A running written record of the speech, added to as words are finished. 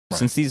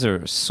since these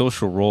are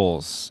social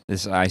roles,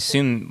 I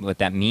assume what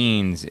that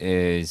means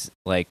is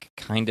like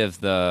kind of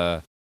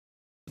the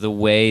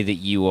way that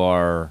you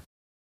are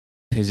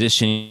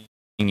positioning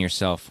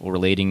yourself or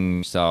relating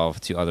yourself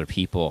to other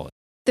people.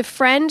 The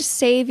friend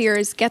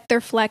saviors get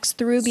their flex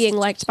through being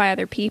liked by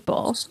other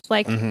people.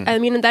 Like, I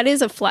mean, that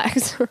is a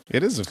flex.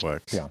 It is a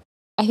flex. Yeah.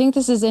 I think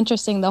this is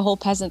interesting, the whole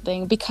peasant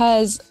thing,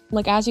 because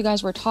like as you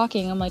guys were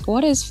talking, I'm like,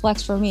 what is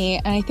flex for me?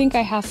 And I think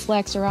I have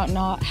flex around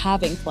not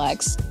having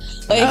flex.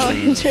 Like, Oh,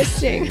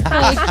 interesting.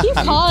 like, keep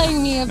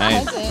calling me a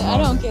Nice. peasant. I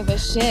don't give a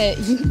shit.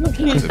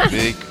 The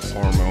big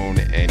hormone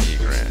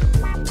enneagram.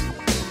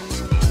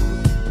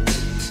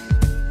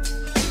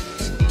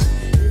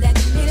 Let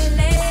me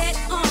lay it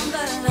on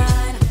the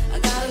line. I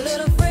got a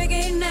little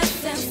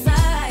freakiness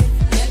inside.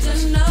 Let you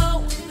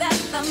know that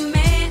the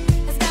man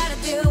has got to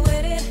deal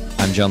with it.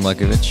 I'm John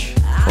Lekovich,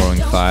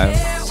 405,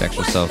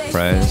 sexual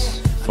self-pres,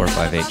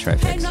 458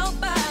 trifix.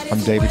 I'm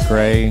David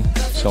Gray,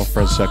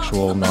 self-pres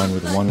sexual, 9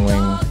 with 1 wing,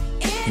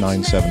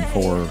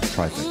 974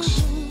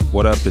 trifix.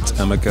 What up? It's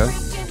Emeka.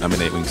 I'm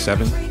an 8 wing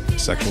 7,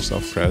 sexual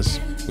self-pres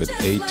with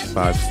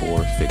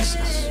 854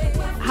 fixes.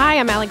 Hi,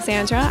 I'm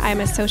Alexandra. I'm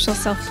a social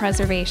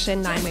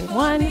self-preservation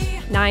 9-wing-1,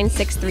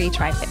 963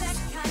 trifix.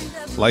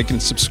 Like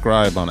and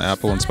subscribe on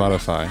Apple and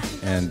Spotify,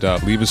 and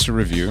leave us a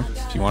review.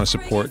 If you want to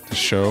support the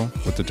show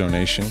with a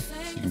donation,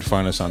 you can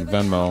find us on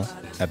Venmo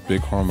at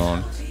Big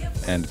Hormone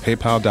and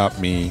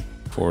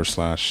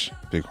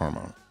paypal.me/Big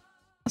Hormone.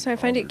 So I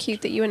find it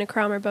cute that you and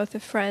Ikram are both a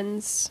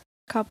friends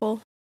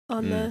couple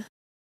on the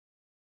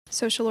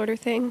social order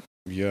thing.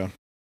 Yeah,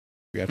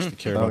 we actually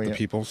care about the yeah.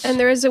 peoples. And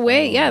there is a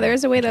way, there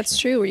is a way that's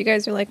true where you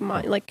guys are like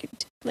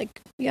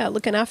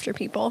looking after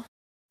people.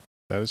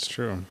 That is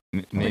true.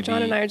 Where Maybe,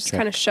 John and I are just Check.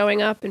 kind of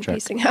showing up and Check.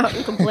 piecing out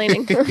and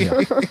complaining.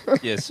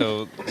 yeah,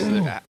 so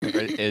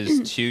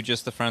is 2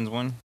 just the friends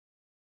one?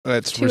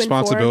 It's 2 and 4.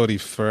 responsibility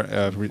for 2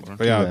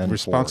 and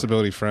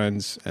responsibility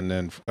friends, and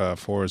then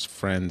 4 is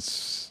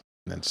friends,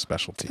 and then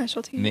specialty.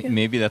 Specialty. Ma- yeah.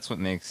 Maybe that's what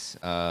makes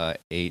 8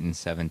 and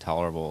 7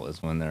 tolerable,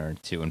 is when they're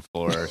 2 and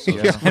 4 or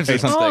something, Yeah. or something,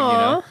 you know?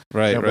 Aw.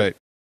 Right, Yeah, but- right.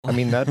 I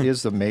mean, that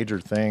is the major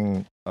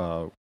thing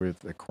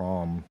with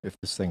Ikram, if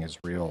this thing is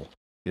real,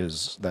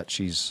 is that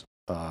she's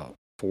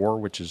 4,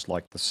 which is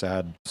like the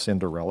sad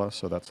Cinderella.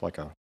 So that's like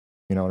you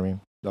know what I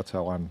mean? That's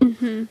how I'm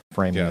Mhm.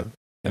 framing Yeah. it.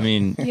 I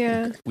mean,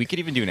 Yeah. we could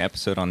even do an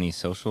episode on these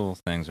social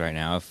things right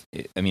now.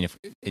 I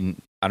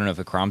don't know if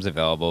Ikram's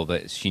available,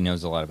 but she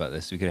knows a lot about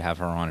this. We could have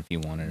her on if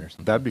you wanted or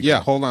something. That'd be Yeah,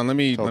 cool. hold on. Let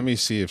me So-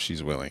 see if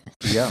she's willing.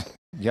 Yeah.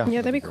 Yeah.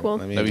 Yeah, that'd be cool.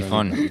 Let me- That'd be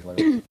fun.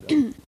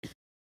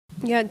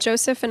 Yeah,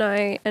 Joseph and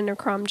I and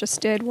Ikram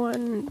just did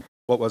one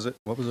What was it?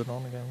 What was it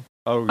on again?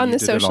 Oh, on you the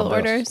did it social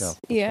on this. orders.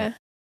 Yeah.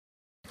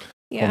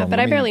 Yeah, Hold on, but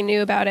let I me- barely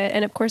knew about it.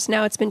 And of course,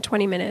 now it's been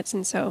 20 minutes.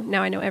 And so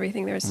now I know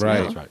everything there is to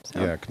Right. know.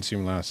 So, Yeah,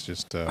 consume last.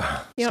 Just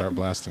start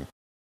blasting.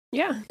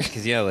 Yeah.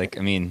 Because, like,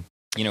 I mean,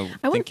 I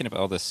would- thinking about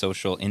all the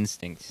social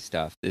instinct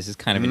stuff, this is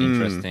kind of an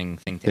interesting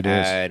thing to It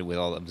is. add with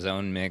all the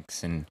zone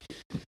mix. And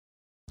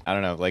I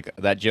don't know, like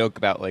that joke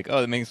about, like,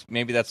 oh,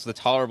 maybe that's the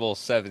tolerable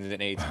 7s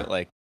and 8s, but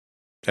like,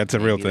 That's a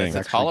real maybe thing.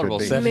 that's a Actually tolerable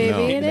could be. 7. Maybe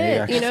No. it may is.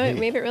 actually You know, be.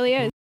 maybe it really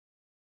is.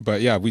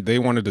 But yeah, they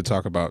wanted to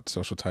talk about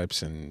social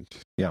types, and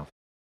Yeah.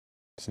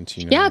 since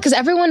you know, Yeah, because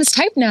everyone's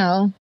type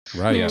now.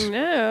 right,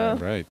 No.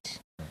 right.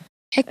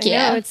 Heck I know,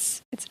 yeah.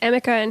 it's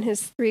Emeka and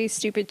his 3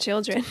 stupid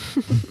children.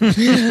 Trying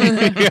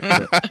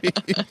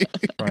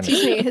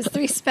Excuse to- me, his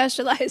 3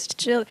 specialized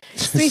children.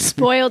 3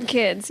 spoiled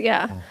kids.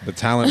 Yeah. The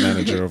talent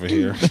manager over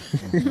here.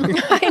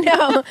 I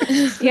know.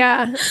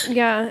 Yeah.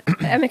 Yeah.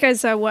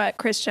 Emeka's what?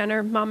 Kris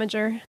Jenner,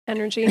 momager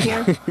energy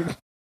here.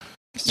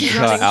 Just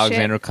running shit.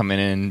 Alexandra coming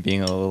in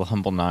being a little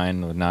humble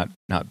 9 would not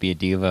be a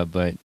diva,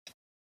 but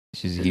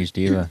she's a huge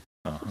diva.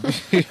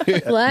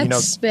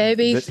 Flex,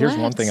 baby. Here's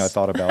one thing I flex.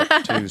 thought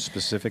about too,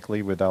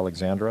 specifically with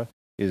Alexandra,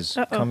 is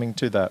coming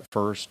to that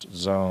first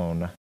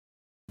zone,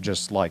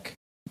 just like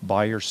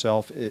by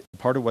yourself.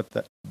 Part of what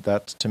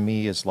that to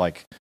me is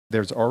like,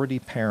 there's already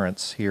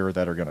parents here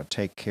that are going to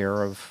take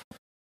care of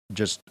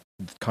just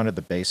kind of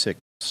the basic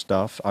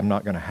stuff. I'm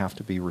not going to have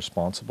to be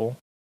responsible.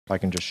 I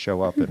can just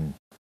show up and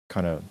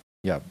kind of,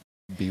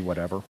 be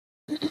whatever.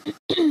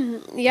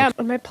 Yeah,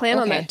 my plan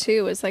on Okay. that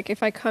too is like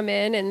if I come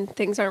in and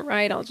things aren't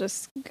right, I'll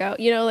just go.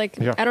 You know, like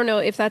Yeah. I don't know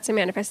if that's a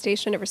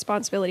manifestation of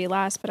responsibility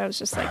last, but I was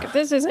just like, if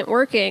this isn't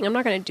working, I'm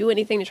not going to do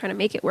anything to try to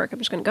make it work. I'm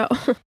just going to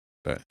go.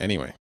 But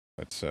anyway,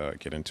 let's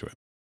get into it.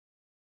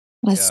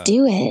 Let's Yeah.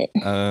 do it.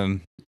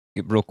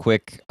 Real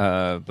quick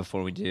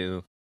before we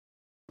do.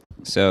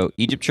 So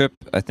Egypt trip,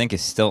 I think,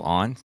 is still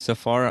on so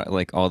far.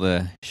 Like all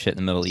the shit in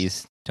the Middle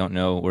East, don't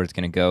know where it's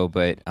going to go,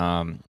 but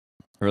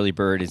early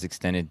bird is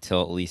extended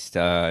till at least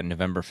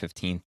November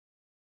 15th.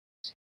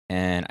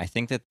 And I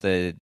think that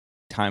the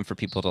time for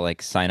people to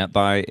like sign up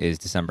by is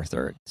December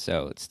 3rd.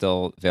 So it's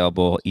still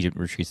available,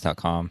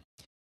 egyptretreats.com.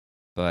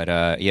 But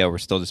we're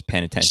still just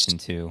paying attention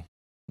to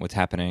what's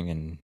happening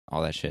and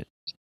all that shit.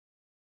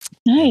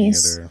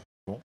 Nice. Any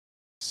other,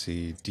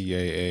 see,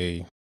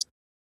 DAA,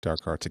 Dark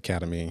Arts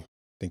Academy. I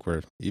think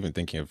we're even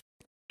thinking of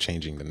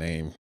changing the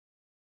name.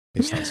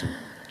 based on some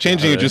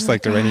changing it just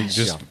like the rainy,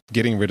 just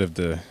getting rid of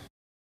the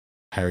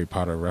Harry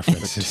Potter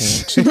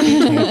references. Taint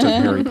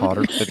of Harry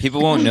Potter. But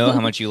people won't know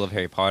how much you love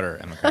Harry Potter,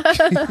 Emma.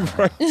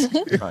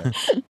 Right.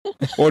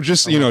 Or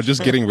just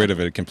just getting rid of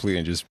it completely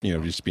and just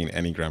just being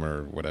Enneagram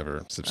or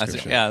whatever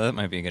subscription. Yeah, that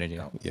might be a good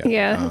idea.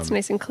 Yeah, it's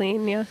nice and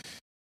clean. Yeah.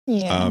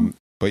 Yeah.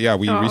 But yeah,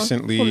 we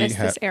recently we'll miss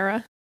had this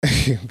era.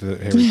 the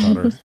Harry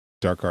Potter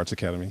Dark Arts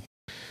Academy.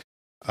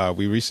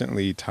 We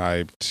recently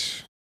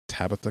typed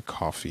Tabitha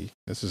Coffee.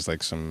 This is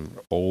like some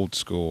old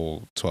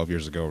school 12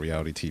 years ago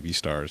reality TV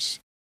stars.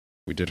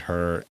 We did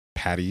her.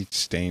 Patty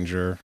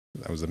Stanger.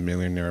 That was a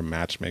millionaire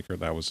matchmaker.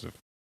 That was a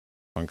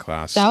fun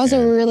class. That was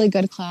a really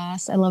good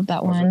class. I love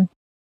that one.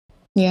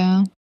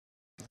 Yeah.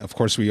 Of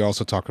course, we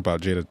also talked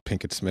about Jada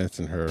Pinkett Smith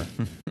and her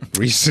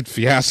recent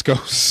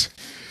fiascos.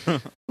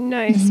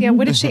 Nice. Yeah.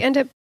 What did she end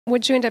up?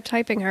 What'd you end up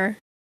typing her?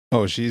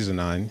 Oh, she's a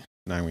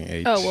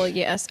 9-wing-8. Oh well,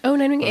 yes. Oh,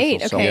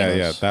 9-wing-8. Okay.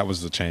 Yeah. That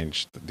was the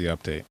change, the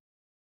update.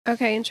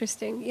 Okay,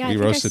 interesting. Yeah, we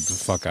roasted the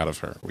fuck out of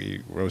her.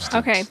 We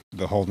roasted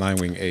the whole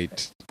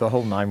 9-wing-8. The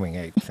whole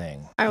 9-wing-8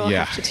 thing. I will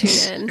have to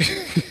tune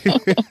in.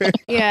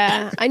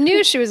 Yeah, I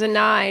knew she was a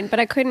 9,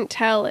 but I couldn't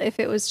tell if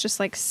it was just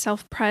like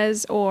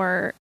self-pres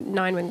or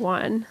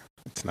 9-wing-1.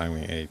 It's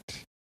 9-wing-8.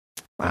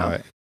 Wow.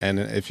 And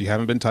if you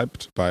haven't been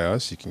typed by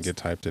us, you can get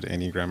typed at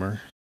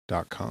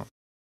anygrammar.com.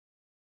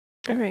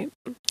 All right.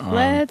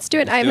 Let's do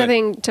it. I have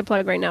nothing to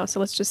plug right now, so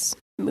let's just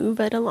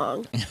move it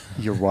along.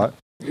 You're what?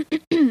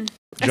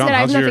 John,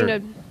 I have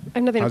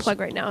nothing to plug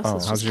right now.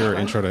 So how's your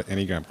intro to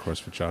Enneagram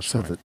course with Josh?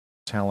 So the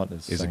talent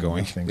is it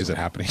going? Is it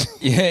happening?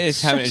 Yeah,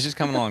 it's happening. It's just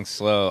coming along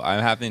slow.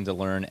 I'm having to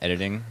learn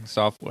editing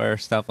software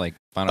stuff like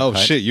Final Cut.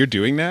 Oh shit, you're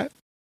doing that?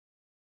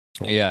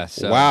 Yeah.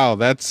 So. Wow,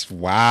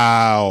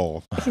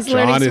 He's John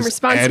learning some is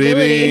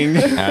responsibility.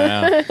 editing.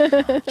 I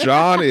know.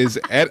 John is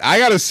I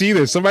gotta see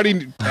this.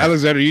 Somebody,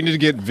 Alexander, you need to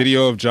get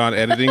video of John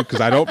editing because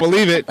I don't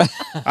believe it.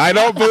 I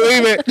don't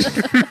believe it.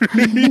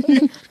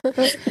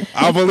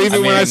 I'll believe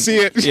it when I see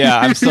it. Yeah,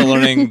 I'm still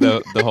learning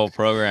the whole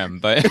program,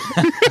 but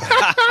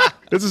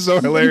this is so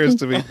hilarious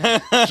to me.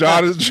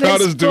 John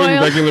is doing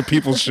regular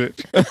people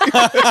shit.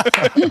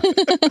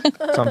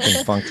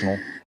 Something functional.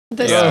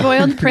 The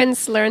spoiled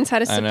prince learns how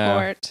to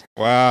support.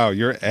 Wow,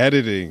 you're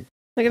editing.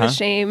 Look at the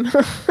shame.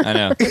 I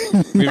know.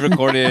 We've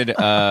recorded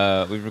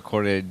a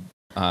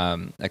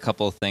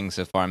couple of things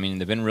so far. I mean,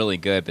 they've been really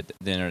good, but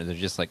then they're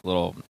just like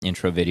little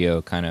intro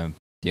video kind of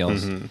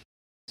deals. Mm-hmm.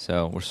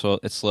 So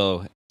it's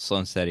slow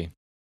and steady.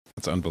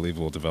 That's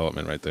unbelievable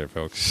development right there,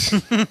 folks.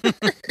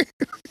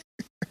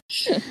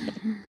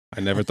 I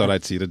never thought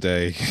I'd see the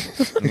day.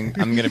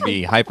 I'm going to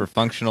be hyper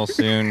functional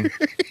soon.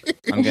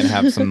 I'm going to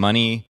have some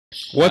money.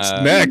 What's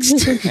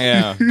next?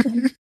 Yeah.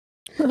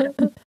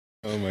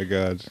 Oh my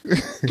god.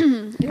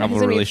 I'll have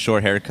a really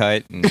short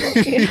haircut and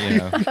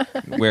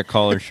wear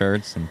collared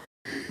shirts and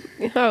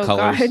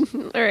colors.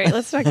 God. All right,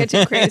 let's not get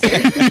too crazy.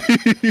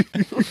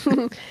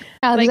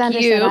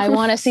 Alexander said, I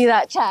want to see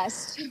that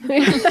chest.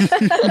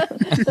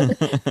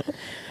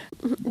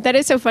 That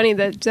is so funny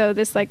that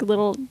this like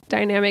little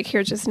dynamic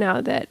here just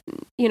now that,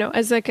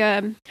 as like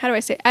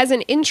as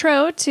an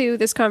intro to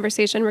this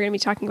conversation, we're going to be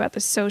talking about the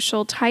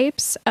social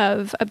types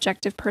of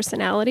objective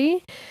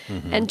personality.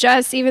 Mm-hmm. And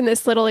just even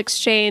this little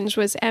exchange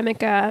was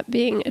Emeka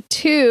being a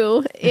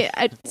 2,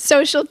 a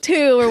social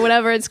 2 or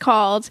whatever it's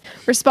called,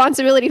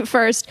 responsibility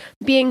first,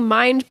 being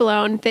mind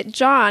blown that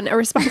John, a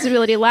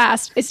responsibility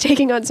last, is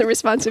taking on some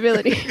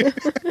responsibility.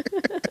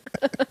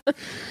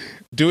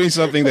 Doing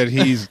something that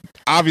he's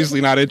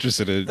obviously not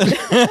interested in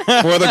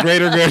for the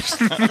greater good.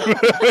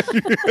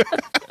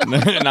 No,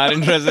 not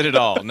interested at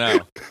all.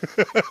 No.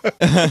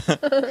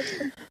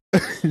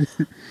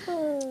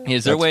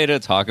 Is there a way to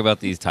talk about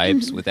these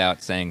types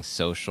without saying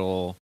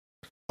social?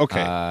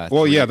 Okay.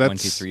 Well, yeah, that's 1,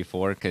 2, 3,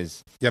 4.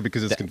 Because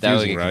it's confusing, that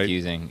would get right?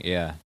 Confusing.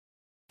 Yeah.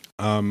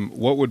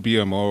 What would be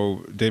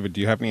David? Do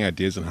you have any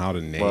ideas on how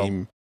to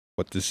name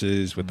what this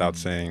is without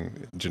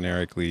saying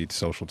generically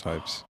social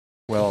types?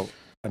 Well,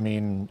 I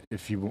mean,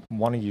 if you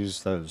want to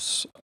use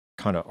those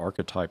kind of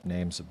archetype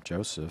names of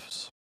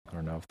Joseph's, I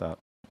don't know if that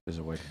is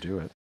a way to do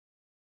it.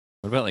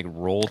 What about like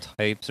role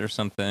types or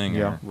something?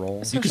 Yeah,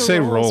 roles. You could say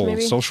roles, maybe?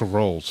 Social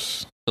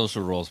roles.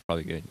 Social roles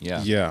probably good.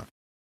 Yeah. Yeah.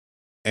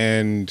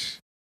 And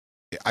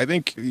I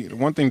think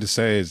one thing to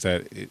say is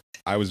that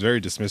I was very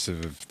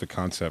dismissive of the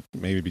concept,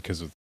 maybe because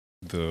of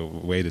the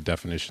way the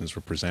definitions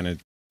were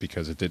presented,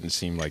 because it didn't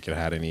seem like it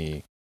had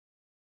any,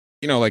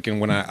 like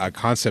when a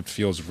concept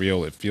feels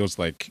real, it feels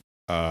like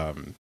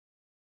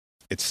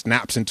it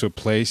snaps into a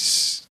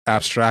place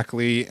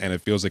abstractly and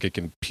it feels like it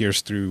can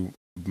pierce through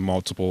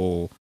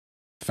multiple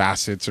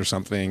facets or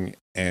something.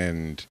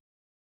 And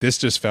this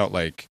just felt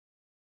like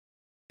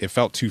it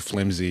felt too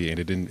flimsy and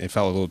it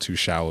felt a little too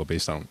shallow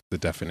based on the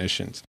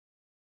definitions.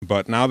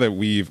 But now that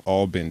we've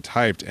all been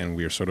typed and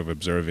we're sort of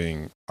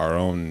observing our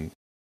own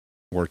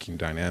working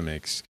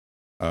dynamics,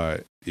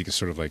 you can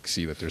sort of like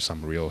see that there's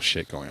some real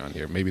shit going on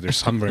here. Maybe there's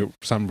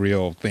some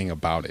real thing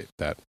about it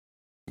that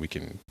we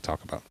can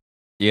talk about.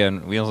 Yeah,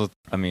 and we also,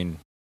 I mean,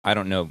 I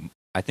don't know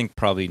I think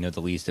probably know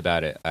the least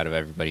about it out of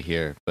everybody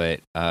here. But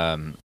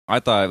I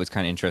thought it was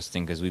kind of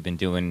interesting because we've been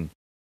doing.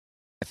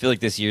 I feel like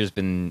this year's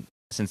been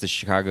since the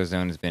Chicago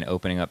zone has been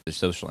opening up the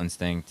social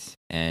instinct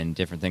and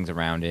different things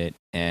around it,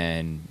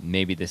 and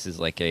maybe this is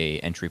like a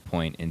entry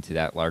point into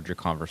that larger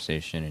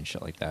conversation and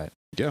shit like that.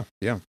 Yeah.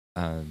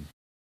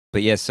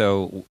 But yeah,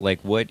 so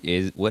like, what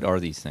are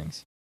these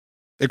things?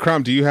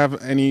 Ikram, do you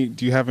have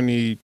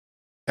any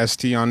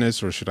ST on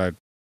this, or should I?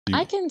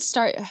 I can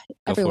start for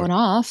everyone it.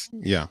 off.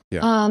 Yeah.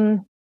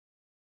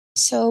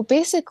 So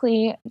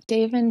basically,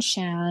 Dave and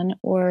Shan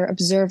were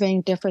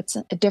observing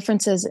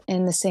differences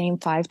in the same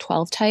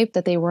 512 type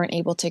that they weren't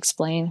able to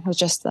explain with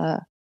just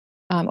the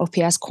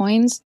OPS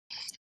coins.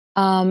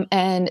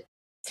 And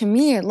to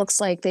me, it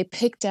looks like they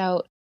picked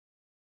out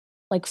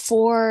like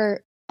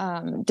 4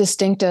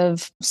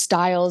 distinctive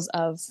styles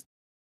of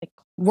like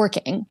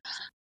working.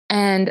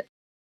 And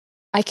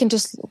I can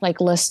just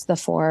like list the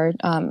 4.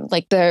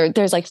 Like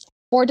there's like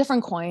 4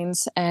 different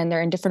coins, and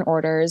they're in different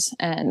orders.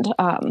 And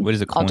What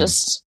is a coin?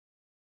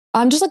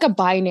 Just like a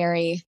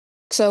binary.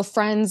 So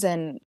friends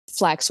and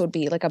flex would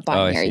be like a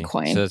binary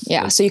coin.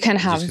 So you can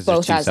have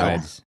both as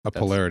a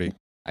polarity.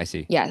 I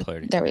see. Yeah,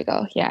 polarity. there we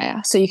go.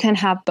 Yeah. So you can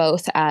have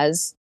both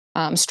as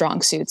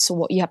strong suits.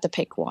 So you have to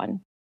pick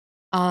one.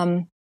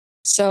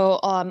 So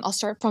I'll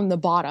start from the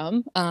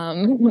bottom.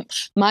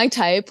 My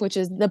type, which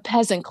is the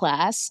peasant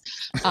class,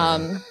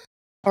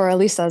 or at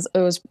least as it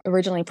was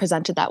originally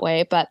presented that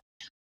way. But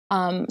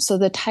so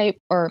the type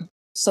or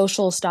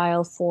social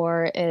style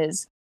 4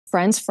 is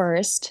friends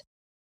first,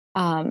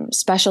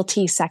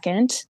 specialty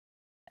second,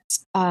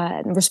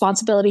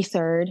 responsibility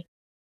third,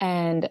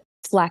 and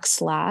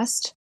flex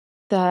last.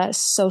 The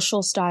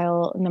social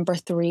style number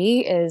 3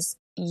 is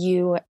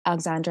you,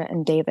 Alexandra,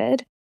 and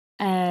David.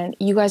 And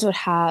you guys would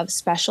have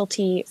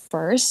specialty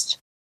first.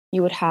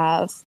 You would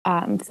have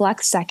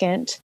flex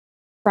second,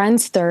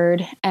 friends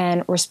third,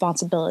 and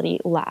responsibility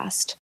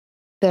last.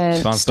 Then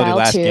Responsibility style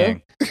last 2.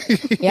 gang.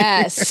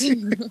 Yes.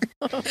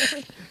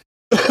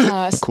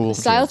 Cool.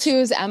 Style kids. 2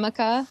 is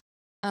Emeka.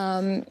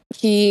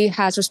 He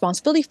has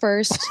responsibility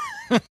first.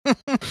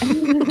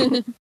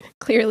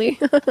 Clearly.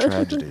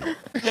 Tragedy.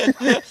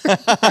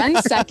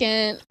 Friends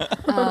second,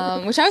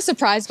 which I was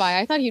surprised by.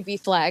 I thought he'd be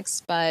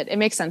flex, but it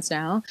makes sense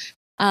now.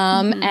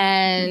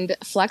 And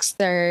flex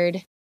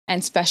third,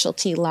 and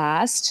specialty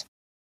last.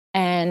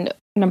 And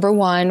number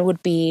 1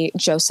 would be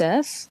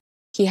Joseph.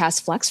 He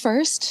has flex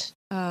first,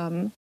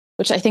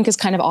 which I think is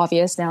kind of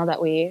obvious now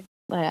that we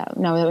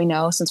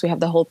know, since we have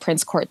the whole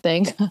Prince Court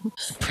thing.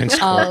 Prince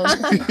Court.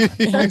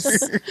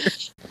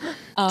 Yes.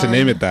 To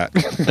name it that.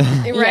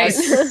 Right.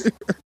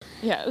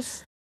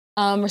 Yes.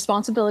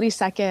 Responsibility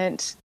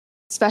second,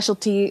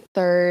 specialty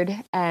third,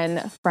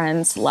 and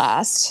friends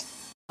last.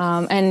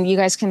 And you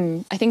guys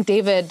can, I think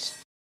David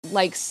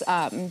likes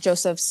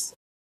Joseph's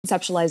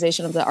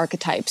conceptualization of the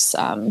archetypes.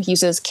 He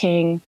uses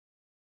king,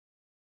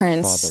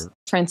 prince, Father.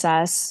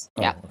 princess,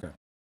 Okay.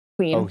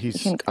 queen. Oh, you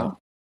can go.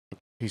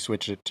 he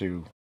switched it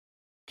to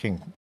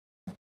king,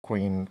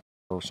 queen,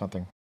 or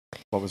something.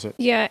 What was it?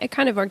 Yeah, it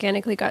kind of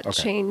organically got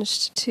Okay.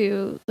 changed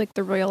to like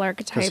the royal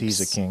archetypes. Because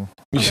he's a king.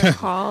 on their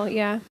call,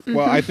 yeah.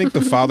 Well, I think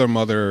the father,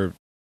 mother,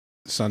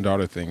 son,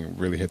 daughter thing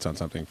really hits on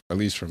something, at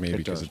least for me, It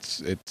because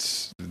does.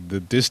 it's the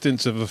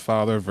distance of the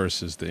father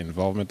versus the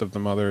involvement of the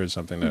mother is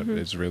something that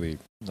is really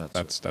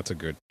that's a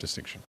good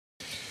distinction.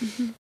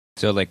 Mhm.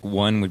 So like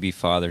 1 would be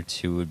father,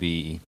 2 would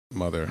be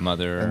Mother.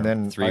 mother, And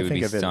then 3 I would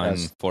think be of it son,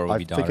 as 4 would I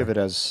be think daughter. of it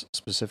as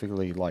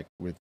specifically like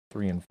with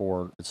 3 and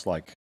 4. It's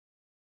like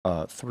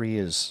 3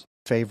 is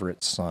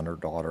favorite son or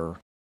daughter,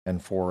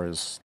 and 4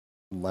 is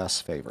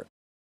less favorite.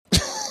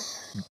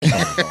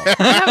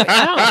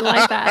 I don't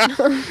like that.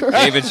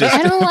 David's just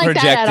I don't like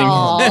that at projecting.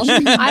 all.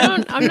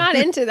 I'm not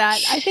into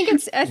that. I think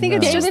it's No. just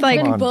David's like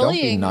been Come on, don't be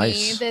bullying me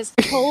nice. this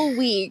whole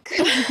week.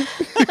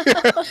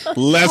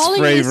 Less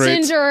Calling me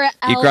favorite. Cinderella.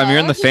 Ikram, you're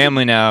in the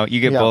family now. You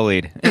get Yeah.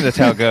 bullied. That's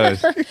how it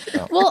goes.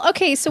 well,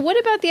 okay, so what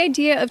about the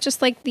idea of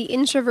just like the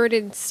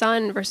introverted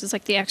son versus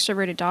like the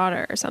extroverted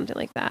daughter or something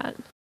like that?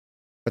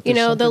 But You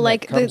there's know, the, something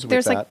like, that comes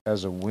there's, with like- that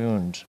as a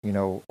wound,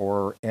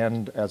 or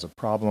and as a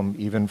problem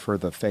even for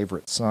the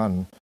favorite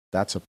son.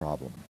 That's a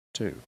problem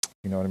too.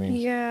 You know what I mean?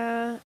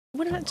 Yeah.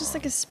 What about just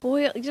like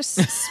just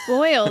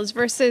spoiled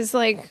versus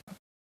like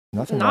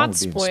Nothing wrong not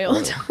with being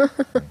spoiled?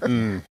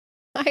 Mm.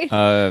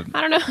 I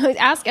don't know.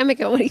 Ask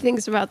Emeka what he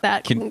thinks about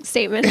that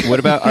statement. What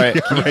about all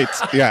right? Right.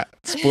 Yeah.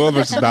 Spoiled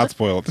versus not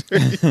spoiled.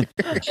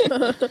 Can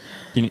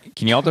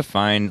y'all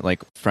define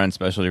like friend,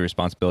 specialty,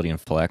 responsibility, and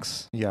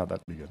flex? Yeah,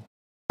 that'd be good.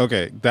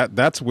 Okay,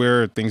 that's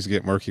where things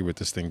get murky with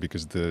this thing,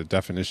 because the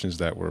definitions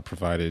that were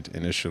provided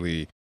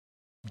initially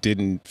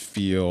didn't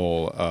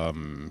feel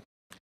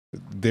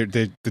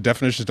the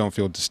definitions don't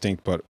feel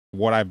distinct. But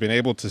what I've been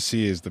able to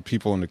see is the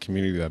people in the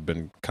community that have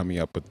been coming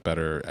up with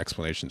better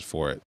explanations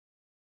for it.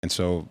 And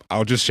so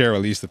I'll just share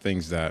at least the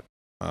things that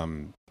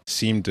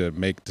seem to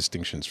make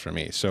distinctions for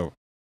me. So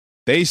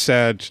they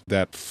said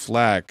that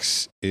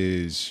flex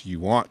is you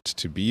want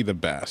to be the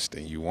best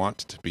and you want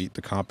to beat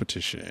the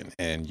competition,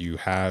 and you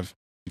have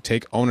You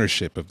take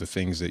ownership of the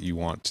things that you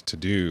want to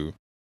do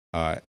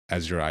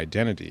as your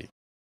identity.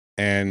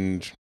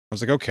 And I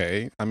was like,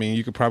 okay. I mean,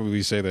 you could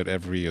probably say that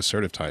every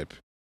assertive type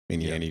in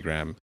the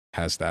Enneagram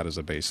has that as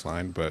a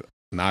baseline, but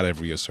not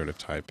every assertive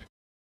type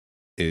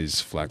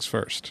is flex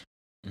first.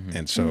 Mm-hmm.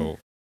 And so,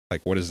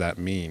 like, what does that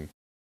mean?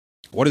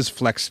 What does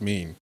flex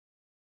mean?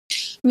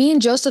 Me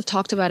and Joseph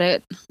talked about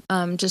it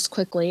just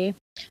quickly.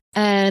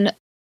 And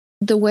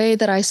the way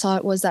that I saw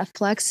it was that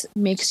flex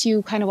makes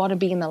you kind of want to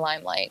be in the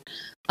limelight.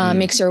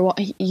 Makes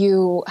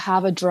you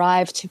have a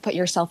drive to put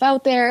yourself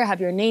out there, have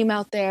your name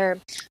out there,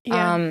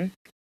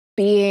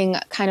 being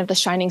kind of the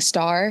shining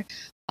star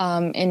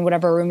in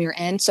whatever room you're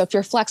in. So if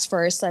you're flex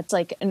first, that's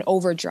like an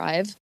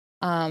overdrive.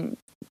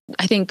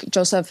 I think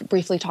Joseph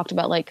briefly talked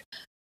about like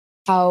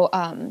how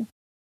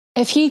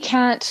if he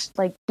can't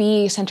like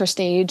be center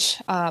stage,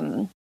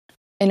 and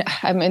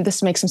I mean,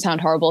 this makes him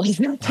sound horrible. He's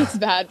not this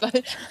bad,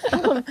 but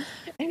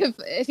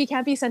if he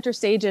can't be center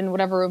stage in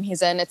whatever room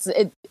he's in,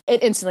 it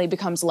instantly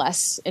becomes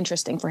less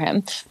interesting for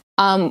him.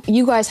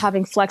 You guys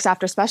having flex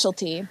after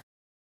specialty,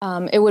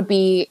 it would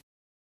be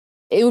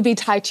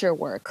tied to your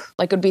work.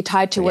 Like it would be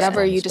tied to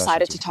whatever you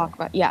decided to talk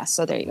about. Yeah.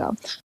 So there you go.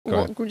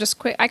 Well, just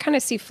quick. I kind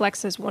of see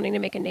flex as wanting to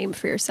make a name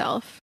for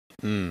yourself.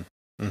 Mm-hmm.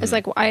 It's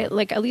like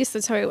at least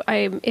that's how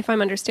if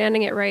I'm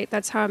understanding it right,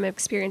 that's how I'm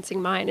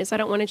experiencing mine. Is I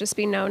don't want to just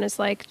be known as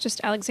like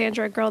just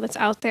Alexandra, a girl that's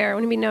out there. I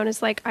want to be known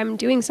as like I'm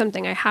doing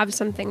something. I have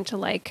something to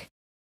like.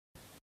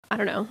 I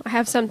don't know. I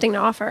have something to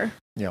offer.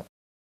 Yeah.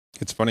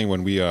 It's funny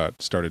when we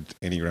started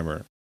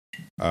Enneagrammer,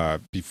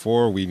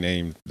 before we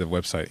named the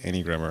website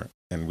Enneagrammer,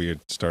 and we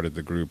had started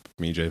the group,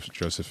 me,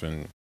 Joseph,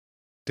 and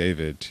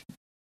David.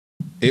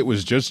 It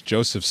was just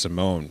Joseph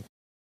Simone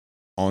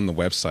on the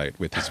website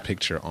with his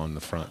picture on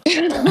the front.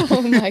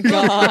 Oh my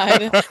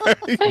God.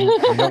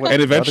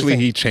 And eventually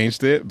he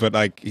changed it, but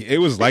like it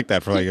was like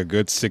that for like a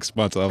good 6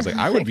 months. I was like,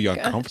 I would be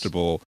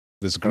uncomfortable,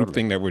 this group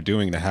thing that we're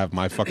doing, to have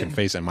my fucking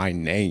face and my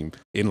name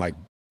in like,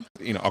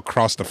 you know,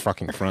 across the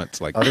fucking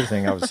front. Like, other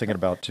thing I was thinking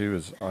about too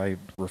is I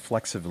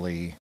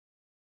reflexively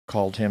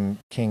called him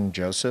King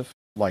Joseph.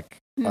 Like,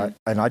 and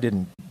I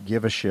didn't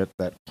give a shit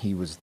that he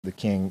was the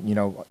king. You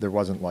know, there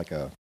wasn't like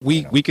a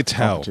we could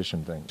tell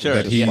competition thing.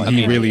 That he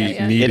really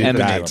needed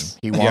that.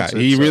 He wants it,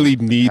 he so really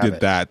needed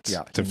that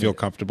to feel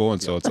comfortable.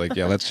 And so it's like,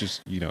 let's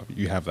just, you know,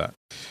 you have that.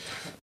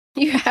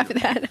 You have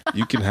that.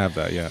 You can have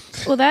that, yeah.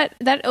 Well,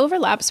 that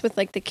overlaps with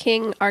like the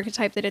king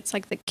archetype, that it's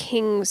like the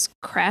king's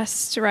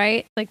crest,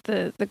 right? Like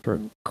the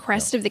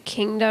crest of the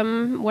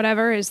kingdom,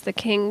 whatever is the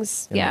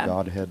king's, in the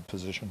Godhead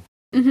position.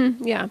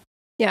 Mm-hmm. Yeah.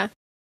 Yeah.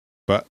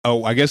 But,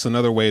 I guess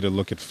another way to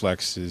look at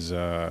flex is,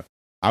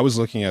 I was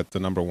looking at the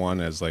number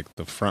one as like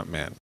the front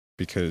man,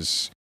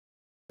 because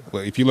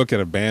if you look at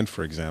a band,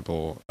 for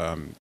example,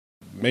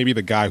 maybe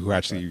the guy who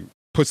actually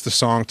puts the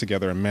song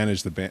together and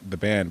manages the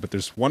band, but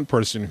there's one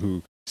person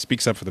who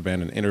speaks up for the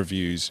band in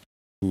interviews,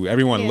 who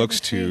everyone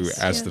looks to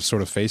as the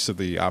sort of face of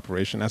the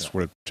operation. That's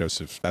where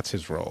that's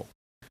his role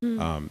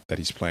that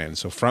he's playing.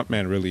 So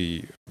frontman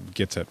really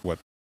gets at what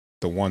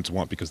the ones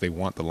want, because they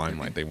want the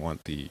limelight. They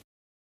want the,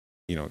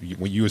 you know,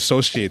 when you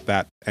associate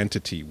that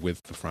entity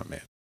with the front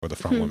man or the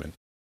front woman.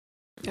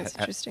 That's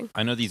interesting.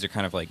 I know these are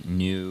kind of like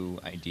new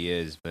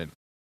ideas, but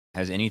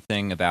has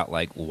anything about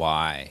like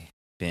why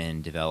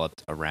been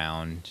developed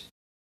around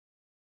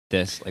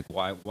this? Like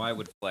why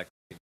would flex?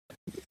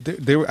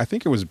 I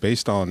think it was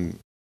based on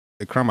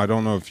Ikram. I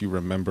don't know if you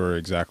remember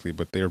exactly,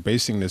 but they were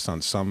basing this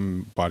on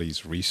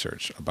somebody's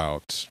research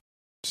about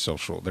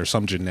social. There's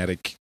some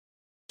genetic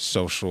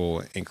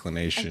social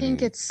inclination.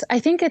 I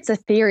think it's a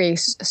theory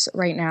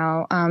right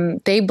now.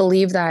 They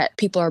believe that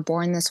people are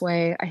born this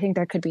way. I think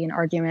there could be an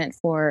argument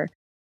for,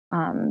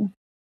 you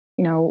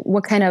know,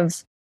 what kind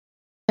of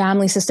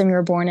family system you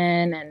were born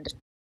in, and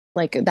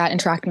like that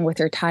interacting with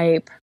your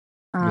type.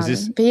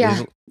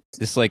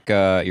 This like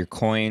your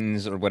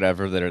coins or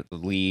whatever that are the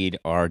lead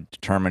are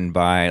determined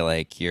by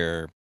like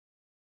your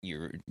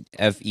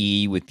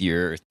FE with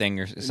your thing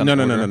or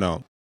something?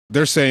 No.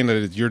 They're saying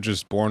that you're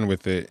just born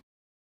with it.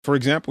 For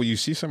example, you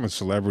see some of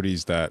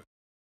celebrities that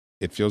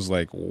it feels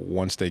like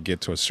once they get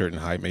to a certain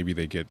height, maybe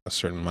they get a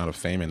certain amount of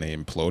fame and they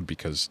implode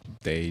because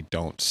they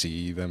don't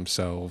see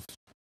themselves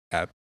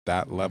at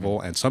that level.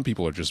 Mm-hmm. And some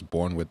people are just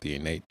born with the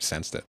innate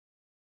sense that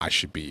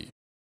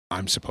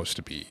I'm supposed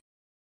to be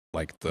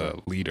like the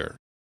leader.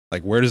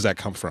 Like, where does that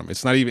come from?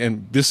 It's not even,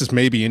 and this is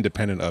maybe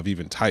independent of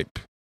even type,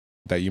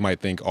 that you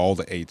might think all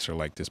the 8s are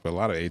like this, but a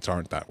lot of 8s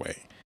aren't that way.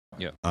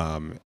 Yeah.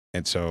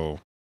 And so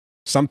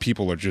some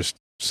people are just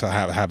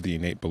have the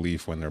innate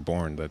belief when they're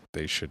born that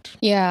they should.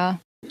 Yeah.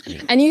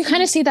 And you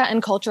kind of see that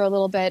in culture a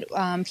little bit.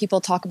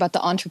 People talk about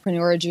the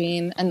entrepreneur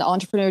gene, and the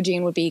entrepreneur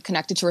gene would be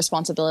connected to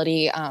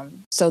responsibility.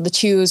 So the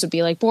twos would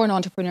be like born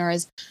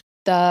entrepreneurs.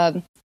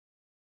 The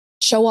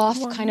show off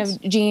kind of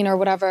gene or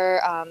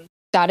whatever,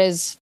 that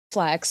is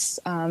flex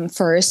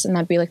first, and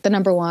that'd be like the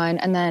number one.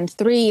 And then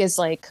 3 is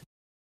like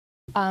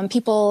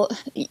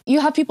you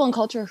have people in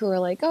culture who are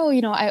like, oh,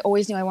 you know, I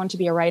always knew I wanted to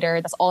be a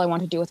writer. That's all I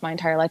wanted to do with my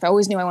entire life. I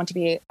always knew I wanted to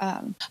be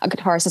a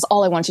guitarist. That's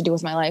all I wanted to do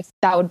with my life.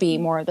 That would be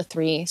more of the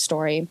 3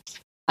 story.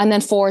 And then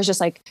 4 is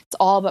just like, it's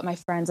all about my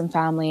friends and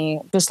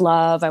family, just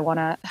love. I want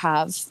to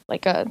have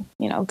like a,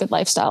 good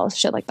lifestyle,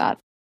 shit like that.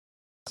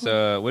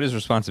 So, what is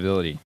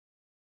responsibility?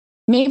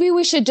 Maybe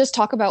we should just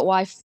talk about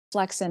why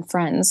flex and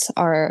friends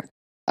are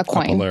a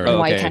coin. polarity. And Oh,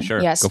 why you okay, can.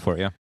 sure. Yes. Go for it,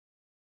 yeah.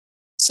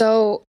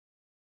 So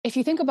if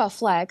you think about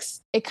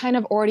flex, it kind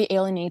of already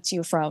alienates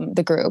you from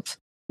the group,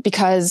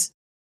 because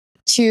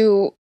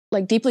to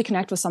like deeply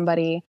connect with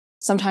somebody,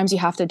 sometimes you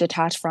have to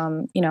detach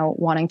from,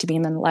 wanting to be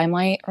in the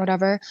limelight or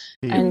whatever.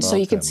 Be And so above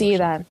you can them or see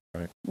that, something,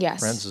 right? yes.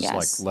 Friends is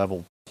yes. like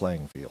level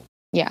playing field.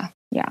 Yeah.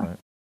 Right.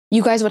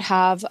 You guys would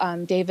have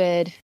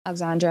David,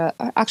 Alexandra,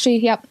 actually,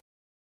 yep.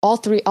 All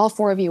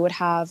 4 of you would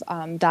have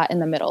that in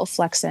the middle,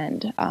 flex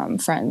and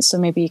friends. So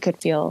maybe you could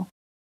feel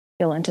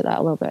into that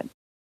a little bit.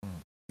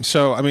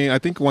 So, I mean, I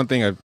think one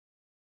thing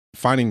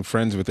finding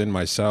friends within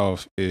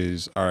myself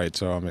is, all right,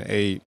 so I'm an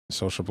 8,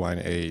 social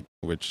blind 8,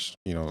 which,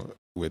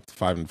 with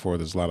 5 and 4,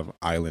 there's a lot of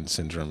island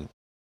syndrome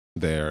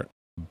there.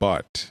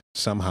 But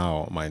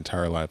somehow my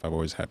entire life, I've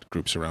always had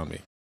groups around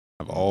me.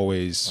 I've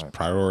always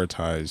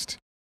prioritized.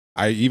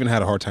 I even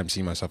had a hard time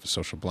seeing myself as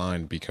social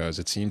blind, because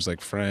it seems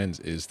like friends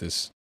is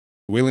this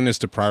willingness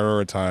to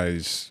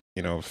prioritize,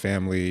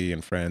 family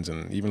and friends.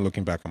 And even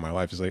looking back on my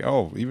life, is like,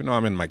 oh, even though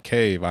I'm in my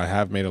cave, I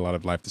have made a lot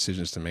of life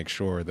decisions to make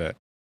sure that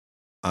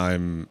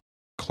I'm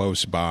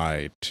close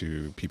by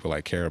to people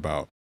I care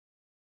about.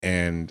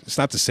 And it's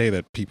not to say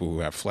that people who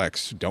have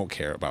flex don't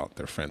care about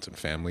their friends and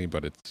family,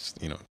 but it's,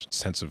 a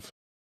sense of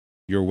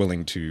you're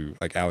willing to,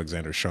 like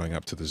Alexander showing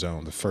up to the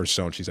zone, the first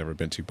zone she's ever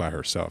been to by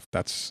herself.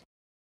 That's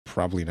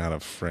probably not a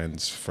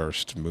friend's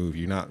first move.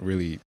 You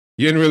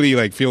didn't really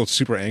like feel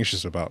super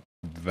anxious about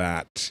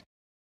that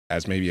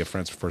as maybe a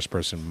friend's first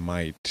person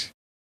might,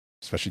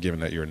 especially given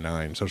that you're a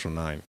 9, social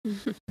 9.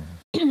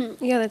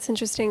 Yeah, that's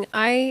interesting.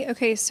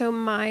 So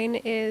mine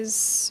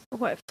is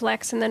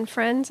flex and then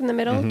friends in the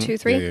middle, 2,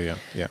 3.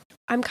 Yeah.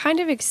 I'm kind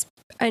of,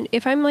 and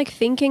if I'm like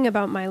thinking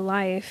about my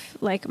life,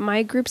 like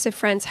my groups of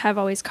friends have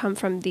always come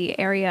from the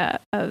area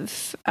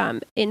of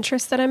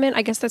interest that I'm in.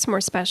 I guess that's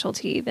more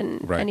specialty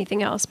than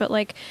anything else. But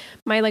like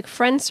my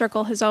friend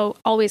circle has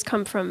always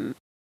come from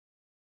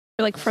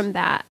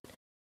that,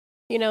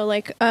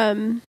 like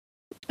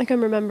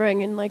I'm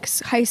remembering in like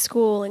high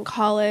school and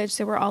college,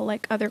 there were all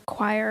like other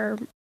choir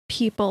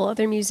people,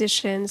 other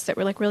musicians that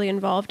were like really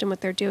involved in what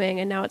they're doing.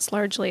 And now it's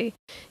largely,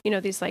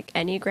 these like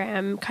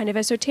Enneagram kind of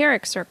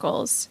esoteric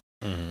circles.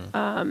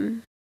 Mm-hmm.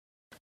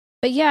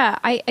 But yeah,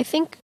 I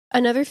think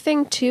another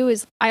thing too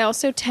is I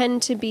also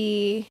tend to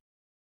be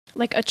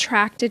like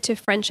attracted to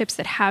friendships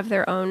that have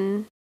their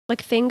own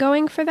like thing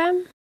going for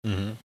them.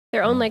 Mm-hmm.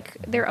 Their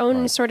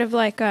own sort of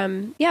like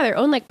their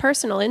own like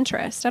personal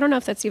interest. I don't know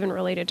if that's even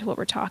related to what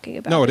we're talking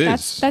about. No, it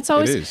is. That's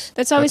always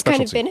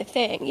kind of been a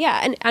thing.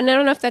 Yeah, and I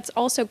don't know if that's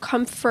also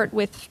comfort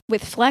with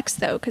flex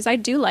though, because I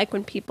do like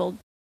when people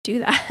do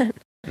that.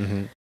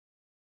 Mm-hmm.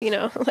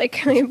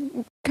 Like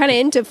I'm kind of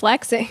into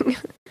flexing.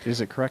 Is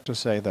it correct to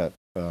say that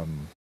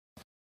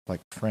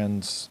like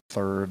friends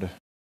third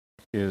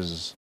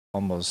is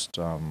almost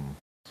somewhat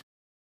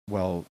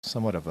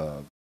of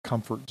a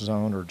comfort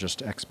zone, or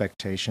just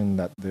expectation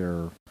that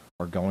there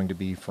are going to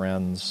be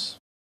friends,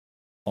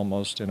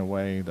 almost in a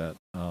way that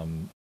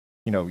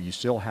you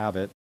still have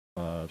it,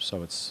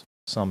 so it's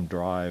some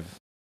drive,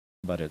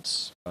 but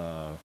it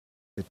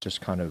just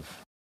kind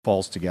of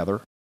falls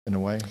together in a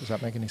way. Does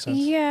that make any sense?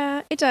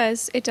 Yeah, it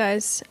does.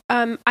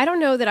 I don't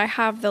know that I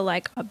have the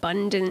like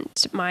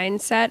abundant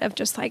mindset of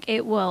just like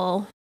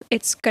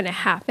it's going to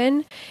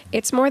happen.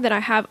 It's more that I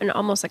have an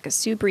almost like a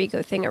super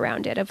ego thing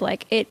around it of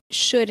like, it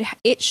should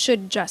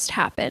just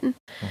happen.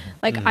 Mm-hmm.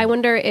 Like, I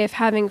wonder if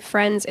having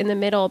friends in the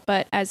middle,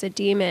 but as a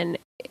demon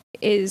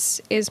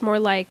is more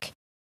like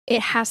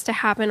it has to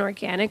happen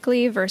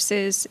organically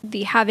versus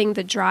having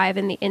the drive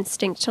and the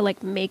instinct to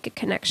like make a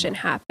connection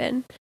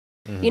happen.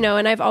 Mm-hmm.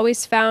 And I've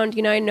always found,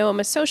 I know I'm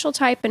a social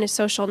type and a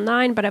social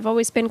 9, but I've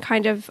always been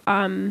kind of,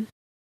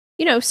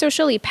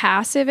 socially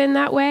passive in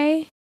that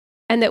way.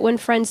 And that when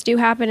friends do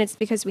happen, it's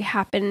because we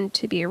happen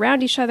to be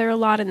around each other a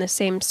lot in the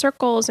same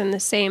circles and the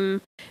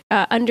same,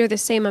 under the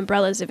same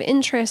umbrellas of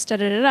interest,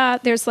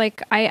 There's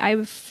like,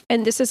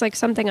 and this is like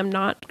something I'm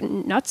not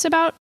nuts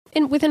about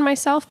within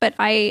myself, but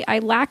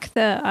I lack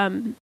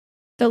the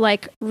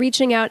like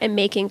reaching out and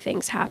making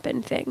things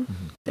happen thing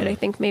that I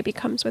think maybe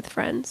comes with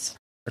friends.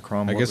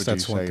 Ikram, I what guess would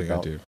that's you one say thing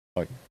about, I do.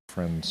 Like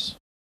friends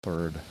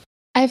third.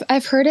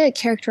 I've heard it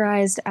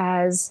characterized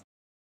as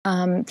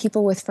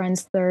people with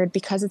friends third,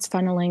 because it's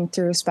funneling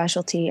through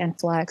specialty and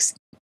flex.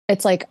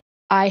 It's like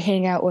I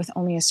hang out with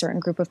only a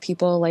certain group of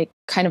people, like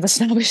kind of a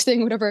snobbish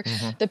thing, whatever.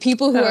 Mm-hmm. The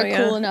people who are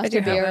cool enough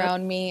to be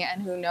around me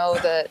and who know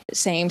the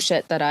same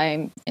shit that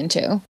I'm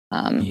into.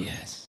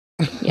 Yes.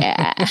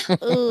 Yeah.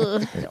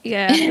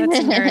 Yeah, that's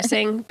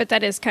embarrassing, but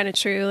that is kind of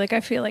true. Like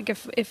I feel like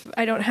if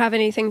I don't have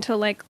anything to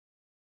like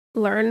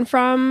learn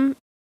from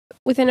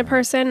within a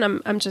person,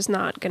 I'm just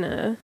not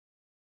gonna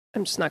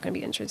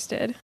be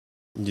interested.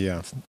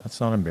 Yeah, that's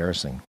not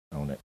embarrassing.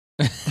 Own it.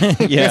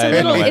 Yeah,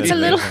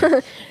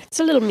 it's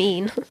a little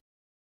mean.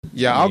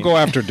 Yeah, I'll go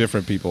after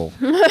different people.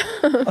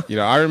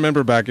 I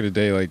remember back in the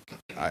day, like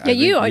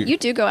you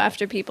do go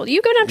after people.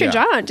 You go after Yeah.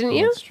 John, didn't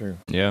you? That's true.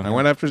 Yeah. I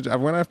went after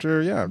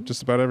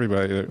just about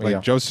everybody. Like Yeah,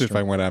 Joseph, that's true.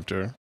 I went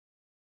after.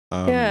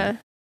 Yeah.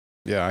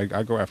 Yeah,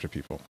 I go after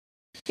people.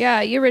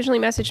 Yeah, you originally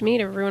messaged me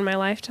to ruin my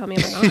life, tell me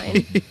I'm a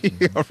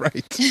 9. All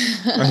right.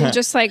 And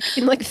just like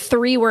in like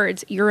 3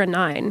 words, you're a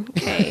 9.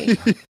 Okay.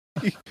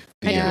 I didn't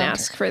Yeah.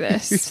 ask for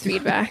this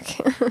feedback.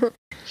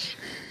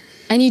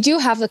 And you do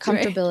have the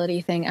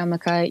comfortability thing,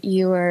 Emeka.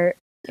 You were,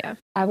 Yeah.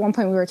 At one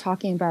point we were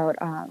talking about,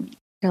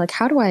 you're like,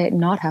 how do I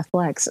not have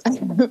flex?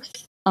 Mhm.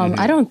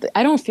 I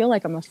don't feel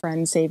like I'm a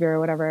friend savior or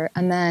whatever.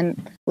 And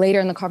then later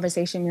in the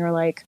conversation, you were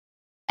like,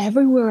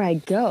 everywhere I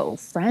go,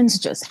 friends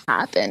just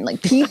happen.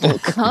 Like people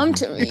come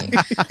to me.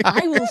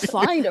 I will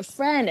find a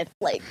friend.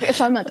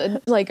 If I'm at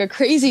a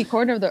crazy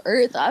corner of the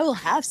earth, I will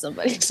have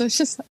somebody. So it's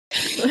just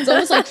it's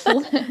almost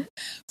like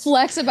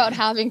flex about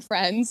having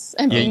friends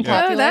and being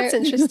popular. Oh, that's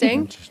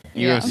interesting.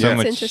 You have Yeah. so That's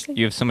much. interesting.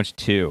 You have so much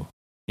too.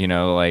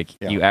 Like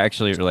Yeah. you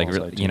actually are like Balls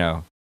out, too.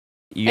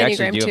 you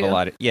actually Enneagram do have two. a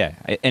lot of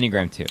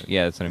Enneagram 2.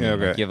 Yeah, that's what I mean. Yeah,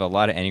 Like, okay. you have a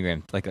lot of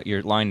Enneagram. Like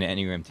your line to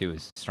Enneagram 2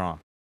 is strong.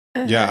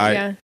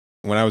 Yeah,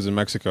 when I was in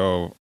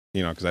Mexico,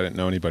 because I didn't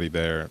know anybody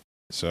there,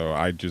 so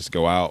I'd just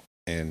go out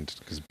and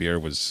because beer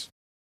was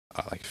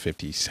like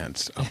 50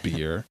 cents a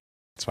beer,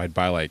 so I'd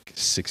buy like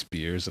 6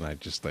 beers and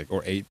I'd just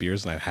or 8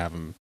 beers and I'd have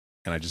them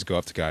and I'd just go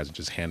up to guys and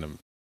just hand them.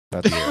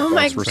 That's, Oh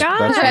my that's God.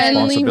 That's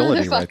Friendly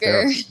responsibility right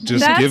there. motherfucker.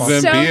 Just That's give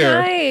them so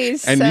beer.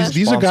 nice. And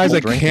these are guys that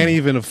Responsible can't drinking.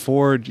 even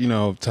afford,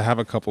 to have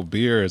a couple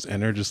beers,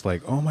 and they're just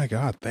like, "Oh my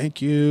God,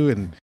 thank you!"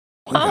 And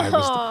one guy was,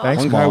 Aw.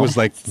 Thanks, one guy Mom. was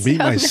like, "Meet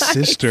So my nice.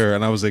 sister,"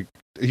 and I was like,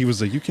 "He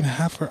was like, you can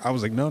have her." I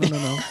was like, "No, no, no,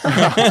 no,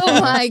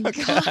 Oh my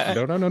god.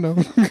 no, no, no,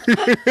 no.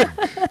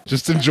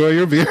 Just enjoy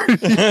your beer."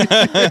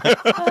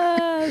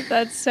 Ah,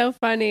 that's so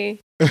funny.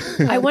 I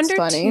That's wonder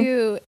funny.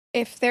 too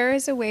if there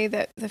is a way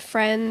that the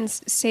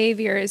friends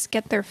saviors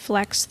get their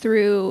flex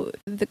through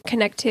the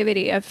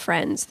connectivity of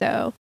friends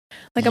though.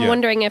 Like I'm Yeah.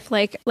 wondering if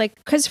like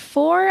because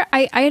 4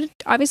 I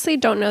obviously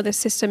don't know the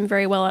system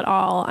very well at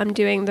all. I'm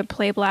doing the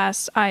play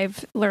blast.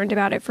 I've learned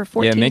about it for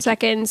 14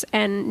 seconds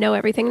and know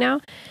everything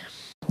now.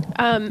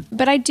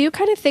 But I do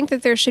kind of think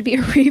that there should be a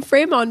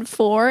reframe on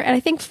 4, and I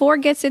think 4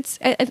 gets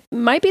it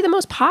might be the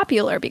most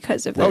popular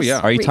because of this. Oh, yeah.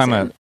 Are you talking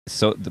reason.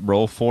 about the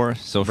roll 4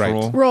 social Right.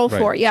 roll? Roll Right.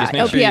 4? Yeah, Just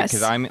make sure OPS.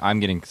 because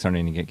I'm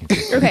starting to get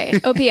confused. Okay,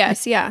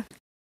 OPS, yeah.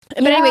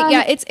 But anyway,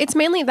 yeah, it's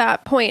mainly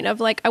that point of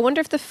like, I wonder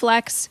if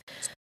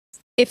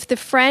if the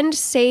friend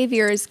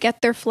saviors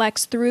get their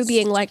flex through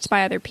being liked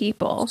by other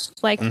people.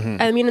 Like,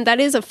 Mhm. I mean, that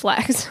is a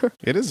flex.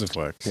 It is a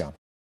flex. Yeah.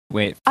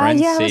 Wait,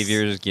 friends yeah,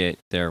 saviors get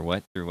their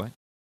what through what?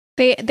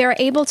 They're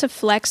able to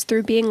flex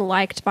through being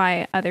liked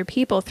by other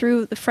people,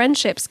 through the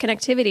friendships,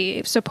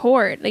 connectivity,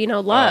 support, love,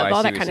 Oh, I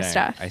all see that what kind you're of saying.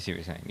 stuff. I see what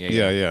you're saying.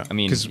 Yeah, yeah. I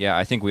mean, 'Cause- yeah,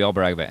 I think we all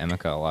brag about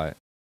Emeka a lot.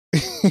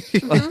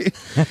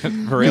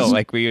 Mhm. For real,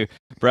 like we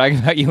brag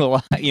about you a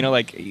lot.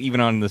 Like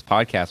even on this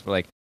podcast, we're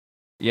like,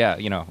 yeah,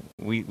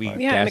 we Yeah,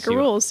 gas Mika you.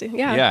 rules.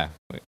 Yeah. Yeah.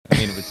 I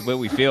mean, it's what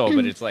we feel,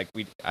 but it's like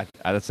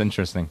that's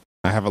interesting.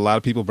 I have a lot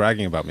of people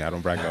bragging about me. I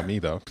don't brag about me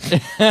though.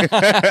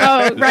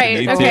 Oh, right.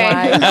 Me Oh too. Okay.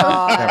 my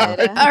god.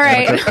 All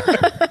right.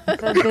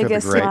 The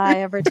biggest great. lie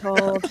ever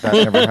told. That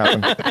never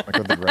happened. Like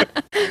with the great.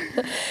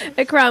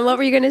 Ikram, what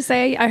were you going to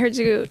say? I heard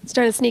you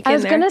starting to sneak I in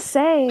was there.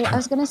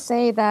 gonna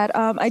say that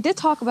I did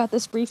talk about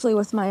this briefly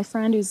with my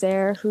friend who's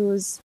there,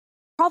 who's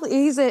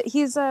probably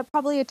he's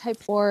probably a type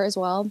 4 as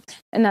well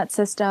in that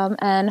system,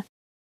 and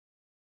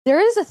there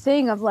is a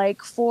thing of like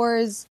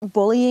 4s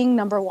bullying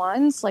number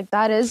 1s, like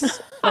that is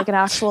like an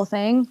actual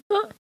thing,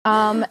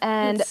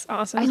 and That's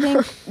awesome. I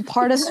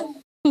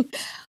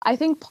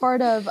think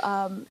part of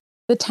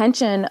the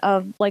tension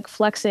of like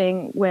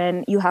flexing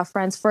when you have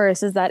friends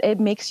first is that it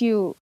makes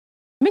you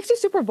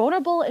super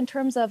vulnerable in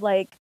terms of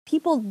like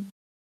people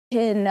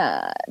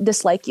can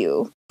dislike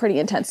you pretty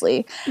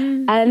intensely,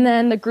 Mm. and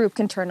then the group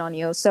can turn on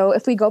you. So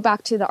if we go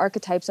back to the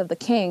archetypes of the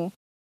king,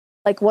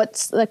 like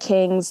what's the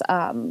king's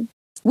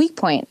weak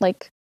point?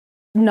 Like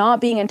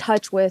not being in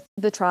touch with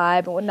the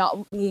tribe and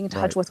not being in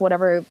touch Right. with what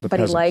everybody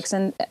peasants. likes,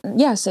 and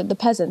yes, the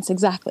peasants,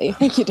 exactly.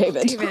 Thank you,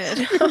 David.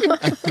 David.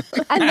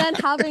 And then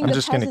having I'm the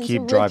just going to peasants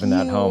keep rip driving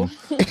that you home.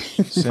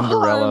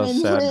 Cinderella, arm and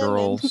sad limb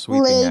girl, and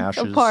sweeping leg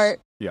ashes. apart,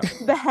 Yeah.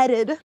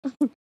 beheaded.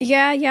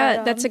 Yeah,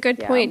 But, that's a good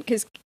yeah. point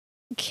because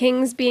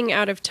kings being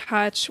out of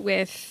touch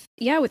with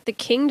the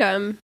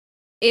kingdom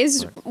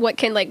is Right. what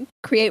can like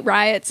create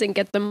riots and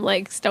get them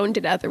like stoned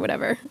to death or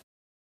whatever.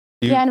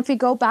 You- Yeah, and if we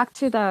go back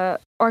to the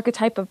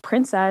archetype of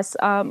princess,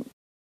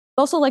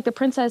 also like the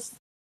princess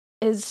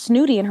is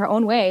snooty in her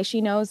own way.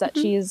 She knows that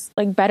Mhm. she's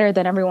like better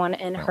than everyone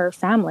in her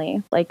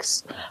family, like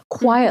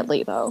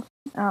quietly though.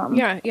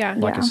 Yeah.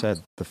 Like I Yeah.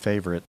 said, the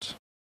favorite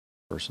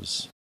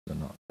versus the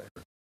not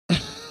favorite.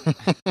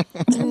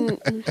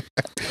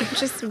 I'm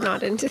just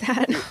not into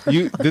that.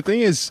 The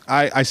thing is,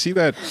 I see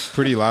that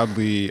pretty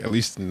loudly, at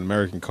least in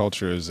American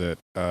culture, is that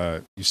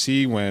you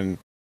see when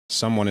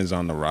someone is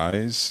on the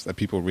rise, that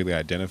people really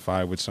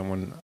identify with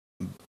someone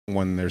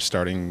when they're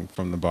starting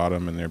from the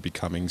bottom and they're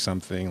becoming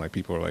something. Like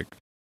people are like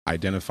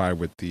identify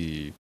with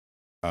the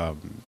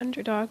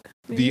Underdog.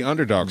 the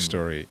underdog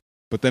story.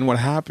 But then what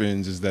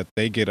happens is that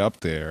they get up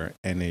there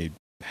and they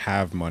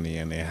have money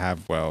and they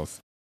have wealth,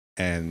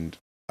 and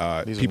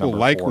These are people number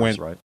like fours, when.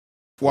 right?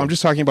 Well, I'm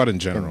just talking about in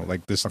general, In-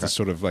 like this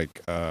sort of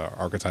like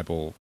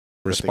archetypal But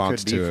they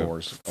response could be to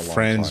fours a long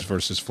friends time.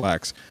 versus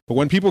flex. But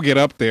when people get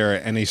up there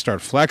and they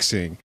start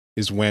flexing,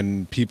 is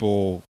when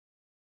people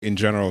in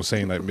general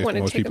saying that Wanna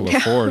most take people 'em are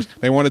down. fours,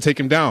 they want to take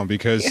them down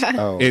because Yeah.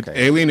 Oh, it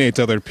okay. alienates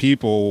other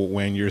people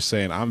when you're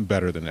saying I'm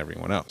better than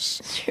everyone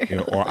else, you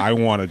know, or I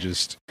want to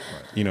just,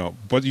 you know.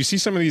 But you see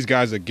some of these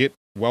guys that get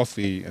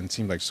wealthy and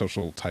seem like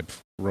social type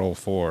role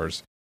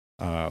fours,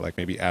 like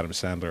maybe Adam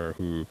Sandler,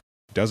 who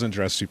doesn't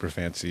dress super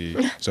fancy,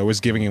 is always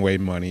giving away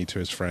money to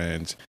his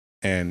friends,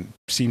 and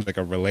seems like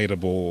a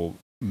relatable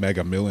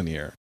mega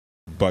millionaire.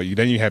 But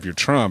then you have your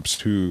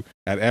Trumps, who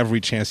at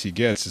every chance he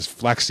gets is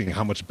flexing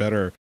how much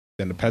better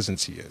than the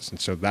peasants he is, and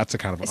so that's a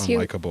kind of Is he-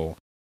 unlikable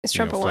Is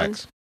Trump a one?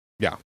 flex.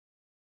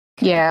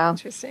 Yeah.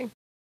 Interesting.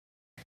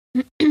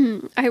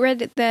 I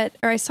read that,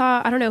 or I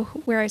saw, I don't know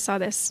where I saw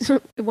this.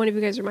 One of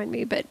you guys remind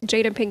me, but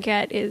Jada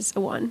Pinkett is a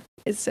one.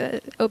 Is a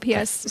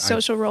OPS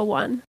social role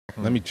one,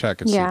 Let me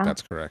check and see Yeah. if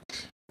that's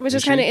correct. which Is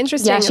is kind of she?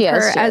 interesting. Yeah, she of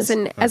is, her she as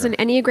is. an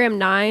Enneagram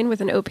 9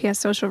 with an OPS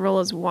social role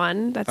as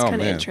one. That's Oh kind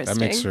of man, interesting.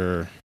 that makes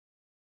her.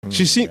 Mm,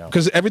 She seems yeah.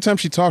 because every time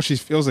she talks, she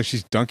feels like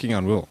she's dunking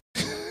on Will.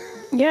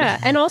 Yeah,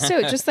 and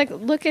also just like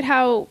look at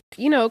how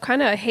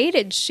kind of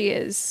hated she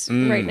is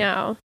right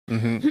now.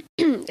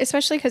 Mm-hmm.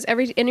 Especially because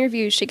every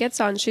interview she gets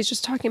on, she's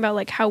just talking about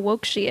like how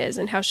woke she is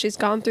and how she's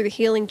gone through the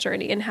healing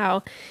journey and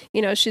how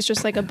she's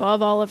just like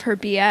above all of her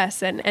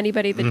BS, and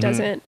anybody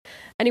that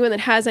anyone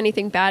that has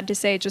anything bad to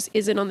say just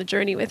isn't on the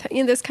journey with her.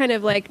 This kind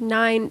of like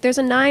 9. There's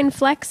a 9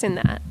 flex in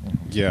that.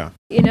 Yeah,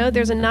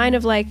 There's a 9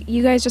 of like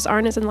you guys just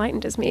aren't as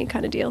enlightened as me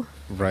kind of deal.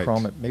 right.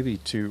 Crom, it may be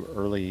too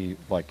early,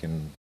 like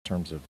in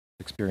terms of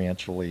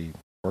experientially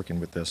working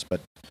with this, but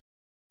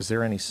is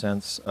there any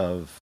sense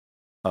of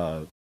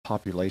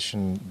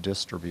population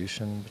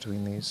distribution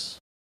between these?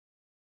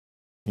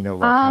 Like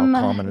how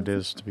common it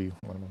is to be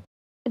one of them?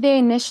 They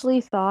initially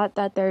thought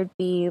that there'd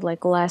be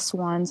like less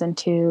 1s and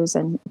 2s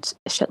and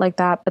shit like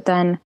that, but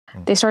then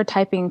they started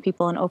typing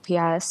people in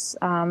OPS,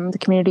 the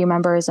community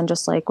members, and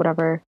just like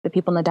whatever the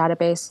people in the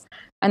database,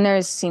 and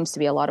there seems to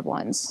be a lot of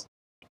 1s.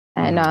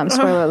 And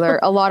spoiler alert,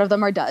 a lot of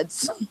them are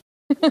duds.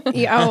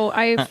 Yeah,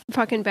 I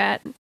fucking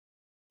bet.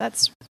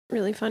 That's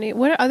really funny.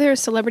 What other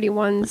celebrity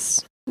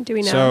ones do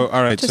we know? So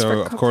all right, Just so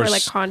for, of for course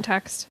like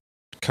context.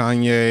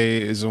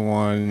 Kanye is a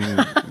one,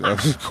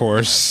 of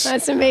course.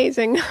 That's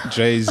amazing.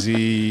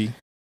 Jay-Z,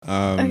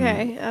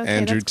 Okay,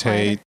 Andrew that's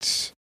quieter.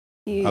 Tate.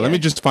 Yeah. Let me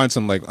just find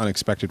some like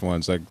unexpected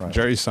ones. Like Right.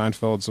 Jerry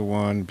Seinfeld's a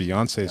one.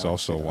 Beyonce's Yeah, I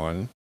also see that.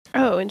 one.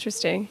 Oh,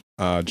 interesting.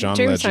 John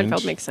Jerry Legend.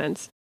 Seinfeld makes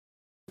sense.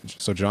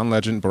 So John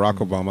Legend, Barack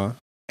Mhm. Obama,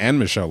 and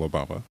Michelle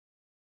Obama.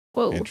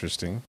 Whoa.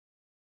 Interesting.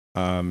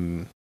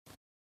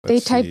 They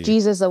let's typed see.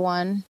 Jesus a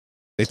 1.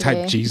 They today.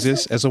 typed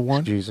Jesus as a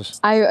one. Jesus.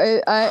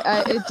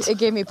 It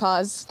gave me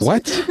pause.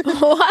 What?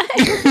 What?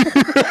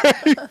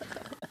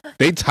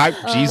 They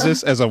typed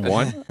Jesus as a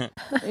one.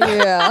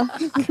 Yeah.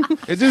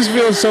 It just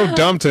feels so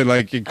dumb to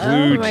like Oh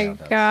include. my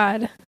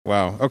god,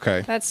 Wow.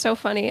 Okay. that's so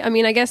funny. I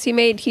mean, I guess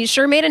he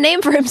sure made a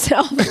name for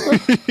himself.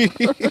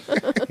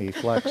 He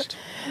flexed.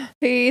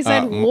 He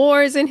said m-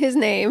 wars in his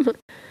name.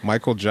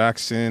 Michael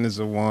Jackson is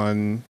a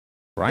one.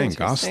 Ryan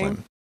Interesting.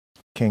 Gosling.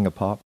 King of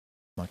pop.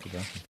 Michael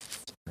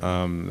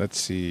Jackson. Let's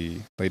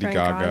see. Lady Ryan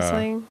Gaga.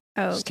 Gosling.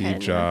 Oh, Steve Ken,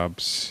 yeah.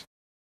 Jobs.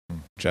 Hmm.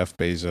 Jeff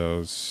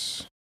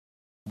Bezos.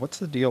 What's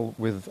the deal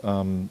with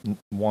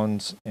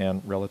ones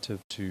and relative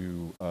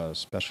to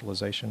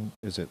specialization?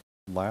 Is it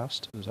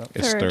last? Is that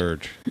It's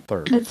Third.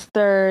 third. It's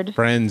 3rd.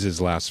 Friends is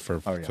last for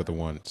Oh, yeah. for the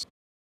ones.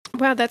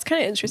 Wow, that's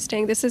kind of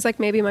interesting. This is like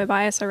maybe my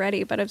bias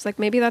already, but I was like,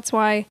 maybe that's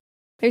why.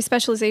 Maybe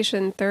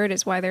specialization 3rd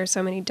is why there are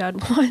so many dud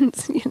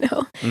ones.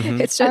 Mhm.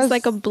 It's just As-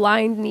 like a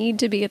blind need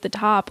to be at the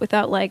top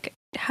without like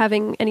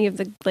having any of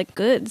the like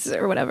goods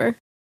or whatever.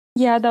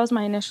 Yeah, that was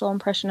my initial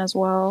impression as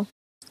well.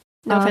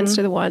 No offense Um,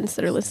 to the ones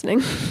that are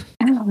listening.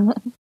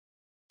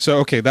 So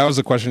okay, that was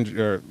the question.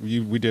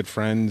 We did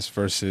friends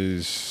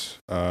versus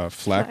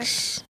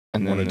flex.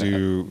 And Want to then,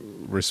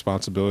 do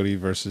responsibility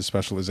versus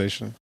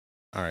specialization?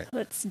 All right.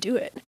 Let's do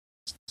it.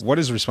 What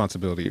is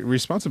responsibility?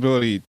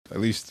 Responsibility, at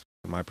least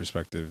from my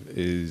perspective,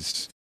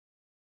 is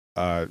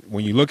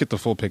when you look at the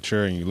full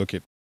picture and you look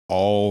at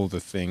all the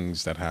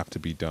things that have to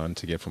be done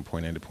to get from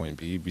point A to point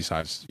B,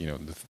 besides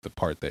the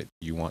part that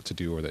you want to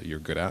do or that you're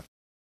good at.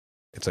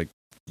 It's like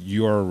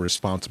you're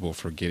responsible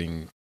for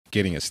getting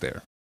us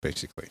there,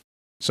 basically.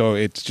 So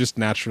it just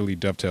naturally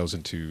dovetails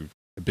into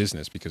a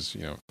business because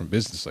from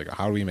business, like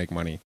how do we make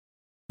money?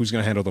 Who's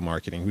going to handle the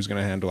marketing? Who's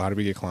going to handle how do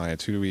we get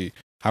clients?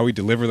 How we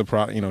deliver the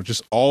product?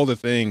 Just all the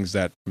things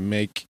that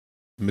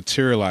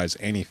materialize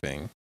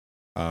anything.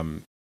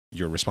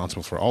 You're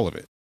responsible for all of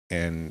it.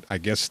 And I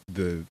guess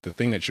the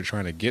thing that you're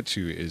trying to get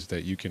to is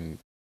that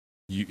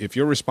if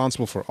you're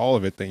responsible for all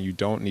of it, then you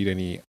don't need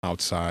any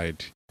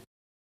outside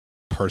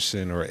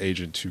person or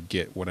agent to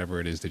get whatever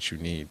it is that you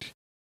need.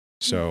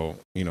 So,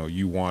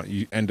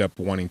 you end up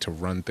wanting to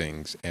run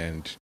things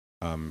and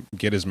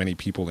get as many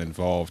people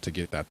involved to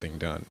get that thing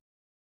done.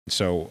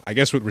 So I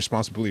guess with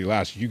responsibility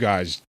last, you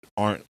guys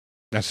aren't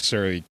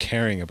necessarily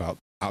caring about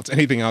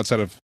anything outside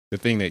of the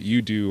thing that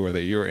you do or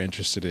that you're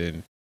interested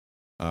in.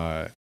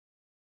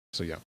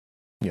 So yeah.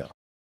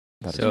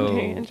 That is So-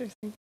 Okay,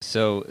 interesting.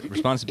 So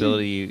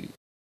responsibility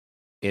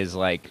is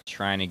like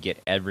trying to get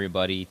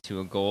everybody to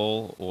a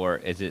goal, or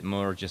is it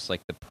more just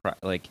like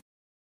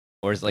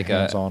or is it like a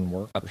hands-on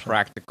work. or something.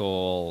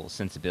 practical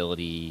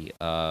sensibility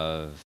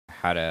of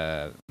how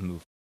to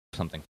move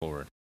something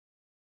forward?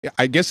 Yeah,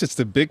 I guess it's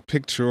the big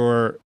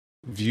picture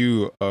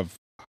view of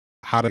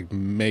how to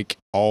make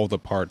all the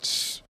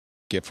parts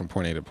get from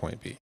point A to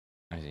point B.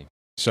 I see.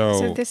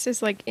 So this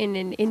is like in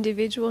an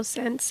individual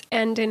sense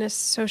and in a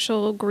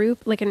social group,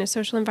 like in a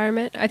social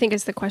environment, I think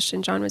is the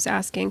question John was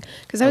asking.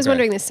 Because I was Okay.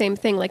 wondering the same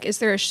thing. Like, is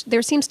there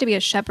there seems to be a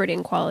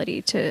shepherding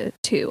quality to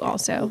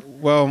also.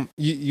 Well,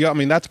 I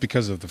mean, that's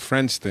because of the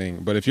friends thing.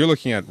 But if you're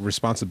looking at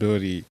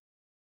responsibility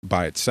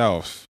by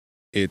itself,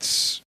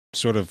 it's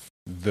sort of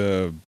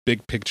the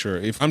big picture.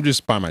 If I'm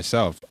just by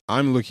myself,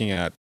 I'm looking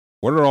at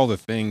what are all the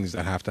things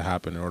that have to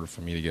happen in order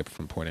for me to get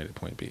from point A to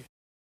point B.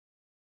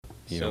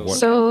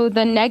 So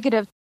the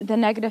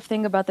negative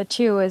thing about the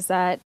two is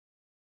that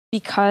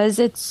because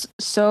it's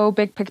so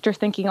big picture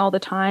thinking all the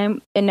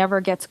time, it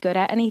never gets good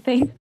at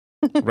anything.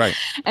 Right.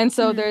 And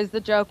so there's the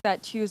joke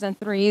that twos and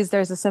threes,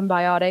 there's a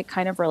symbiotic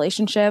kind of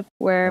relationship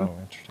where Oh,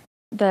 interesting.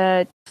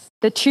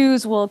 the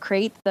twos will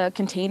create the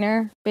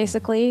container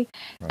basically,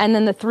 Right. and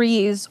then the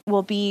threes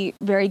will be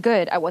very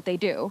good at what they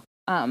do.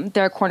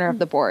 They're a corner of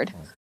the board.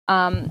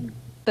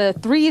 The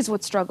threes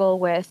would struggle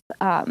with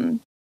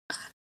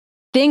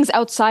things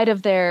outside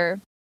of their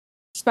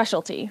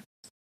specialty.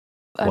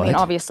 I mean, What?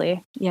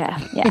 obviously, yeah.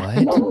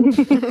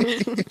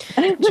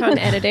 John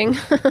editing.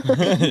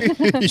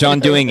 John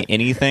doing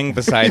anything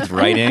besides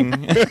writing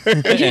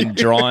and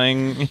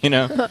drawing,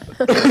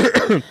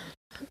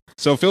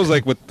 So it feels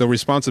like with the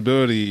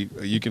responsibility,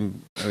 you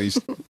can, at least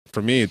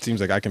for me, it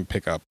seems like I can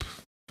pick up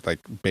like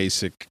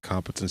basic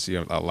competency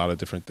of a lot of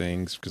different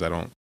things because I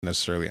don't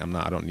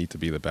need to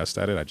be the best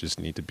at it. I just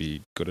need to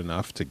be good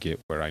enough to get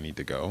where I need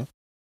to go,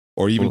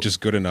 or even just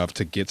good enough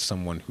to get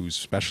someone who's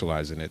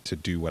specialized in it to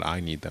do what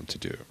I need them to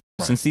do.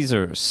 Since these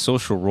are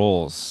social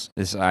roles,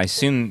 I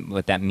assume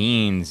what that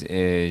means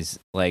is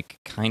like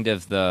kind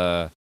of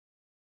the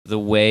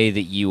way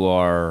that you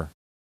are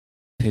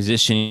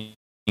positioning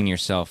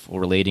yourself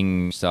or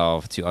relating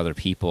yourself to other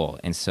people.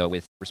 And so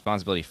with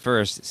responsibility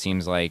first, it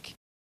seems like,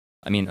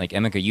 I mean, like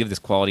Emeka, you have this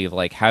quality of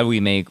like, how do we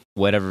make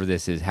whatever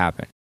this is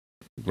happen?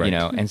 Right.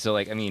 And so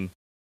like, I mean,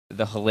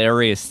 the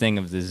hilarious thing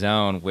of the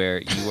zone where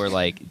you were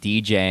like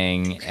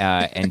DJing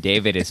and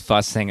David is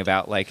fussing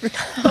about like,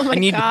 Oh my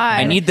I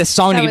God. need this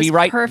song That to be was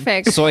right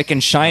perfect. so I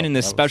can shine in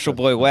this That was special good.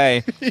 boy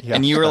way. Yeah,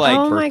 And you were that's like, a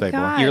Oh my birthday boy.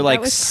 God. you're that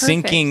like was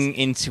sinking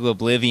into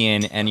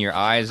oblivion and your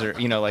eyes are,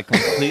 like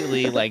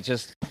completely like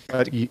just,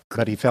 But he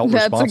felt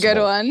That's responsible. a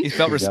good one. he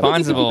felt Yeah.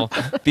 responsible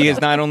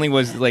because not only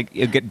was like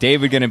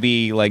David going to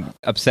be like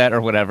upset or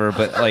whatever,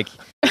 but like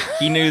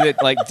he knew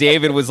that like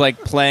David was like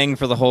playing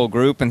for the whole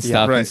group and Yeah,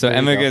 stuff. right, and so there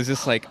you Emeka go. is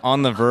just like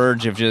on the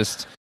verge of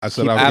just I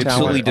said I'll get you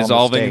absolutely there. on the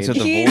dissolving into stage.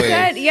 the He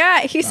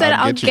void. said,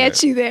 I'll I'll get you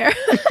get you there.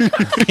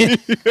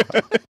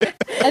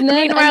 And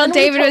then, Meanwhile, and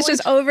then we David was totally-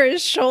 just over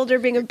his shoulder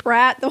being a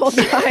brat the whole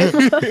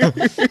time.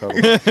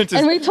 Totally.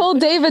 and we told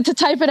David to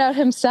type it out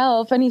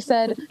himself, and he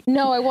said,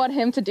 "No, I want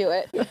him to do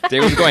it."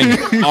 David was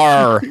going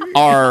R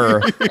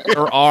R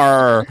or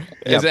R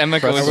as Yeah,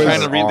 Emeka was press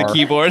trying to read the R.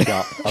 keyboard.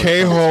 Yeah, I was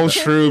K-hole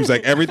shrooms,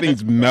 like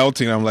everything's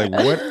melting. I'm like,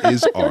 what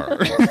is R?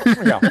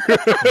 yeah.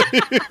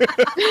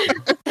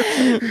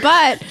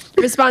 But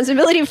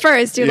responsibility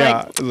first. You're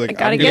Yeah, like, like, I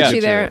gotta I'm get gonna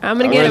you get there. you. I'm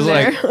gonna I get him was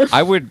there.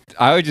 like,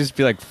 I would just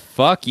be like,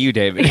 fuck you,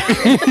 David.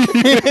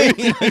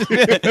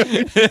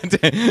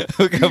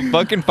 Go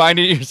fucking find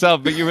it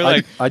yourself. But you were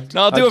like,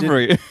 no, I'll do it for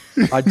you.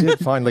 I did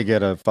finally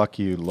get a "fuck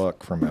you"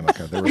 look from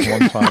Emeka. There was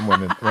one time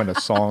when a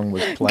song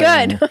was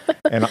playing, Good.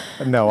 and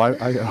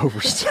I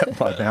overstepped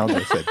my bounds.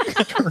 I said,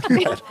 "Turn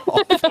that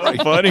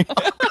off!" Funny.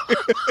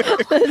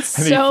 That's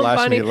And he so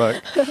flashed funny. me a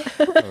look. I was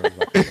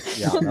like,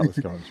 yeah, that was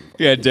going too far.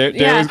 Yeah, David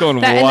Yeah, was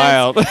going and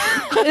wild.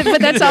 But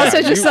that's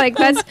also just like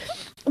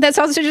that's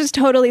also just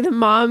totally the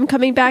mom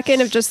coming back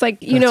in of just like,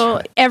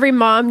 right. every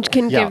mom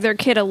can Yeah. give their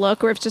kid a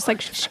look where it's just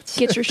like,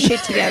 get your shit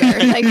together,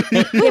 like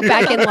get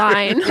back in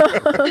line.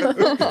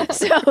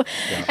 So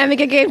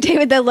Emeka gave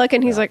David that look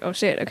and he's like, oh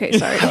shit, okay,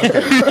 sorry.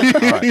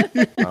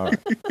 All right.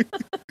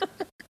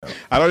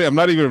 I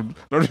don't even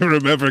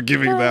remember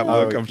giving that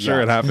look. I'm sure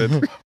yeah. it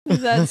happened.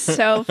 That's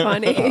so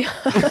funny.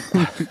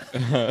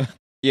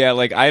 Yeah,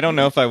 like I don't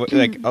know if I would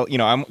like.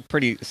 I'm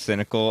pretty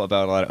cynical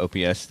about a lot of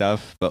OPS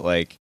stuff, but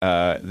like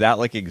that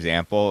like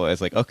example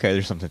is like, okay,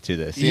 there's something to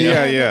this. you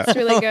know? Yeah. It's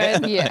really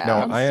good. Yeah.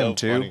 No, I am So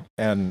too.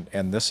 funny.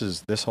 And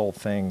this whole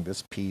thing,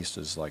 this piece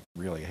is like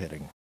really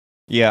hitting.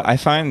 Yeah, I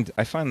find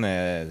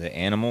the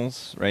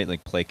animals, right,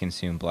 like play,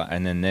 consume,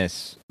 and then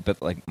this,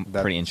 but like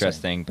That pretty same.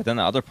 interesting. But then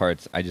the other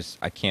parts, I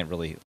can't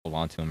really hold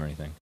on to them or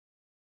anything.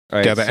 All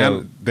right, Yeah,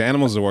 so the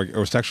animals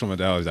or sexual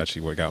modalities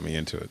actually what got me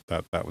into it.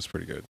 That was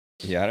pretty good.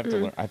 yeah, I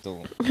have to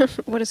learn.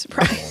 What a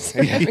surprise.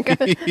 All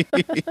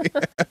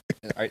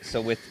right,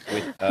 so with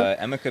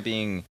Emika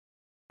being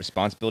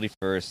responsibility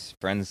first,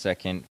 friends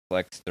second,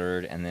 flex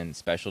third, and then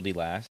specialty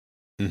last.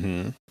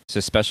 Mm-hmm. So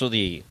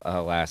specialty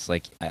last,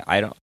 like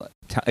I don't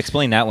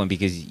explain that one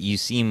because you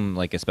seem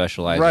like a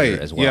specializer Right.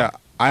 as well. Yeah,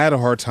 I had a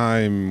hard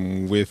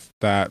time with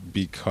that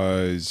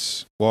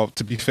because, well,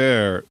 to be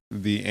fair,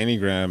 the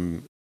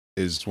Enneagram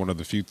is one of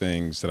the few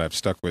things that I've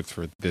stuck with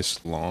for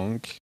this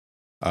long,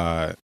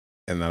 and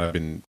that I've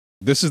been.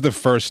 This is the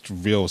first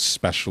real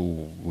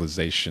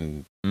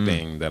specialization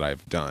thing that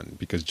I've done,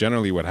 because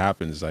generally what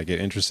happens is I get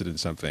interested in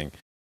something,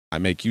 I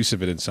make use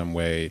of it in some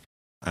way,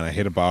 and I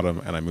hit a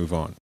bottom and I move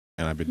on.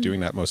 And I've been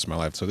doing that most of my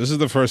life. So this is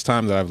the first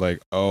time that I've like,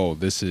 oh,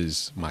 this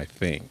is my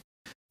thing.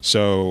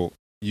 So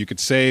you could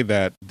say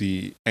that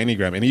the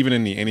Enneagram, and even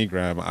in the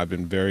Enneagram, I've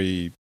been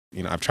very,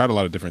 I've tried a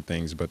lot of different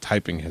things, but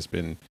typing has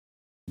been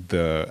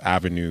the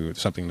avenue,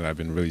 something that I've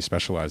been really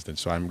specialized in.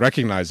 So I'm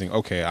recognizing,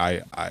 okay,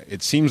 I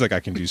it seems like I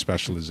can do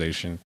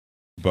specialization,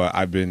 but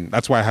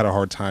that's why I had a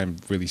hard time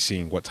really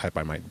seeing what type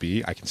I might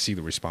be. I can see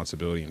the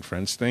responsibility and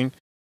friends thing.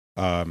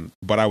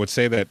 But I would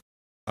say that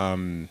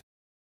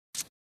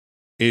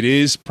it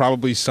is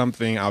probably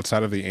something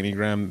outside of the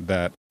Enneagram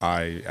that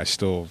I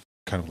still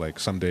kind of like,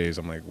 some days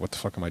I'm like, what the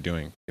fuck am I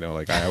doing?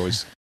 Like I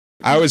always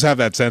have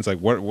that sense like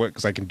what,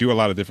 cause I can do a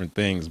lot of different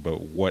things,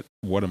 but what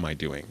am I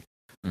doing?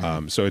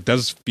 Mm-hmm. So it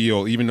does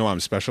feel, even though I'm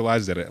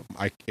specialized, that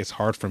it's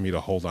hard for me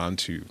to hold on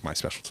to my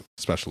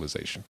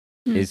specialization.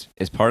 Is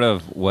part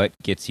of what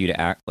gets you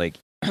to act like,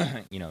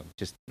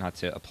 just not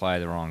to apply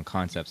the wrong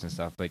concepts and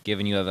stuff, but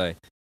given you have a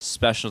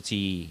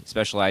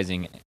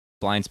specializing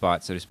blind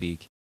spot, so to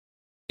speak,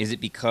 is it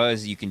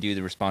because you can do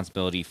the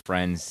responsibility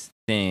friends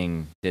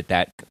thing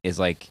that is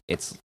like,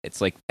 it's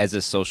like as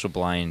a social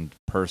blind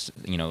person,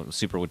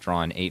 super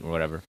withdrawn 8 or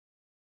whatever,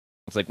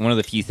 it's like one of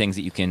the few things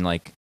that you can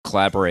like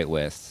collaborate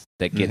with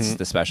that gets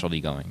the specialty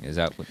going. Does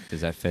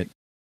that fit?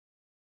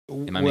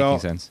 Am I making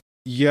sense?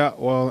 Yeah,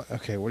 well,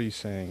 okay, what are you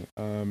saying?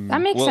 That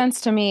makes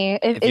sense to me.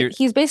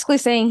 He's basically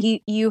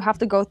saying you have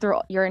to go through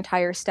your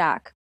entire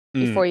stack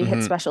before you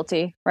hit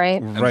specialty,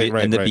 right? Right.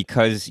 And that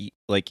because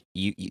like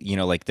you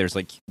know, like there's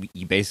like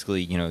you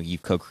basically,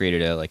 you've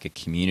co-created a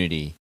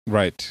community,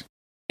 right,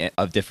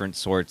 of different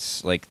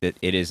sorts, like that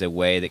it is a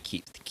way that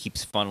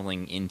keeps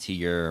funneling into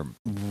your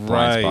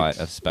blind spot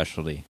of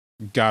specialty.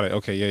 Got it.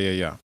 Okay.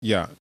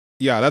 Yeah.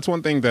 That's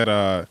one thing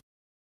that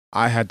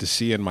I had to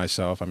see in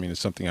myself. I mean,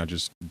 it's something I've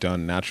just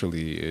done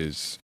naturally.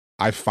 Is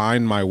I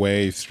find my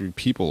way through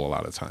people a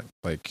lot of time,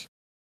 like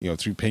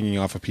through pinging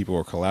off of people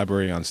or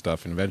collaborating on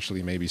stuff, and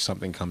eventually maybe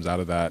something comes out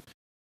of that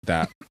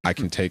I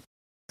can take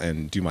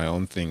and do my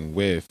own thing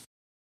with.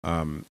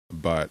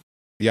 But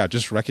yeah,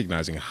 just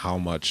recognizing how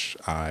much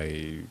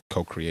I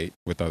co-create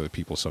with other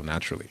people so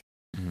naturally.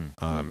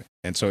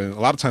 And so a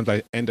lot of times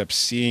I end up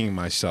seeing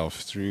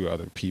myself through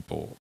other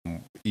people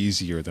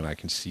easier than I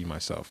can see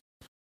myself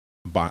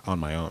on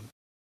my own.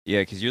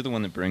 Yeah, because you're the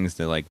one that brings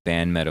the like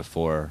band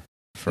metaphor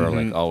for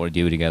like all we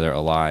do together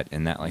a lot,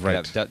 and that like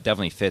that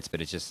definitely fits.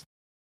 But it's just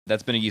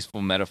that's been a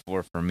useful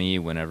metaphor for me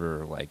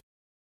whenever like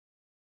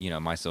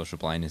my social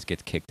blindness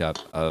gets kicked up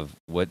of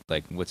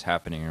what's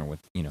happening or what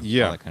all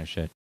that kind of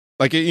shit.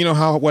 Like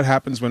what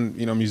happens when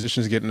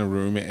musicians get in a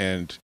room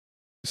and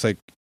it's like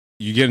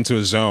you get into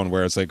a zone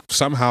where it's like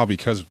somehow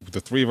because the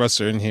three of us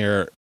are in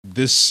here,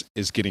 this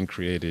is getting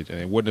created,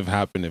 and it wouldn't have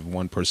happened if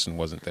one person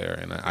wasn't there.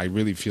 And I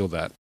really feel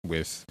that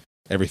with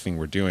everything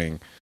we're doing.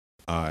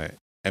 And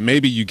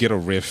maybe you get a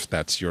riff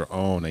that's your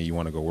own and you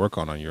want to go work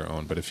on your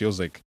own, but it feels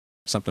like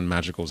something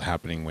magical is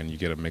happening when you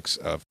get a mix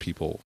of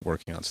people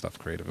working on stuff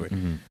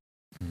creatively.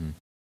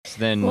 So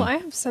then, well, I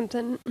have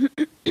something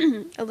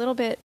a little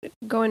bit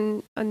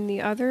going on the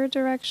other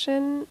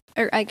direction,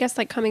 or I guess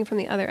like coming from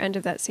the other end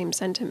of that same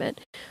sentiment,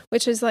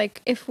 which is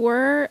like if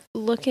we're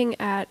looking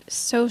at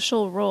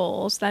social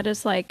roles, that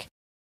is like,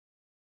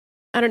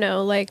 I don't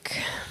know,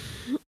 like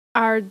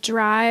our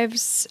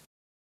drives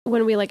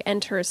when we like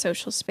enter a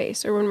social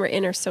space or when we're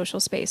in a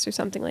social space or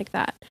something like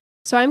that.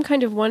 So I'm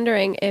kind of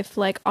wondering if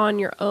like on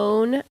your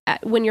own,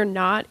 when you're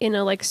not in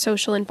a like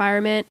social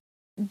environment,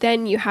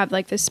 then you have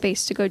like the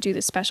space to go do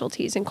the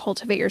specialties and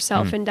cultivate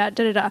yourself and da.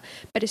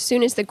 But as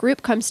soon as the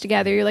group comes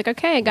together, you're like,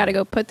 okay, I got to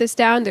go put this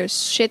down.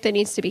 There's shit that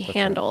needs to be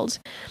handled.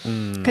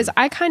 Because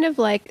I kind of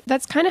like,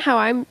 that's kind of how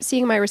I'm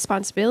seeing my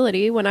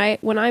responsibility when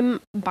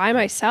I'm by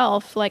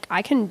myself. Like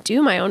I can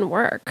do my own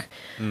work.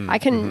 I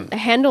can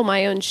handle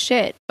my own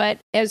shit. But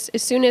as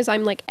soon as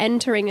I'm like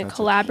entering a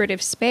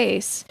collaborative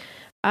space,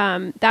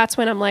 that's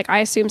when I'm like, I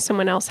assume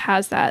someone else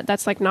has that.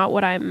 That's like not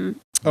what I'm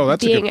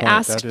being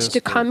asked to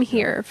come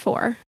here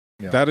for.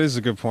 Yeah. That is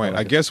a good point.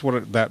 I guess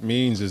what that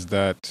means is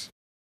that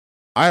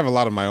I have a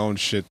lot of my own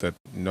shit that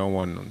no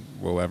one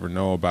will ever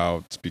know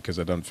about because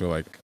I don't feel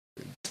like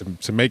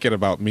to make it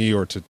about me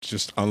or to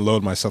just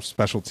unload my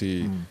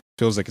subspecialty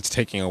feels like it's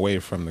taking away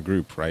from the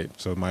group, right?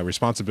 So my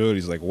responsibility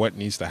is like, what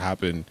needs to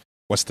happen?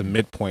 What's the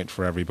midpoint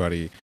for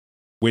everybody?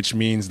 Which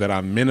means that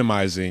I'm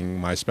minimizing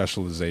my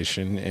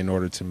specialization in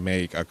order to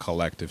make a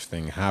collective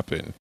thing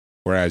happen.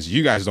 Whereas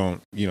you guys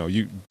don't,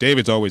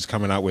 David's always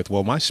coming out with,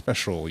 well, my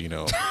special,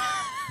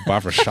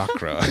 Bhavra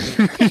chakra.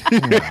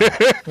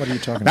 What are you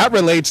talking about? That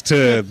relates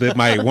to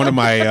one of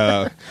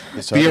my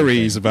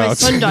theories about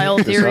sundial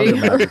This theory.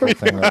 other magical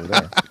thing over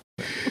there.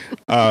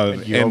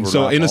 and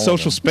so in a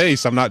social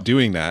space, I'm not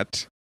doing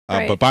that.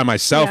 Right. But by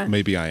myself, Yeah.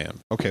 maybe I am.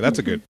 Okay, that's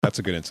a good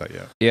insight.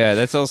 Yeah. Yeah,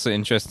 that's also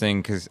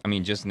interesting because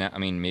just now,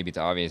 maybe it's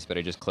obvious, but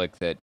I just clicked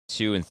that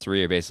 2 and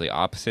 3 are basically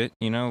opposite.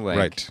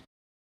 Right.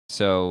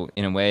 So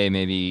in a way,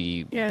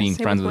 maybe Yeah, being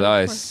same friends with with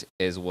 1 and us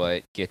is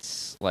what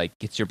gets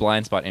your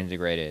blind spot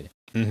integrated,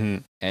 Mm-hmm.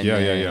 and Yeah.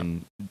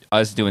 then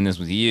us doing this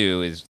with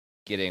you is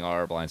getting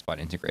our blind spot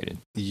integrated.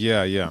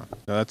 Yeah.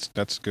 No,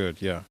 that's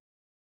good. Yeah.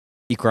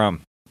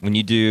 Ikram, when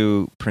you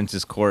do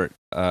Prince's Court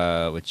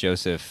with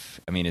Joseph,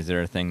 is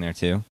there a thing there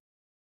too,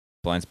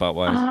 blind spot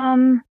wise?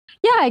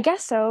 Yeah, I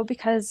guess so,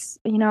 because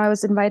I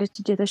was invited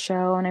to do the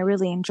show and I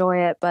really enjoy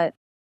it, but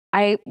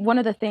one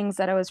of the things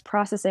that I was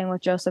processing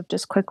with Joseph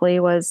just quickly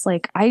was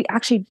like, I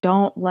actually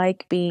don't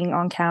like being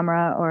on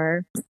camera,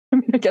 or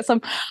I guess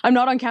I'm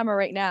not on camera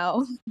right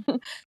now.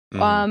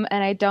 And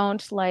I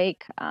don't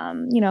like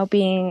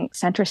being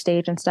center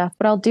stage and stuff,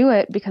 but I'll do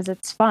it because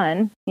it's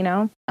fun,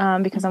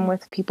 because I'm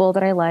with people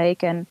that I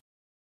like, and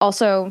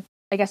also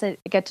I guess I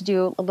get to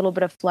do a little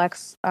bit of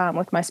flex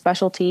with my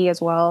specialty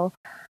as well.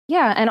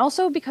 Yeah, and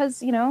also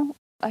because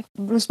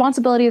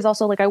responsibility is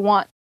also like I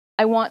want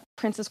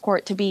Princess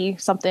Court to be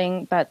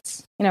something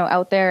that's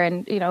out there,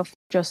 and if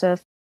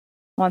Joseph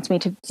wants me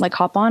to like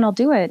hop on, I'll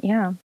do it.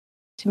 Yeah,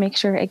 to make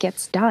sure it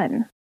gets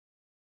done.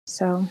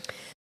 So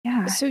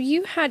yeah. So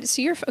you're friends.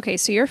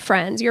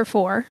 You're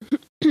 4.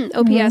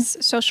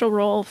 OPS social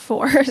role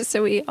 4.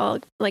 So we all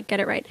like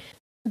get it right.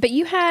 But did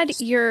you have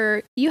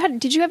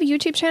a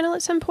YouTube channel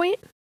at some point?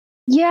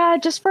 Yeah,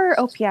 just for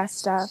OPS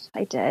stuff,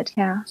 I did.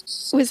 Yeah.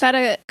 Was that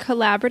a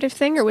collaborative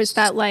thing, or was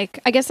that like?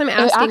 I guess I'm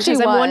asking actually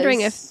because I'm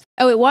wondering if.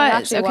 Oh, it was. It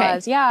actually Okay.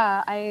 was.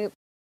 Yeah,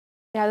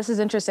 yeah, this is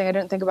interesting. I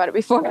didn't think about it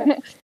before.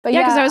 But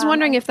Yeah, because I was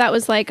wondering if that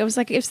was like. I was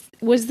like,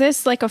 was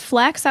this like a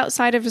flex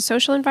outside of a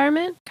social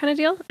environment kind of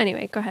deal?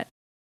 Anyway, go ahead.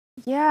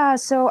 Yeah,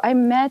 so I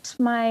met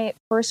my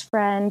first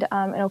friend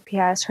in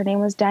OPS. Her name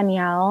was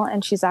Danielle,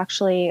 and she's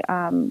actually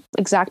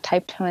exact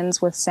type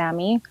twins with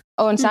Sammy.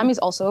 Oh, and Sammy's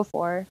also a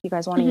 4. If you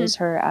guys want to use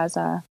her as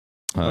a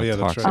yeah,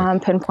 that's toxic.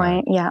 right.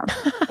 pinpoint. Yeah,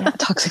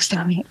 toxic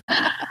Sammy.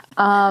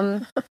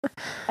 And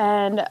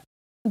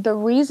the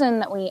reason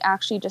that we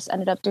actually just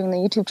ended up doing the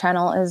YouTube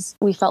channel is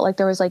we felt like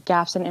there was like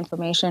gaps in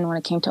information when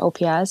it came to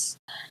OPS.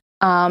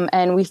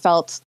 And we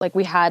felt like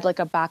we had like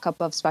a backup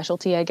of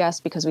specialty, I guess,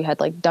 because we had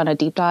like done a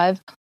deep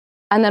dive.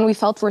 And then we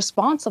felt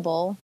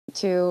responsible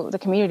to the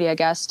community, I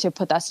guess, to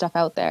put that stuff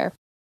out there.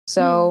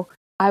 So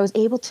I was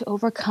able to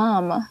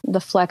overcome the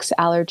flex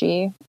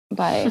allergy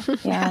by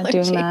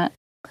doing that.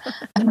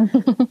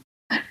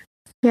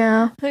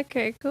 Yeah.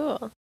 Okay.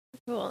 Cool.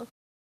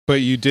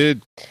 But you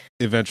did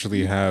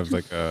eventually have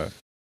like a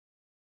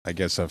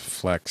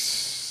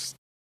flex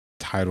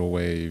tidal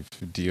wave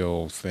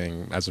deal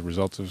thing as a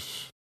result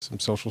of some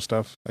social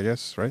stuff, I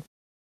guess, right?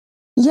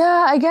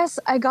 Yeah, I guess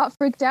I got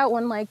freaked out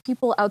when like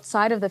people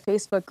outside of the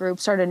Facebook group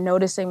started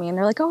noticing me, and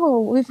they're like,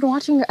 "Oh, I've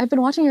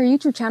been watching your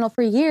YouTube channel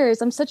for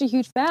years. I'm such a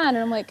huge fan." And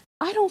I'm like,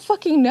 "I don't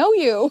fucking know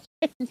you."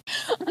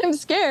 I'm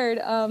scared.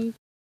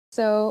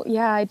 So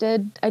yeah, I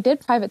did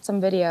private some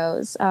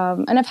videos.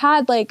 And I've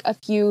had like a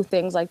few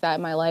things like that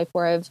in my life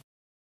where I've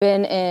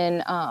been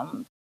in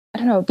I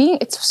don't know,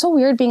 it's so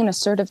weird being an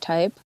assertive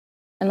type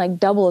and like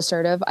double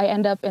assertive. I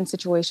end up in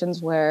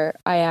situations where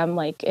I am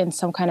like in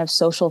some kind of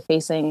social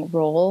facing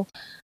role.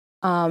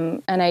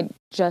 And I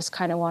just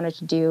kind of wanted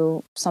to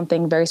do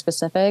something very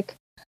specific.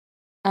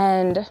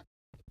 And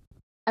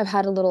I've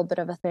had a little bit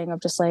of a thing of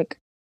just like,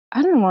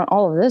 I don't want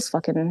all of this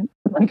fucking,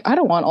 like, I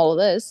don't want all of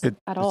this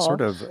at all. It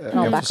sort of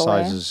I'll back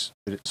away.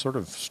 it sort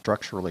of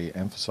structurally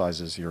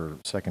emphasizes your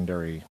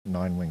secondary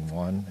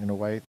 9-wing-1 in a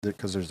way,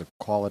 because there's a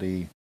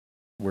quality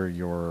where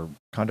you're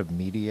kind of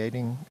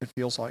mediating, it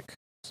feels like,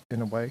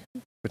 in a way,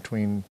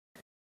 between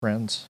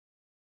friends.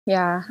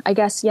 Yeah, I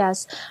guess,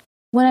 yes.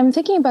 When I'm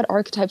thinking about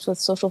archetypes with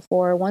Social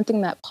 4, one thing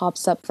that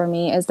pops up for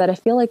me is that I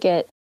feel like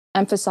it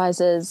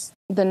emphasizes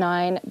the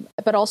 9,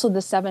 but also the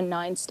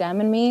 7-9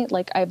 stem in me.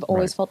 Like, I've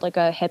always felt like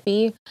a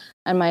hippie,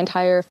 and my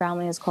entire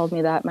family has called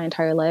me that my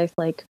entire life,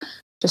 like,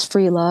 just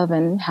free love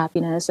and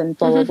happiness and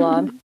blah, blah,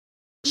 blah.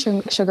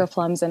 Sugar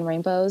plums and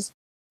rainbows.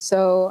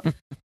 So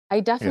I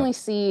definitely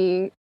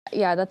see,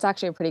 that's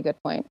actually a pretty good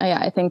point. Yeah,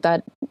 I think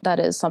that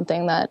is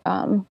something that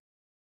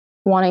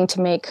wanting to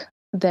make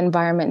the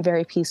environment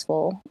very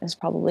peaceful is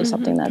probably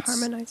something that's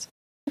harmonized.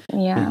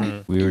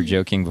 Yeah. We were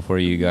joking before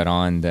you got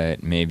on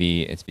that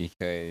maybe it's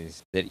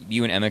because that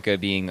you and Emeka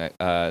being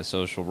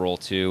social role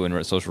 2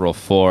 and social role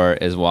 4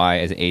 is why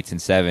as 8s and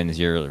 7s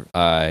you're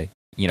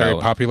you Very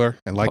know, popular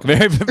and like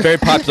very very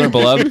popular,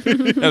 beloved.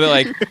 No, but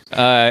like, you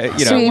know,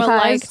 Sweet well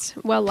pies.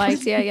 liked. Well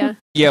liked. Yeah, yeah.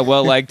 yeah,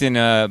 well liked, and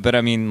but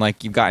I mean,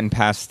 like, you've gotten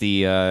past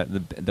the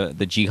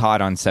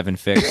jihad on 7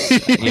 Fix,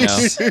 you know.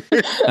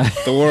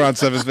 the war on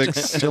 7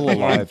 Fix. Still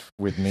alive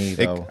with me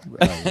though.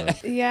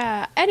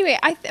 Yeah. Anyway,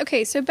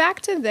 okay, so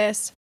back to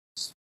this.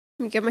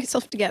 Let me get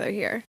myself together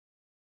here.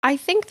 I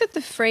think that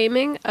the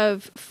framing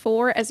of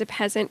 4 as a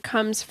peasant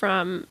comes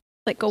from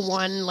like a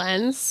one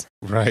lens.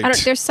 Right.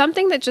 There's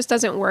something that just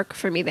doesn't work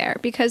for me there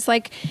because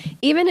like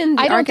even in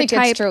the I don't think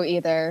archetype, it's true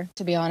either,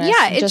 to be honest.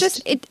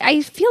 yeah,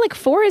 I feel like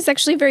 4 is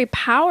actually very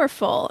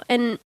powerful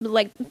and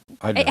like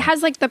it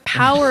has like the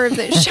power of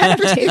the shut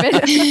up,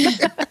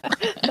 David.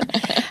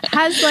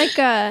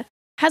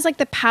 has like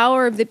the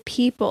power of the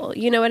people.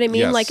 You know what I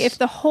mean? Yes. Like if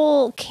the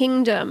whole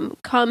kingdom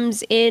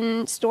comes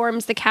in,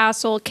 storms the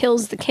castle,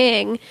 kills the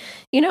king,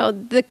 you know,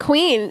 the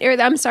queen, or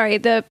I'm sorry,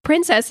 the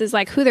princess is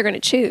like who they're going to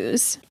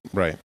choose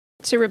Right.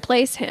 to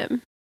replace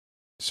him.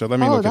 So let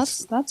me Oh, look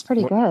that's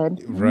pretty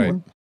good. right.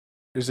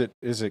 Mm.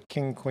 Is it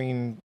king,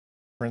 queen,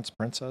 prince,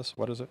 princess?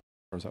 What is it?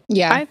 Or is that?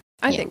 Yeah.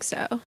 I Yeah. think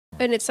so.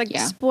 And it's like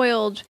Yeah.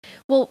 spoiled.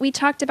 Well, we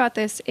talked about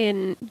this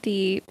in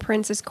the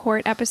Princess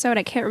Court episode.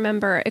 I can't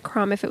remember,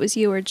 Ikram, if it was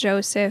you or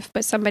Joseph,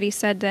 but somebody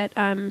said that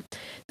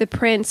the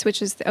prince,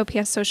 which is the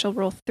OPS social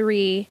rule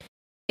 3,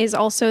 is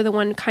also the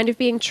one kind of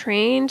being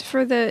trained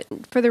for the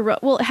role.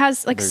 Well, it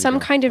has like There you some go.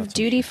 kind of That's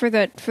duty for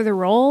the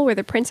role where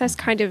the princess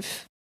kind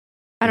of,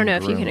 I don't Being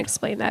know if you can groomed.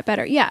 explain that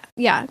better. Yeah.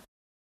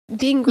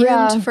 Being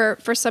groomed Yeah.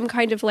 for some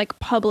kind of like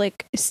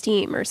public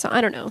esteem or something.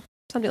 I don't know.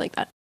 Something like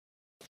that.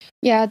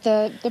 Yeah,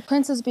 the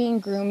prince is being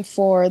groomed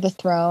for the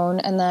throne,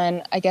 and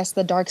then I guess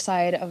the dark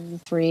side of the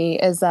 3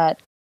 is that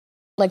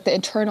like the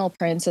eternal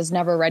prince is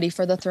never ready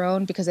for the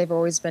throne because they've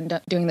always been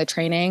doing the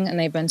training and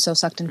they've been so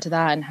sucked into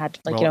that and had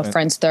like Well, and-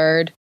 friends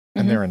third.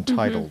 And Mhm. they're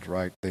entitled,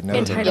 right? They know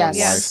Entitled, their yes.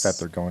 life that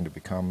they're going to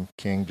become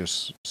king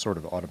just sort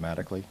of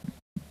automatically.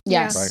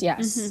 Yes, Right.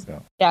 yes, Mhm. Yeah.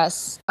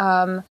 yes.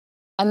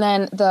 And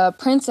then the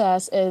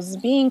princess is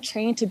being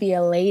trained to be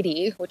a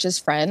lady, which is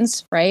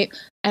friends, right?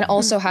 And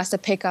also has to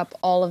pick up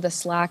all of the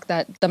slack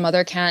that the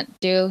mother can't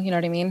do. You know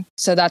what I mean?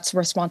 So that's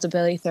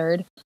responsibility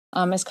third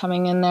is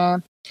coming in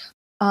there.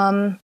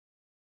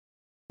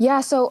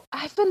 Yeah, so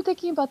I've been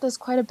thinking about this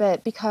quite a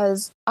bit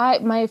because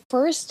my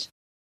first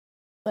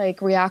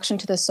like reaction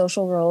to the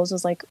social roles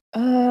was like,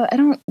 I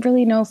don't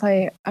really know if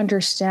I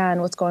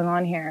understand what's going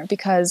on here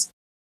because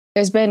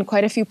there's been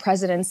quite a few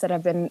presidents that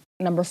have been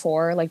number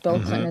 4, like Bill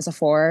Clinton is a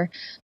 4.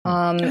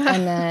 And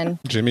then,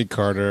 Jimmy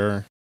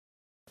Carter.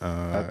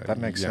 That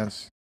makes yeah.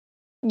 sense.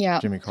 yeah,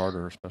 Jimmy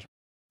Carter, especially.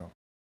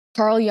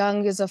 Carl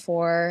Jung is a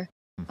 4.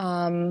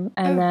 And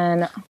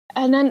then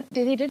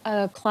they did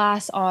a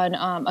class on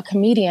a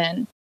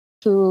comedian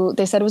who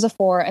they said was a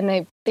 4.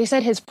 And they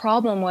said his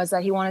problem was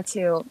that he wanted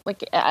to,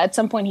 like, at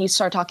some point he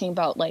started talking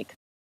about, like,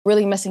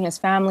 really missing his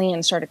family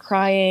and started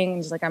crying.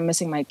 He's like, I'm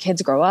missing my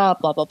kids grow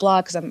up, blah, blah,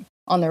 blah, because I'm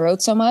on the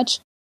road so much.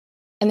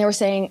 And they were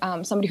saying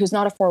somebody who's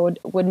not a 4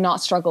 would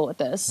not struggle with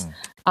this.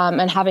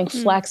 And having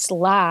flex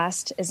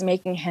last is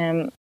making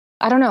him,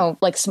 I don't know,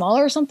 like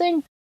smaller or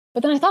something.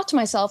 But then I thought to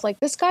myself, like,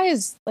 this guy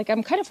is, like,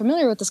 I'm kind of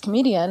familiar with this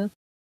comedian.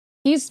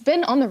 He's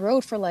been on the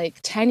road for like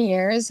 10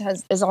 years,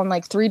 is on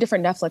like 3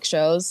 different Netflix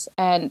shows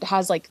and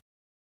has like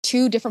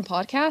 2 different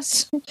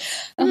podcasts.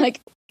 I'm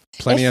like,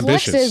 Plenty if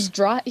Flex ambitious. is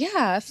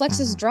if Flex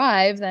is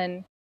drive,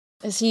 then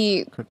is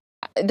he,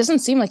 it doesn't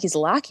seem like he's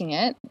lacking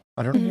it.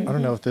 I don't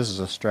know if this is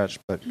a stretch,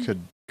 but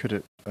could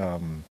it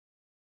an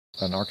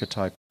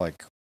archetype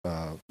like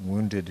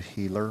wounded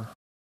healer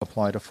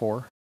apply to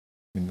 4?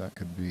 I mean, that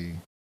could be.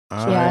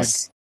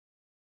 Yes.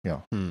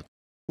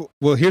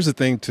 Well, here's the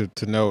thing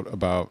to note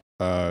about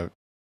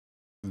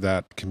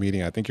that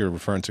comedian. I think you're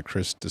referring to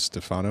Chris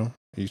DiStefano.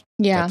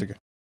 Yeah.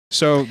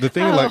 So the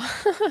thing Oh.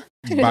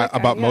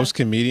 about most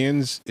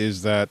comedians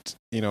is that,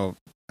 you know,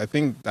 I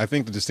think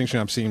the distinction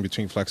I'm seeing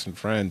between Flex and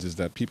Friends is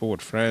that people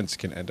with friends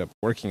can end up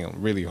working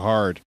really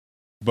hard,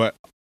 but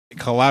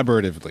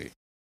collaboratively.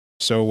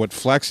 So what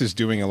Flex is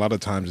doing a lot of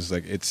times is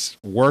like it's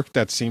work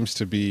that seems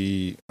to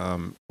be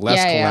less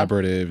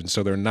collaborative, and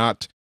so they're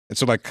not. And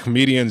so like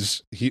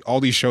comedians, all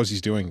these shows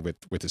he's doing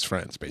with his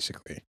friends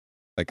basically.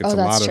 Like it's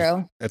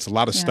a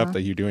lot of stuff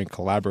that you're doing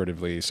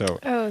collaboratively. So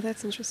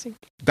that's interesting.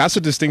 that's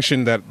a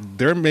distinction that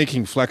they're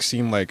making Flex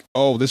seem like,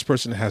 oh, this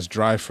person has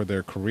drive for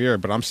their career.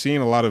 But I'm seeing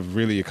a lot of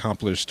really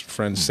accomplished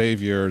friends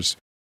saviors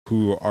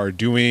who are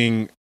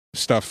doing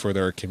stuff for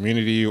their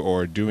community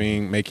or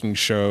making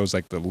shows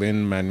like the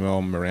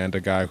Lin-Manuel Miranda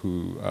guy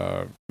who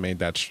made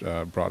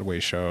that Broadway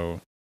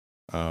show.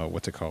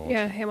 What's it called?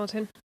 Yeah,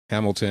 Hamilton.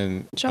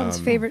 John's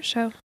favorite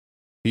show.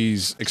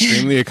 He's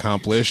extremely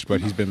accomplished, but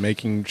he's been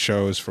making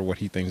shows for what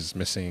he thinks is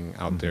missing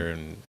out there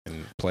in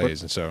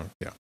plays. And so,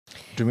 yeah.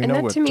 Do we know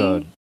what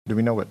Dave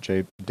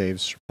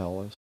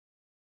Chappelle is?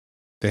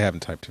 They haven't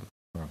typed him.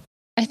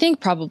 I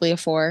think probably a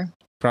 4.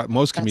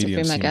 Most That's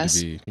comedians my seem guess.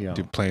 to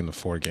be playing the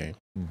 4 game.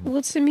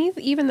 Well, to me,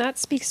 even that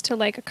speaks to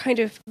like a kind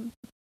of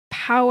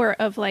power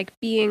of like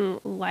being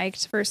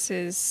liked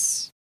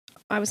versus.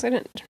 I was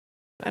gonna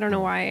I don't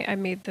know why I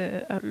made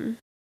the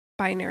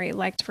binary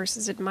liked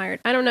versus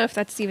admired. I don't know if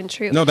that's even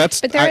true. No,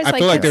 that's. But there is I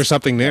feel like this- there's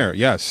something there.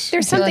 Yes.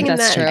 There's I feel something like in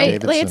that's that. true.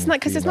 Like, Davidson it's not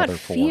because be it's not another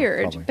 4,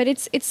 feared, probably. but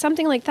it's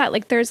something like that.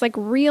 Like there's like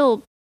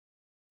real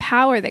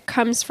power that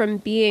comes from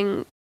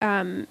being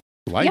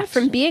Liked.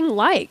 from being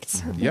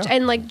liked. Yeah.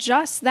 And like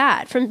just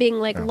that, from being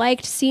like Yeah.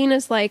 liked, seen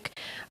as like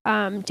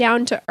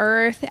down to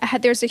earth.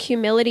 There's a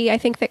humility I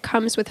think that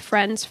comes with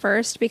friends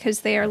first,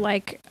 because they are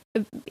like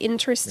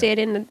interested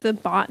in the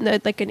bond,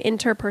 like an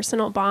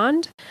interpersonal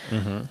bond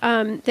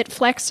that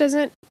Flex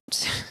doesn't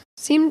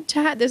seem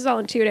to have. This is all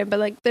intuitive, but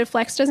like the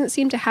Flex doesn't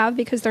seem to have,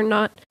 because they're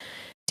not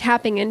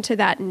tapping into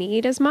that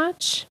need as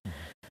much.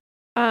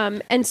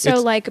 And so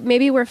It's- like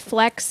maybe where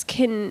Flex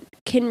can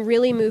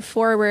really move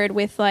forward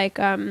with like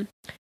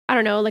I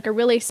don't know, like a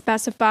really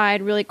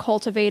specified, really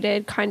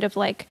cultivated kind of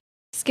like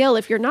skill.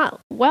 If you're not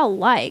well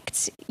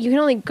liked, you can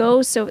only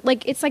go so,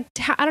 like, it's like,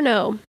 I don't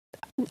know.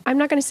 I'm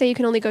not going to say you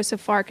can only go so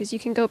far, because you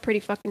can go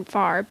pretty fucking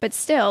far, but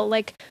still,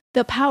 like,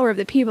 the power of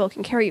the people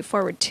can carry you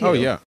forward too. Oh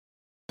yeah.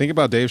 Think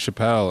about Dave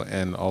Chappelle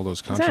and all those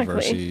Exactly.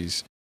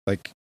 controversies.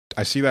 Like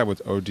I see that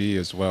with OD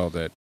as well.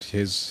 That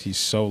he's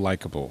so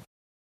likable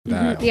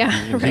that Mhm. Yeah,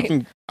 he right.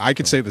 can. I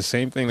could say the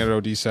same thing that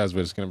OD says, but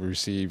it's going to be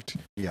received.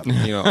 Yep.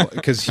 You know,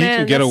 because he Man,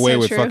 can get that's away so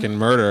with true. fucking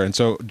murder. And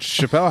so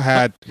Chappelle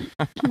had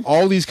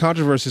all these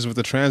controversies with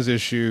the trans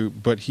issue,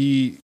 but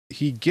he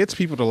gets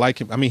people to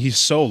like him. I mean, he's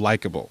so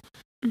likable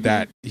Mhm.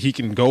 that he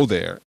can go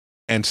there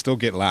and still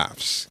get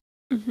laughs,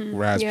 Mhm.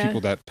 whereas Yeah.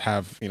 people that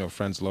have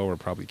friends lower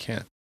probably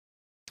can't.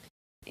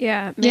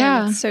 Yeah, man,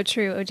 Yeah. that's so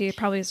true. OD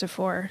probably is a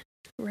 4,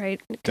 right?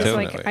 Because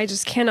like Definitely. I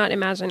just cannot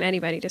imagine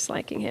anybody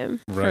disliking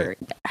him Right.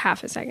 for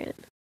half a second.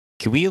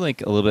 Can we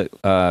like a little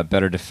bit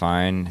better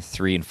define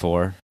 3 and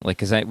 4? Like,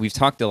 because we've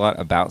talked a lot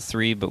about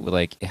 3, but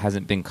like it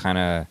hasn't been kind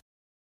of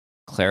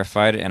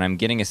clarified, and I'm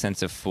getting a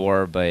sense of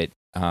 4, but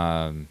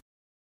I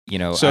don't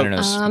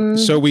know.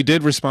 So we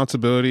did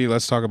responsibility.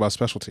 Let's talk about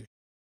specialty.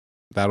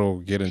 That'll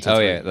get into. Oh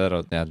 3. yeah,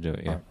 that'll do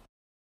it. Yeah.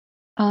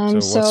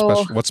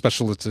 So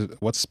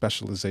what's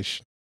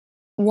specialization?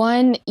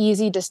 One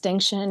easy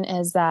distinction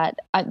is that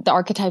the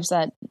archetypes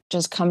that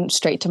just come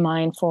straight to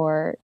mind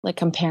for like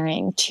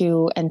comparing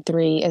 2 and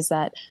 3 is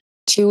that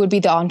 2 would be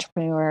the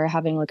entrepreneur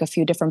having like a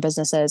few different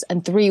businesses,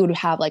 and 3 would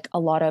have like a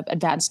lot of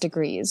advanced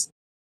degrees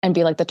and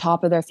be like the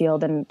top of their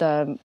field, and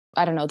the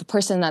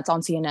person that's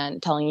on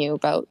CNN telling you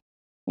about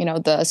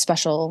the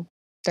special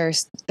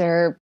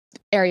their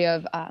area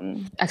of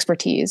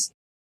expertise.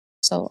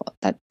 So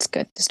that's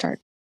good to start.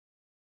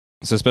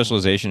 So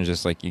specialization is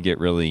just like you get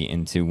really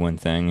into one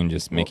thing and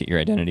just make it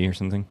your identity or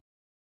something.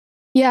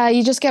 Yeah,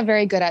 you just get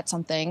very good at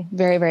something,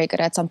 very, very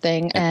good at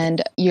something,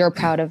 and you're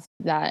proud of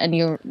that, and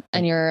you're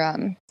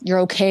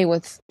okay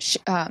with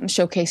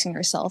showcasing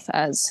yourself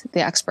as the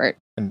expert.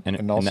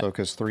 And also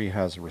because 3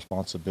 has a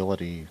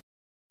responsibility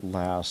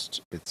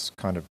last, it's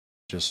kind of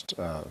just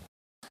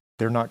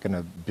they're not going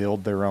to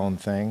build their own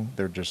thing.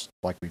 They're just,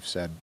 like we've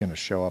said, going to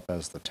show up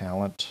as the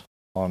talent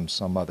on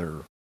some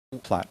other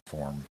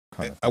platform.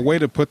 Kind of A way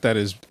to put that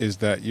is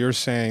that you're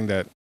saying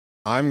that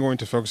I'm going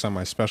to focus on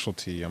my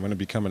specialty. I'm going to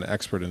become an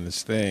expert in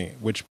this thing,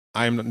 which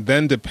I'm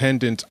then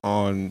dependent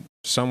on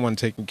someone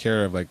taking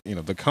care of, like,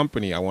 the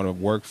company. I want to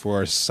work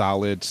for a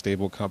solid,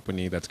 stable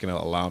company that's going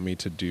to allow me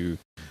to do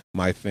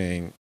my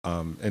thing.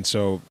 And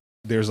so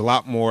there's a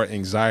lot more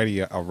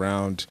anxiety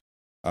around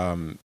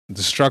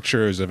the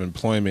structures of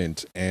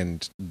employment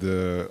and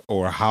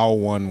or how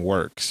one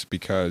works,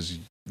 because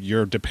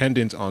you're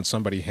dependent on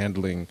somebody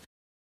handling,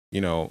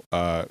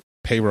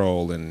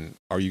 payroll, and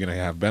are you going to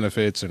have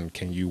benefits, and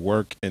can you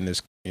work in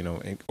this,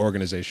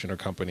 organization or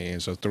company?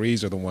 And so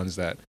 3s are the ones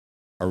that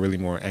are really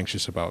more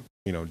anxious about,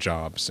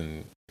 jobs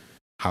and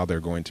how they're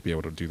going to be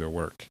able to do their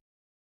work.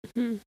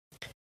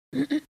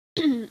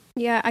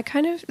 Yeah, I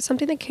kind of,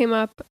 something that came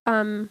up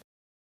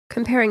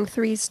comparing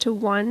 3s to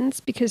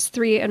 1s, because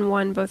 3 and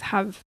 1 both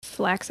have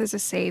Flex as a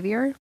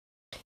savior,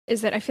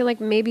 is that I feel like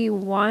maybe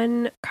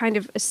 1 kind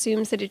of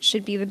assumes that it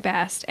should be the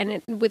best,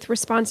 and with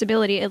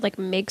responsibility, it like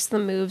makes the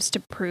moves to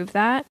prove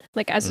that,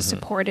 like as a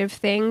supportive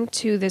thing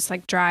to this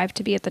like drive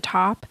to be at the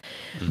top.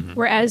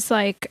 Whereas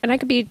like, and it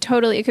could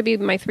be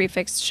my 3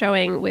 fixed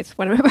showing with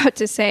what I'm about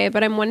to say,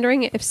 but I'm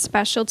wondering if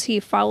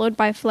specialty followed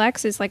by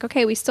Flex is like,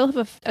 okay, we still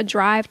have a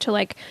drive to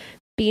like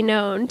be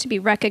known, to be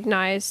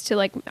recognized, to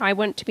like, I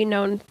want to be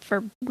known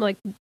for like,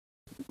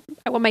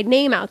 I want my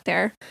name out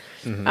there.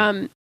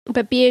 But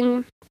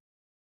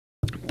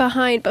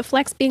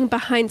Flex being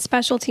behind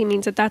specialty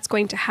means that that's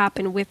going to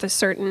happen with a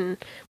certain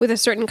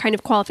kind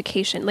of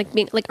qualification, like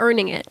being like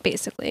earning it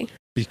basically.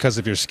 Because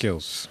of your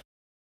skills.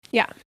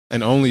 Yeah.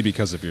 And only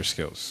because of your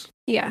skills.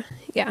 Yeah.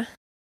 Yeah.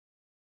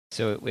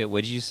 So wait,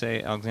 what did you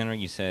say, Alexandra?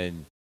 You said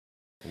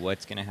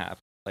what's gonna happen?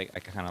 Like I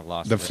kind of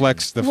lost The it.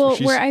 Flex.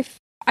 Where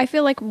I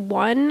feel like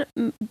 1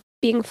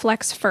 being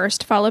Flex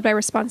first, followed by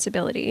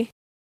responsibility.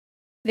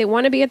 They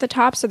want to be at the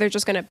top, so they're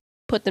just going to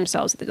put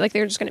themselves, like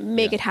they're just going to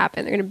make it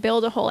happen. They're going to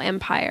build a whole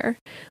empire.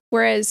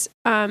 Whereas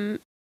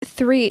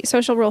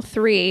social rule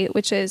 3,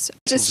 which is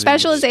just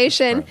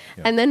specialization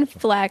and then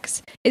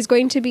flex, is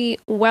going to be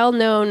well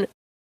known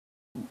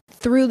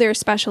through their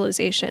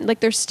specialization.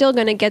 Like they're still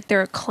going to get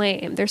their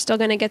acclaim. They're still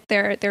going to get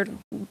their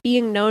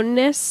being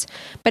knownness,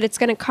 but it's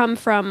going to come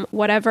from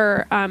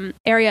whatever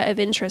area of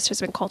interest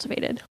has been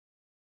cultivated.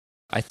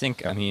 I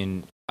think, I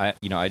mean, I'm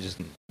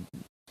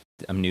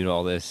new to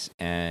all this,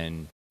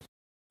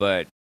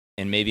 but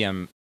maybe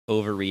I'm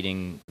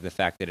overreading the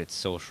fact that it's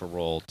social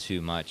role too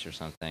much or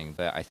something.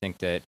 But I think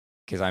that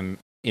because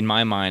in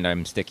my mind,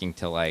 I'm sticking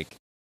to like,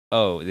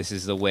 oh, this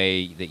is the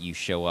way that you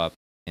show up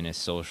in a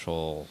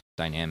social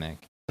dynamic.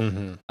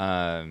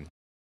 Mm-hmm.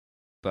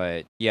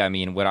 But yeah, I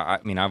mean,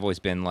 I've always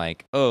been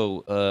like,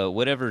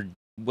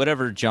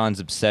 whatever John's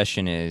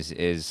obsession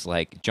is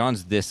like,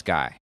 John's this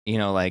guy,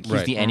 like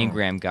he's the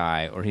Enneagram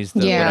guy, or he's the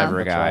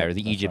whatever guy, or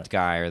the Egypt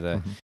guy, or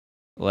the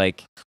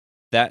like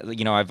that.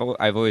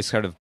 I've always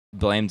sort of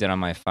blamed it on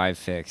my 5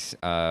 fix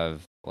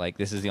of like,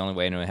 this is the only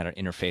way I know how to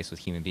interface with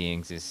human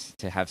beings is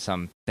to have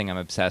something I'm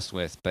obsessed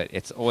with. But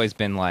it's always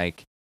been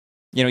like,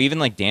 even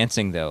like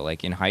dancing though,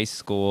 like in high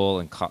school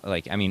and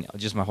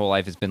just my whole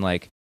life has been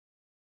like,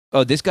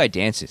 oh, this guy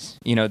dances,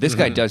 this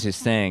guy does his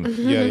thing.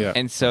 Yeah.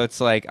 And so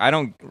it's like, I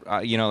don't,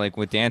 like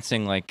with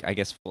dancing, like I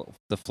guess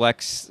the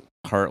flex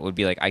part would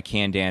be like, I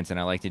can dance and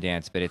I like to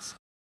dance, but it's,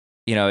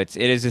 it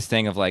is this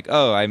thing of like,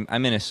 oh,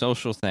 I'm in a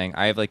social thing.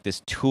 I have like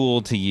this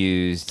tool to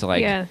use to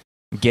like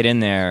get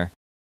in there,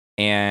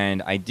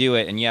 and I do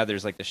it. And yeah,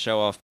 there's like the show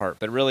off part,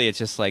 but really it's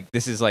just like,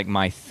 this is like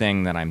my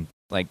thing that I'm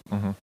like,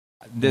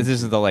 this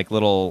is the like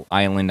little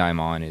island I'm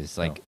on, is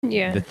like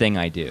the thing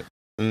I do.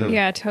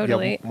 Yeah,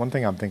 totally. Yeah, one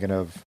thing I'm thinking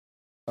of,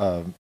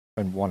 and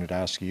wanted to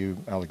ask you,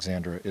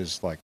 Alexandra,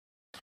 is like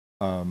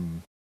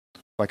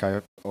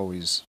I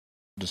always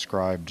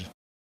described,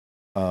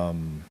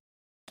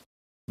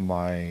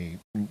 my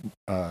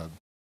the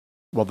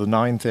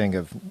 9 thing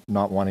of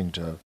not wanting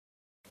to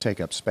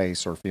take up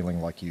space or feeling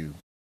like you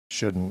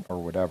shouldn't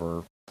or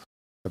whatever.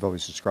 I've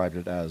always described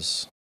it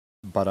as,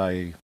 but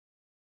I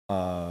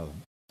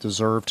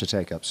deserve to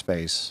take up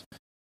space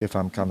if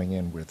I'm coming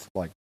in with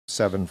like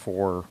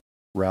 7-4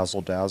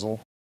 razzle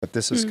dazzle. But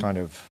this is kind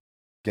of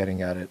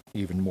getting at it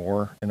even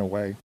more in a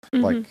way.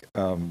 Like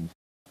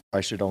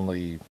I should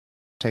only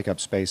take up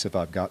space if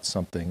I've got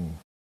something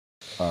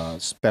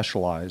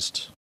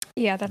specialized.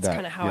 Yeah, that's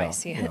kind of how I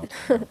see it.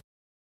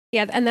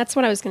 Yeah, and that's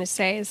what I was going to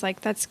say, is like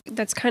that's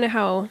kind of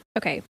how,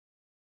 okay,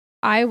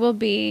 I will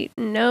be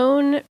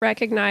known,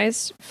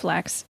 recognized,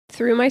 flex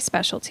through my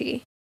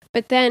specialty,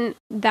 but then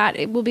that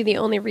it will be the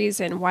only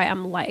reason why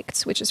I'm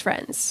liked, which is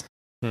friends.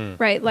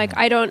 Right? Like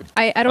I don't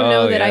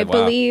know that I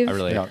believe. I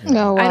really,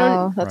 Oh,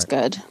 wow, that's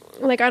good.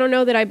 Like I don't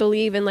know that I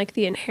believe in like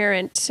the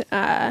inherent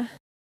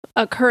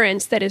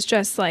occurrence that is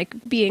just like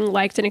being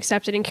liked and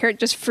accepted and cared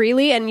just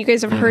freely. And you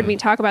guys have heard me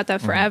talk about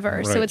that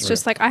forever. So it's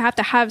just like I have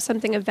to have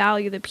something of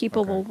value that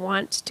people will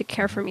want to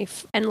care for me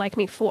and like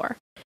me for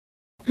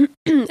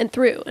and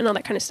through and all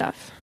that kind of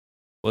stuff.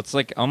 Well, it's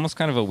like almost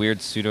kind of a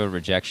weird pseudo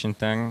rejection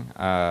thing.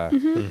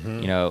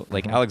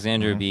 Like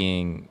Alexandra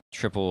being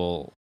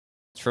triple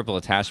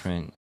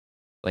attachment,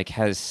 like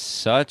has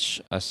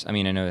such a, I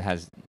mean, I know it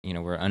has,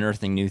 we're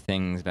unearthing new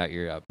things about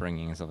your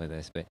upbringing and stuff like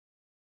this, but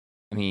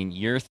I mean,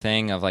 your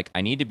thing of like,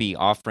 I need to be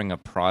offering a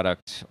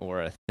product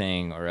or a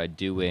thing or a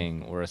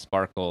doing or a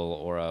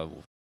sparkle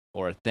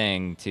or a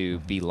thing to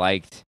be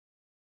liked,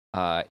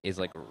 is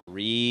like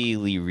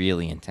really,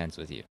 really intense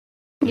with you.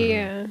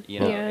 Yeah.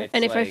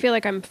 And if I feel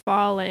like I'm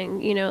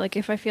falling, like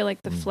if I feel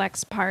like the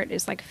flex part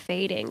is like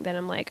fading, then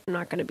I'm like, I'm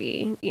not going to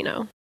be,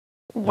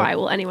 why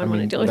will anyone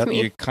want to deal with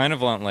me? You kind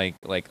of want like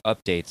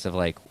updates of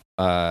like,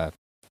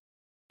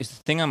 is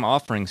the thing I'm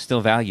offering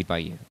still valued by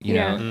you? You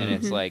know? And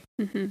it's like,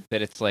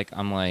 but it's like,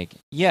 I'm like,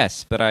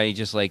 yes, but I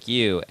just like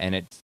you.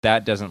 And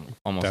that doesn't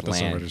almost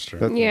land. Register.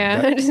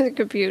 It doesn't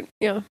compute.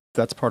 Yeah.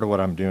 That's part of what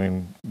I'm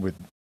doing with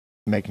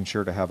making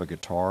sure to have a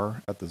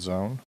guitar at the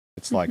zone.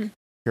 It's like,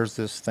 here's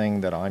this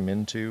thing that I'm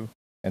into.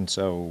 And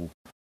so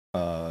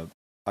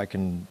I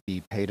can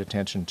be paid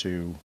attention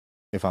to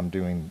if I'm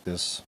doing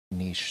this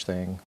niche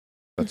thing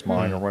that's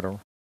mine or whatever.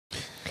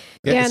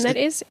 Yeah, and that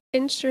is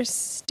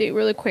interesting,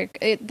 really quick.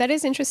 That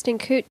is interesting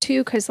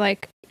too, because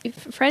like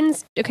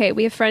friends,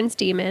 we have friends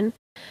demon,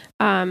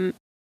 but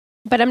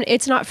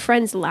it's not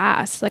friends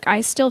last. Like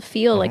I still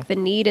feel like the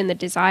need and the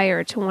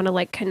desire to want to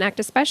like connect,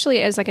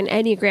 especially as like an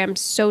Enneagram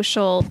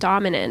social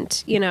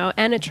dominant,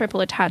 and a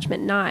triple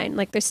attachment 9.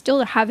 Like they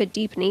still have a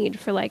deep need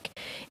for like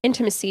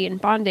intimacy and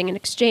bonding and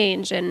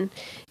exchange and,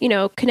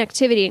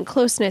 connectivity and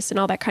closeness and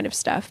all that kind of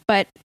stuff.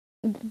 But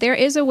there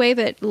is a way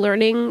that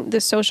learning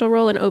the social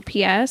role in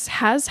OPS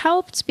has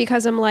helped,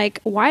 because I'm like,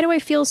 why do I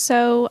feel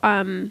so,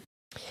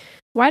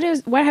 why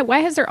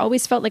has there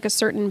always felt like a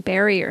certain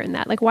barrier in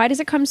that? Like, why does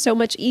it come so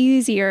much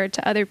easier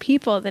to other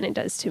people than it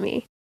does to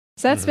me?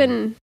 So that's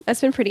been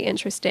pretty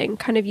interesting,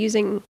 kind of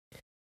using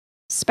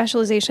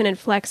specialization and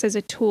flex as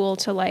a tool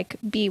to like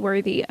be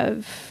worthy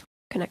of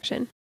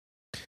connection.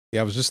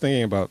 Yeah, I was just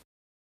thinking about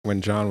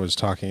when John was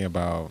talking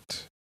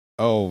about,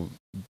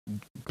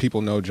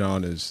 people know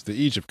John as the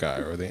Egypt guy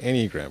or the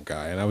Enneagram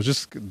guy, and I was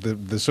just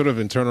the sort of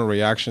internal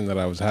reaction that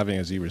I was having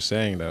as you were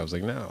saying that, I was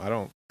like, no, I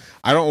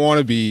don't want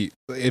to be.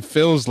 It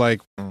feels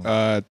like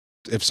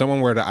if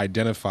someone were to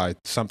identify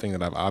something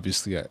that I've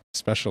obviously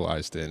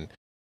specialized in,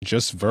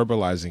 just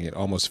verbalizing it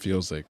almost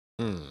feels like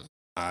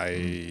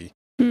I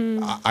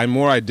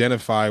more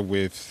identify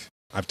with.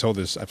 I've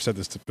said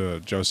this to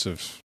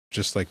Joseph,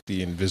 just like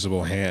the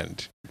invisible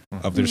hand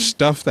of there's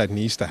stuff that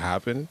needs to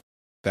happen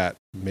that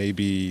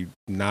maybe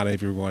not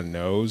everyone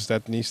knows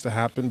that needs to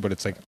happen, but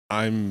it's like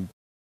I'm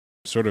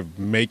sort of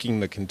making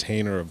the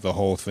container of the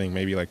whole thing,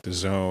 maybe like the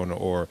zone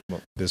or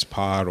this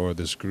pod or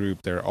this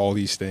group. There are all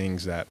these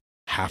things that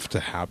have to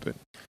happen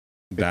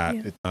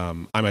that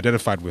I'm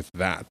identified with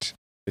that.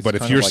 But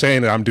if you're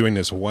saying that I'm doing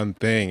this one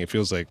thing, it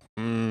feels like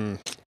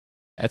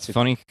That's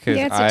funny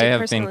because I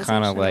have been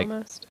kind of like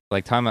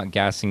talking about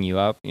gassing you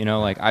up, you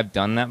know, like I've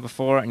done that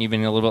before, and you've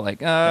been a little bit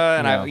like,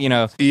 and I, you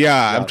know,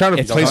 I'm trying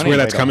to place where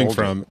that's coming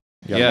from.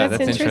 Yeah,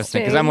 that's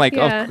interesting because I'm like,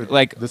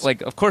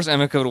 of course,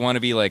 Emeka would want to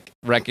be like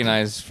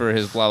recognized for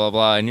his blah blah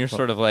blah, and you're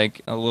sort of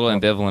like a little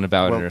ambivalent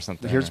about it or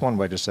something. Here's one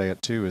way to say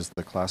it too: is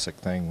the classic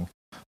thing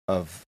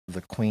of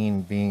the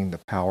queen being the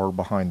power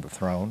behind the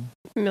throne.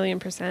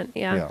 1,000,000%,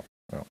 yeah.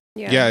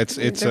 Yeah, it's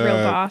the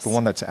real boss. The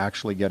one that's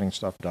actually getting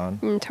stuff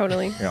done.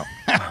 Totally. Yeah.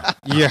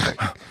 Yeah,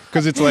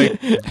 because it's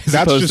like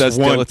that's just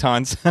one.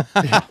 Because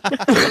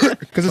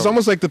it's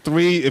almost like the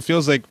three. It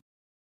feels like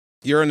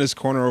you're in this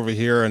corner over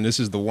here, and this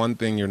is the one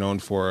thing you're known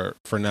for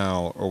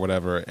now, or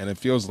whatever. And it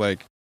feels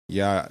like,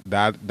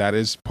 that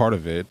is part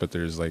of it, but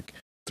there's like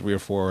 3 or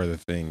 4 other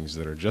things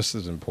that are just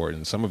as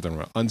important. Some of them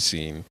are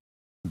unseen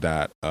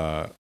that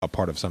are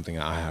part of something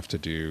I have to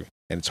do.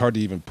 And it's hard to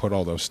even put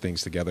all those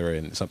things together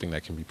in something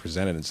that can be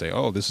presented and say,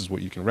 oh, this is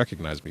what you can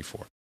recognize me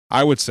for.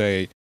 I would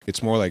say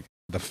it's more like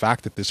the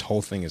fact that this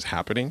whole thing is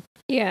happening.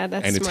 Yeah,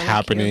 that's and it's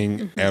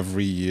happening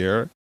every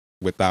year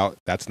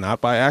that's not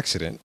by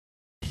accident.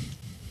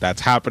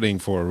 That's happening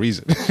for a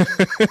reason.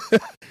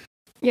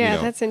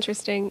 Yeah, that's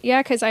interesting.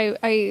 Yeah, because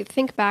I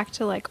think back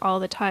to like all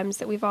the times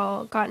that we've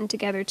all gotten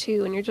together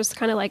too, and you're just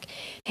kind of like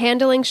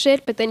handling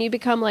shit, but then you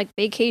become like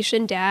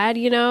vacation dad,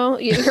 you know,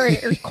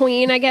 or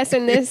queen, I guess,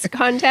 in this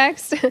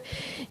context.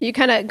 You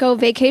kind of go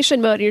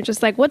vacation mode. And you're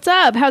just like, what's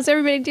up? How's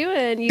everybody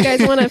doing? You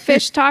guys want a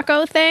fish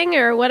taco thing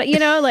or what? You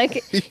know,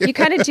 like you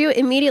kind of do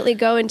immediately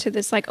go into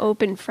this like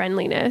open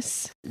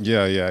friendliness.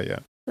 Yeah.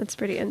 That's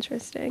pretty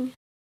interesting.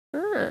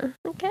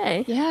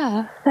 Okay.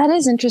 Yeah, that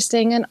is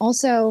interesting. And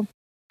also,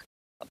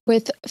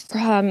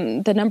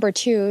 from the number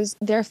 2s,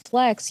 their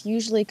flex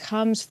usually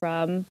comes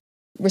from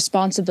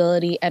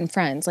responsibility and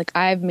friends. Like,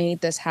 I've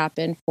made this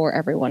happen for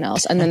everyone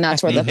else, and then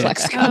that's where the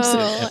flex comes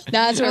through.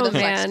 That's where the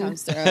flex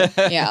comes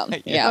through.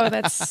 Yeah. Oh,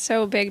 that's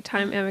so big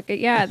time, Emeka.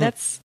 Yeah,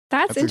 that's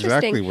interesting.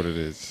 Exactly what it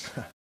is.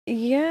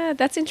 Yeah,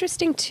 that's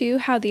interesting too.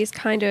 How these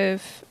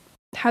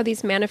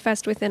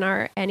manifest within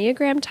our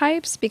Enneagram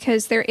types,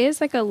 because there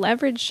is like a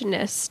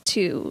leverageness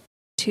to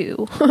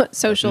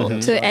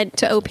social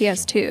to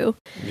OPS 2.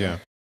 Yeah.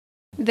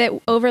 That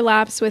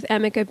overlaps with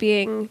Emeka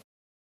being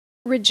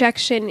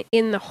rejection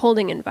in the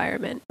holding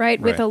environment, right?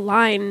 With a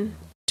line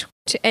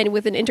and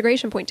with an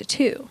integration point to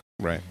 2.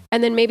 Right.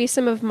 And then maybe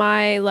some of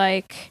my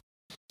like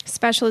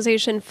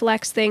specialization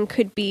flex thing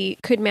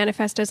could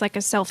manifest as like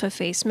a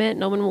self-effacement.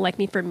 No one will like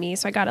me for me,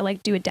 so I gotta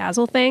like do a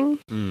dazzle thing.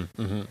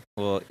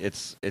 Well,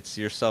 it's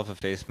your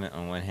self-effacement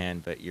on one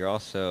hand, but you're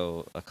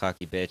also a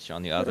cocky bitch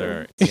on the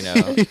other, you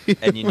know.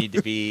 And you need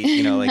to be,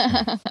 you know, like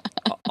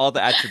all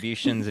the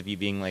attributions of you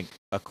being like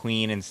a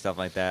queen and stuff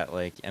like that.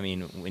 Like, I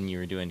mean, when you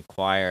were doing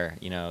choir,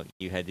 you know,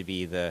 you had to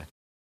be the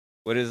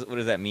what is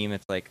that meme?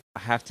 It's like,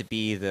 I have to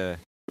be the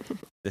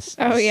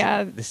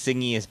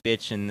singiest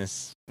bitch in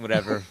this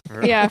whatever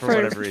for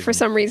whatever reason. For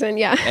some reason,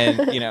 yeah.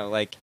 And you know,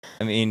 like,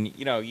 I mean,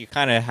 you know, you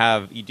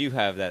do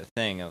have that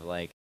thing of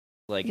like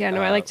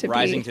I like to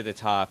rising to the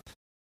top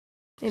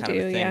kind of a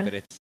thing. Yeah. But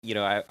it's, you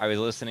know, I was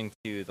listening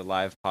to the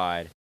live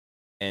pod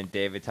and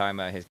David talking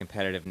about his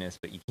competitiveness,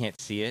 but you can't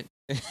see it.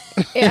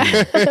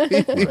 Yeah.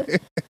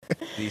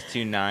 These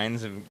 2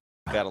 9s have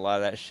got a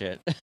lot of that shit.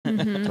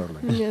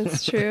 Totally. Yeah,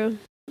 it's true.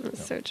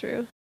 That's so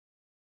true.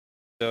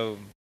 So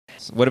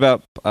what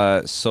about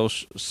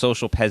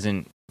social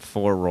peasant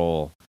 4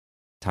 role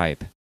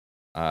type?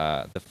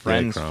 The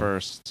friends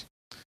first,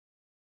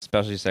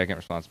 especially second,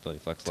 responsibility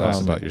flex Tell us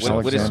last. about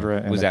yourself. Alexandra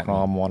and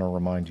Ikram want to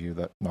remind you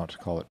that not to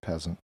call it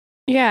peasant.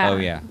 Yeah. Oh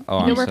yeah. Oh,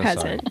 no I'm more so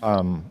peasant.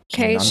 sorry.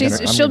 Okay,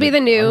 she'll be the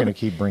new. I'm going to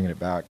keep bringing it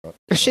back. But.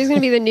 She's going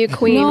to be the new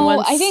queen. No,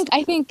 once, I think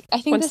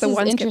once this the is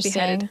ones get interesting.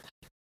 beheaded.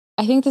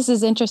 I think this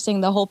is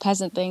interesting, the whole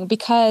peasant thing,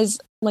 because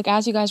like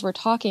as you guys were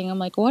talking, I'm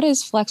like, what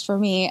is flex for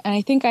me? And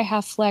I think I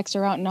have flex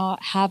around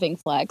not having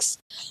flex.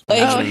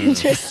 Like, oh,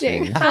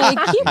 interesting.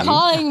 like, keep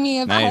calling me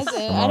a Nice.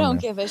 peasant. I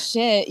don't give a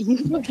shit. You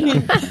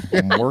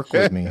fucking Work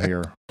with me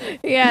here.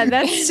 Yeah,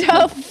 that's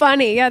so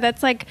funny. Yeah,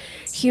 that's like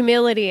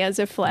humility as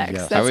a flex.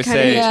 Yes. I That's would kind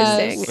of say- interesting.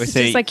 I would It's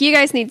say- just like, you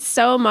guys need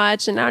so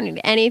much and I don't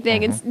need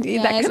anything and that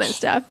Yes. kind of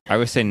stuff. I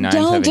would say 9s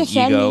Don't have an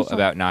defend ego me from-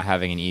 about not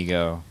having an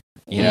ego.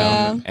 you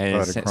Yeah. know, and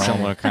it's a Ikram.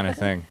 similar kind of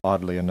thing.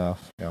 Oddly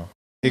enough, yeah.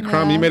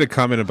 Ikram, Yeah. you made a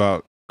comment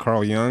about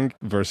Carl Jung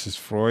versus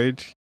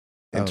Freud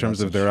in Oh, terms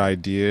that's of their interesting.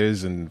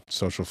 ideas and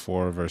social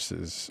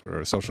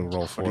social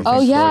role What do you for. Oh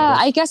think yeah, Freud was?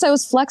 I guess I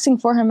was flexing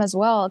for him as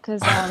well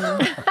because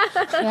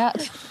yeah,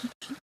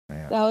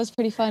 Man, that was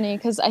pretty funny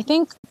because I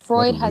think What a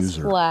Freud has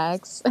loser.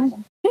 flex. I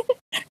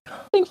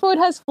think Freud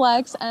has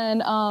flex,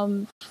 and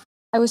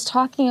I was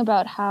talking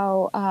about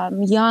how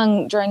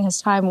Jung during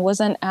his time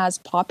wasn't as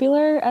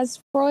popular as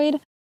Freud,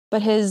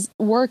 but his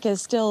work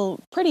is still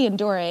pretty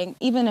enduring,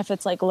 even if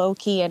it's like low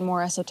key and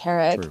more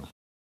esoteric. True.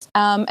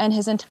 And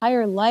his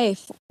entire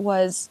life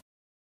was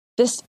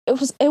this.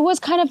 It was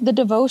kind of the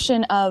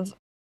devotion of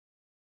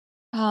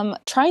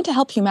trying to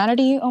help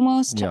humanity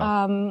almost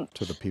Yeah.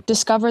 To the people.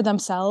 discover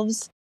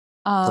themselves.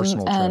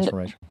 Personal And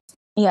transformation.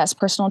 yes,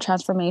 personal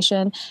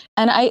transformation.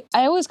 And I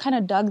always kind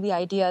of dug the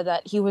idea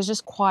that he was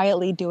just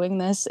quietly doing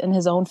this in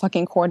his own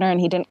fucking corner and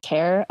he didn't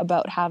care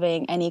about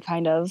having any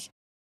kind of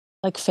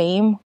like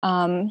fame.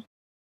 And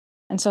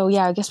so,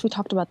 yeah, I guess we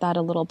talked about that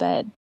a little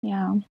bit.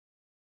 Yeah.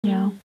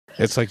 Yeah.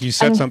 It's like you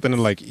said And- something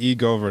like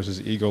ego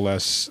versus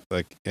egoless,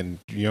 like, and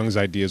Jung's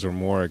ideas were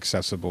more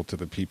accessible to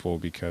the people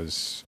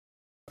because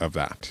of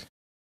that.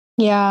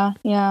 Yeah.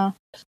 Yeah.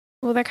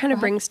 Well, that kind of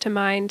Wow. brings to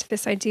mind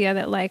this idea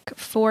that like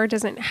 4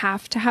 doesn't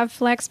have to have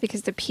flex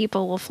because the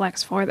people will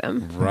flex for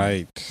them.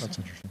 Right. That's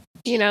interesting.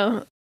 You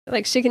know,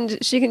 like she can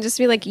just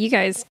be like, you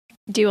guys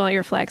do all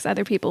your flex,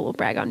 other people will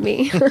brag on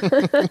me.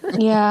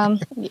 Yeah.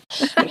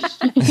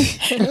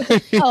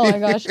 Oh my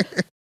gosh.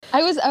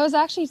 I was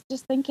actually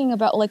just thinking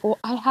about like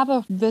I have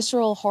a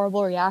visceral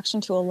horrible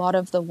reaction to a lot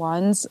of the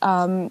ones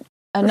and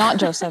not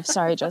Joseph,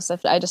 sorry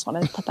Joseph. I just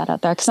want to put that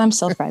out there cuz I'm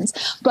still friends.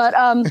 But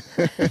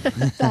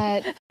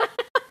but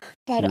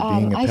You're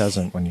being a I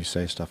peasant when you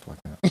say stuff like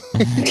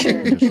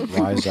that. Just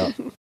rise up.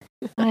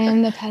 I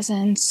am the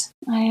peasant.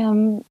 I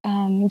am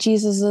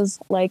Jesus's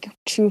like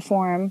true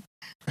form.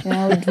 You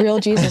know, real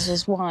Jesus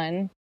was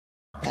one,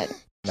 but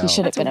No. he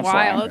should have That's been a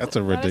wild. four. That's a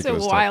That was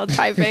ridiculous a wild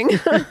typing.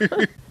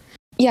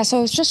 Yeah, so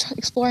I was just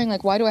exploring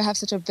like why do I have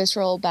such a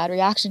visceral bad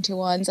reaction to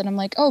ones, and I'm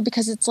like, oh,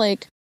 because it's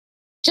like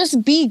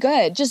just be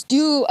good, just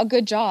do a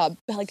good job,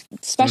 like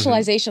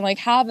specialization, like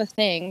have a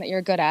thing that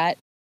you're good at,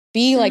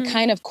 be like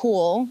kind of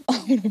cool,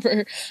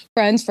 whatever,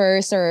 friends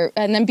first,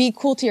 and then be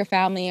cool to your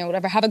family or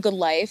whatever, have a good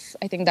life.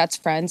 I think that's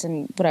friends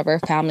and whatever,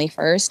 family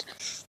first,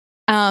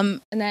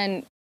 and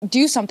then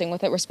do something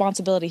with it,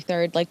 responsibility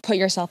third, like put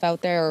yourself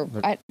out there,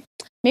 or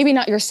maybe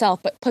not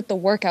yourself, but put the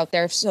work out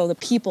there so the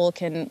people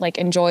can like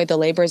enjoy the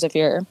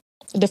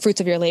fruits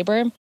of your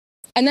labor.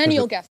 And then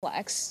you'll get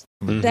flex.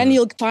 Then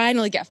you'll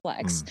finally get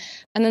flex.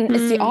 And then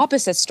it's the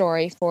opposite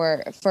story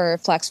for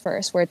flex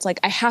first, where it's like,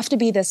 I have to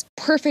be this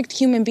perfect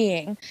human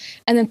being.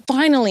 And then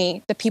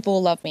finally the people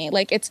will love me.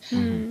 Like it's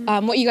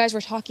what you guys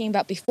were talking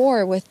about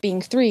before with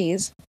being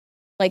threes.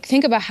 Like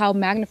think about how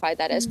magnified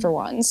that is for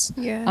ones.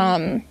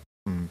 Yeah.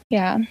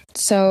 Yeah.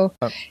 So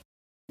I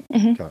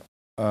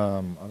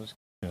was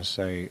going to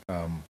say,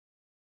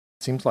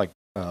 seems like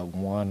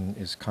one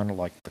is kind of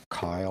like the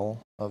Kyle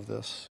of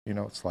this. You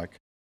know, it's like,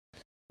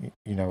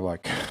 you know,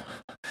 like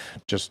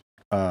just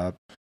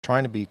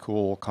trying to be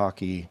cool,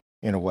 cocky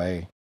in a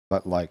way,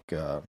 but like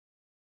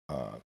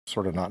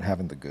sort of not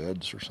having the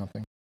goods or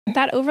something.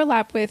 That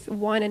overlap with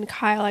 1 and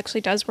Kyle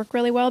actually does work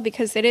really well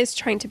because it is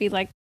trying to be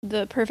like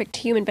the perfect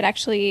human, but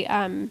actually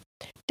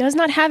does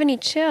not have any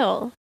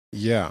chill.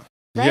 Yeah.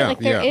 Right? Yeah, like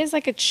there is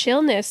like a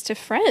chillness to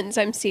friends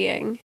I'm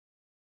seeing.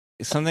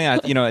 Something I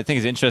think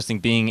is interesting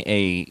being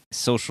a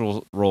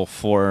social role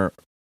for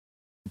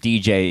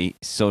DJ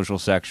social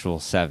sexual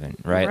 7,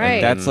 right? Right,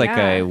 Like that's like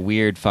yeah. a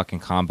weird fucking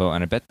combo,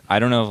 and I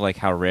don't know like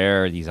how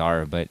rare these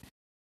are, but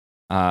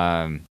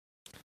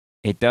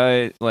it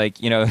does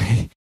like, you know,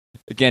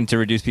 again, to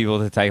reduce people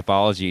to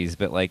typologies,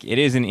 but like it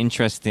is an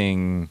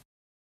interesting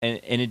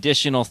an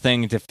additional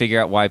thing to figure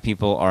out why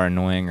people are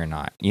annoying or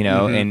not, you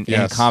know, in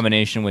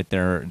combination with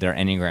their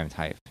Enneagram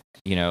type,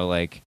 you know,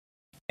 like,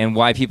 and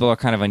why people are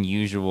kind of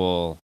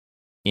unusual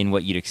in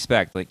what you'd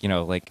expect, like, you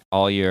know, like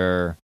all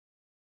your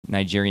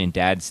Nigerian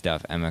dad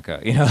stuff,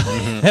 Emeka, you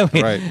know,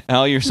 Right. and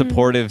all your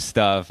supportive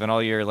stuff and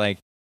all your like,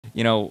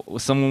 you know,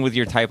 someone with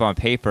your type on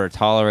paper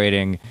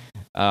tolerating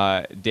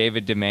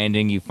David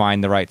demanding you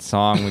find the right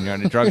song when you're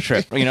on a drug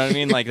trip. You know what I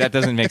mean? Like that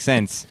doesn't make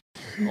sense.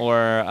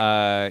 Or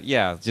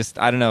yeah, just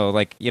I don't know,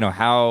 like, you know,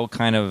 how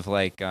kind of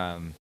like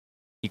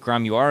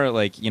Ikram, you are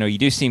like, you know, you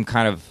do seem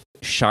kind of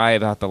shy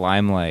about the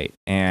limelight,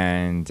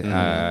 and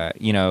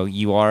you know,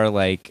 you are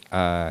like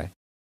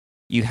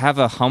you have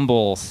a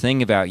humble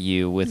thing about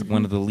you with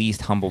one of the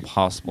least humble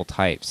possible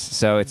types.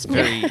 So it's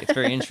very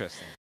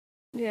interesting.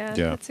 Yeah,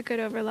 that's a good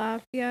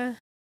overlap. Yeah.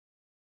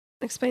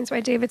 Explains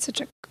why David's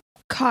such a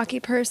cocky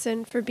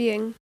person for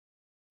being,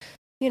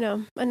 you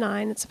know, a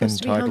 9. It's supposed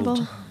to be Entitled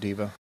humble.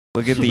 diva.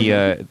 Look at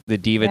the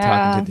diva Yeah.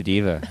 talking to the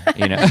diva.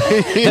 You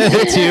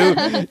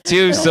know,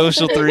 two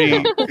social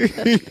three.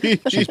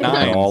 She's putting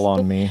Nines. it all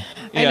on me.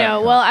 I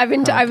know. Well, I've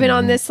been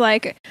on this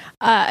like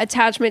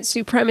attachment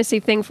supremacy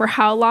thing for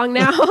how long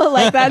now?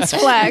 Like that's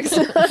flex.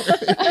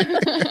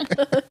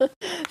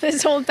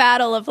 This whole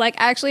battle of like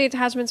actually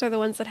attachments are the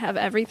ones that have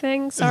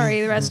everything.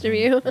 Sorry, the rest of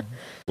you.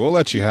 We'll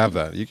let you have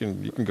that. You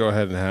can go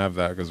ahead and have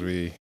that because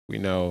we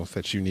know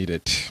that you need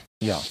it.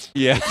 Yeah.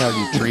 Yeah. That's how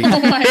you treat. Oh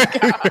my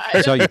god.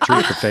 That's how you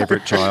treat the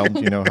favorite child.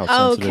 You know how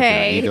sensitive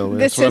Okay, your ego is.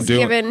 this what I'm is doing.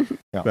 given.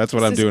 That's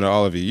what I'm doing to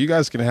all of you. You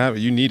guys can have it.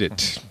 You need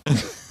it.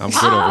 I'm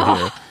good over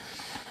here.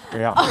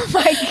 Yeah. Oh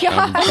my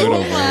I'm god. good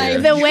over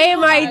here. The way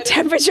my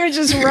temperature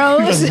just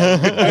rose.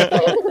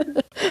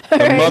 The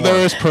Alright.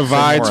 mothers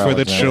provides Some for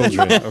more, the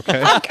Alexander.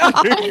 children.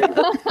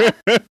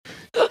 Okay.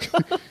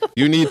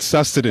 You need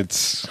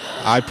sustenance.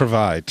 I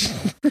provide.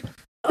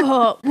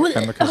 Oh,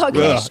 Chemicals okay.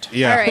 blessed.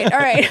 Yeah. All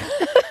right.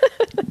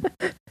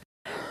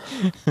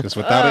 Because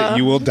without it,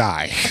 you will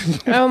die.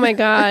 Oh my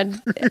god.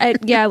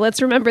 Yeah,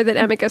 let's remember that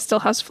Emeka still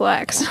has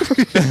flex.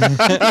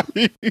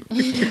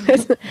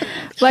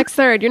 Flex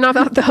third, you're not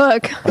off the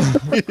hook.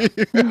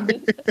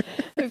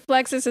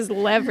 Flex is his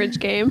leverage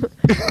game.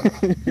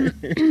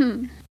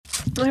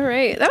 All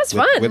right, that was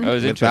fun. That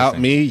was Without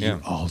interesting. me, Yeah.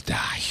 you all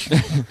die.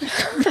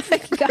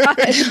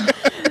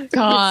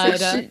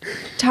 God.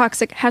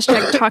 Toxic.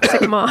 Hashtag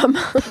toxic mom.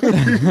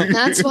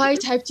 That's why I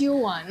typed you a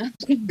 1.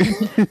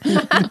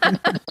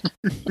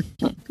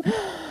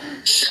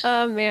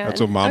 Oh man. That's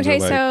what moms okay, are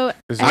like.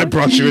 so I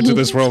brought you into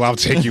this world. I'll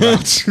take you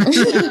out.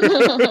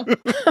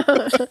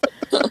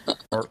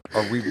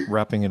 Are we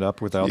wrapping it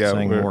up without Yeah,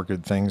 saying we're- more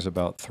good things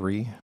about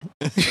 3?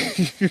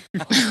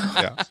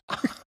 Yeah.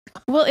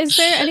 well, is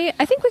there any?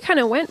 I think we kind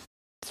of went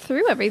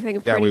through everything.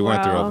 Yeah, Pretty we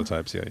went through all well. the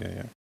types. Yeah.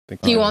 I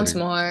think He we're wants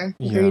pretty- more.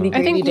 Yeah. Greedy,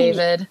 I think greedy we-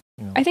 David.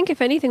 I think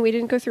if anything, we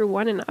didn't go through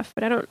one enough,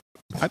 but I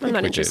I'm think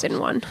not we interested did.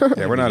 in one.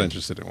 Yeah, we're not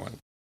interested in one.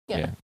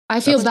 I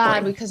feel That's bad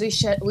fine. because we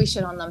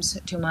shit on them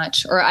too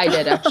much, or I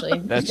did actually.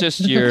 That's just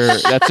your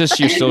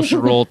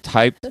social role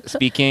type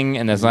speaking,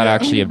 and that's not Yeah.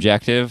 actually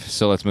objective.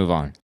 So let's move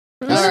on.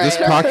 This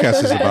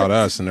podcast is about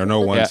us, and there are no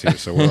ones here,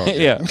 so we're all good.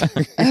 Yeah.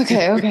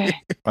 Okay.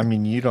 I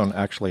mean, you don't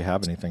actually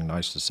have anything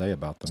nice to say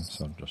about them,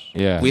 so just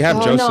Yeah. We have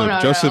Oh, Joseph. no,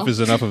 Joseph no. is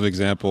enough of an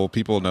example.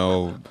 People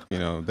know,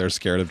 they're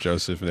scared of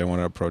Joseph. They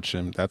want to approach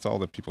him. That's all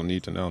that people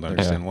need to know to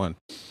understand one.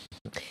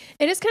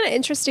 It is kind of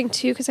interesting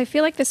too, because I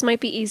feel like this might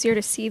be easier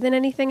to see than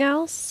anything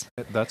else.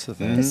 that's the The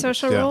thing. Mhm.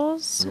 social Yeah.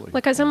 roles, Really.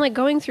 because I'm like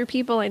going through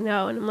people I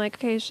know, and I'm like,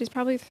 okay, she's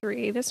probably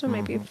 3. This one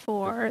might be Mhm.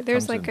 4.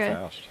 There's Comes like in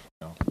a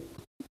fast.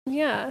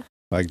 yeah.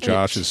 Like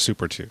Josh is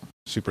super 2.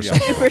 Super Yeah.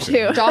 social Super too.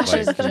 2. Josh Like,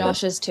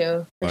 is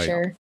too, for like-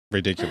 sure.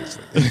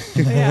 ridiculously.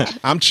 Yeah.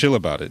 I'm chill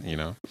about it,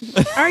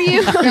 Are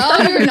you? No,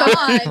 you're not.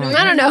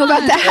 I don't know about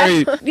that.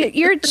 Hey,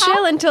 You're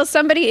chill until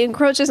somebody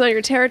encroaches on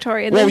your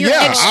territory, and Well, then you're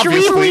yeah,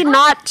 extremely obviously.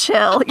 not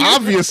chill. You're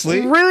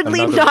obviously.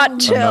 rudely Another- not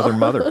chill. Another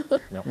mother.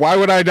 Yeah. Why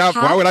would I not?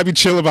 Why would I be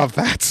chill about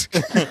that?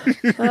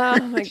 Oh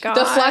my god.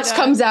 The flex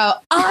comes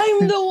out.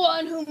 I'm the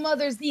one who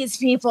mothers these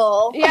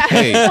people. Yeah.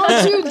 Hey,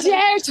 Don't you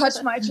dare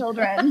touch my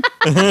children.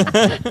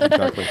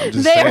 Exactly. I'm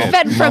just They are saying.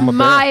 fed from Mama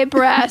my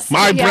breast.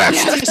 My Yeah.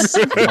 breast.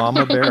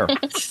 Mama bear.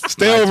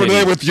 Stay My over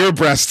there titties. with your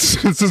breasts.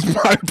 This is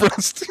my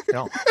breast.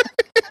 Yeah.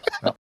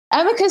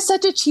 Emeka's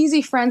such a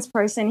cheesy Friends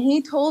person.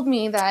 He told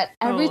me that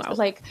wow.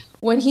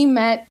 when he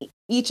met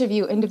each of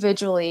you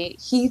individually,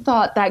 he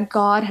thought that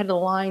God had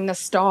aligned the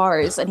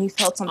stars and he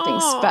felt something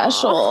Aw.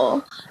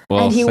 special.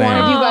 Well, And he Sam,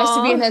 wanted you guys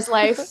to be Aw. in his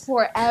life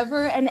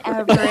forever and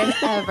ever and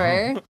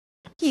ever.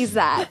 He's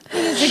that. He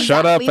is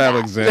Shut up,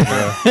 exactly that.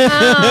 Alexandra.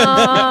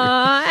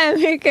 Aw,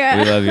 Emeka.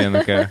 we love you,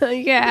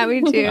 Emeka. Yeah,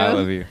 we do. I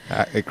love you.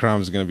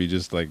 Ikram's gonna be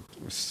just like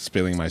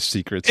spilling my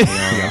secrets. Like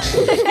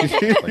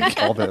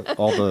all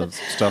the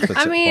stuff that's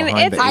I mean,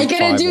 behind it's- the I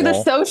get to do the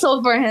wall.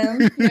 social for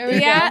him. There we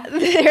Yeah, go.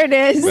 there it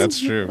is. That's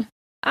true.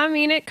 I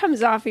mean, it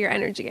comes off your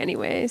energy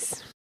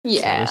anyways.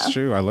 Yeah. That's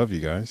true. I love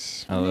you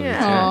guys. I love Yeah. you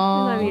too.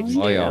 I love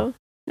you All too. y'all.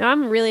 No,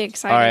 I'm really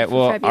excited All right, for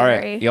well, all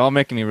February. right. Y'all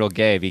making me real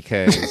gay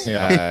because,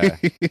 Yeah.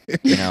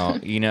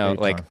 you know, Big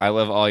like time. I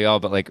love all y'all,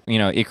 but like,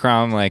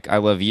 Ikram, like I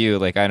love you.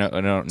 Like I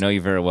don't know you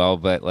very well,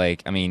 but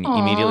like, I mean,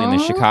 immediately in the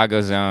Aw.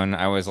 Chicago zone,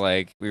 I was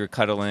like, we were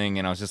cuddling,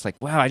 and I was just like,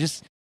 wow, I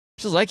just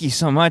like you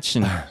so much,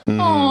 and Mhm.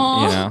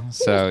 Aw,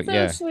 so you're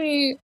yeah.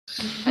 sweet.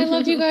 I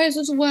love you guys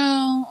as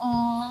well.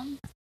 Aw.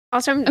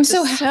 Also, I'm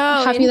so just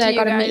happy into that I you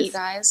got to guys. meet you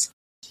guys.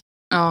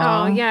 Oh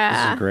Aw. This is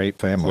yeah. a great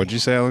family. What'd you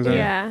say, Alexandra?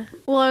 Yeah.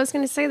 Well, I was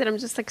going to say that I'm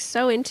just like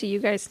so into you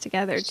guys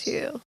together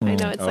too. I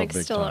know it's Oh, like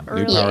big still time.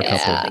 early New power and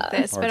stuff couple. like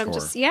this, but I'm Hardcore.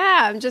 just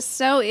I'm just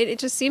so it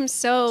just seems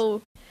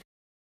so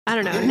I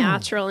don't know,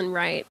 natural and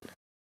right.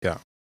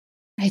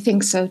 I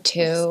think so I'm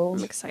too.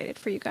 excited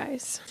for you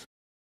guys.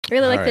 I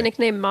really like the Alright.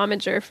 nickname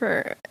Momager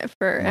for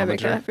Emeka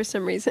Momager? for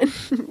some reason.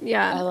 I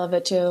Yeah. love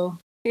it too.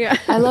 Yeah.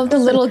 I love the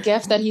little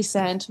gift that he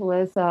sent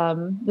with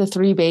the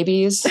 3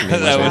 babies.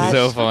 That was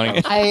so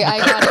funny. I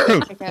got a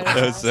good kick out of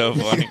That was so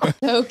funny.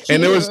 So cute.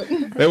 And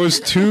there was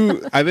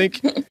 2, I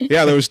think,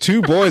 there was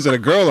 2 boys and a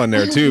girl on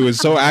there too. It was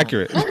so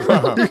accurate.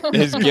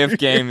 His gift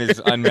game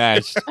is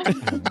unmatched.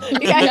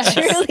 Yeah, it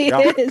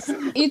truly is.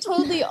 You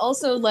totally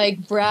also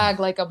like brag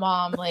like a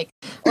mom, like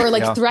or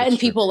like Yeah, threaten that's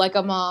true. people like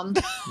a mom.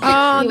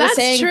 Oh, He was that's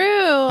saying-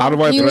 true. How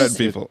do I He threaten was-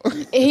 people?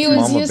 He was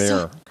Mama used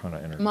bear to kind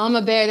of energy.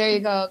 Mama Bear, there you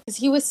go. Because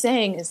he was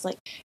saying is like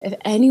if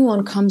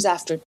anyone comes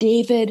after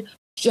David,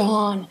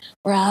 John,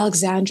 or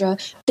Alexandra,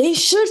 they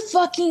should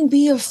fucking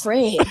be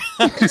afraid.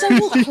 Because I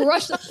will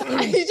crush them.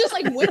 He just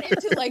like went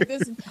into like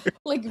this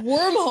like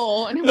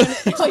wormhole and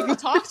went, like we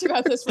talked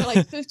about this for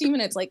like 15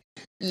 minutes. Like,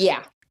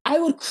 yeah, I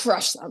would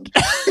crush them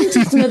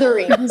into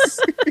smithereens.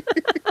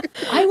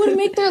 I would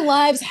make their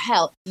lives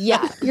hell.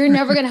 Yeah, you're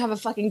never gonna have a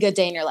fucking good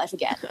day in your life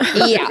again.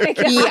 Yeah, my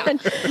God. yeah.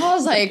 I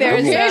was like,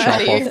 There's okay, a- Chop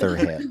buddy. off their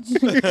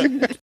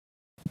heads.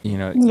 You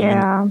know,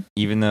 Yeah.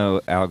 even though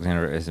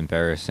Alexandra is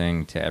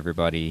embarrassing to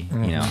everybody, you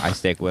know, I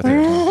stick with her.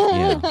 You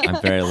know, I'm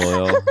very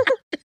loyal.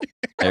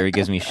 Larry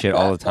gives me shit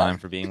all the time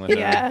for being with her.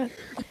 Yeah.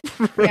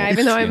 Yeah,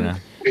 even though You I'm know?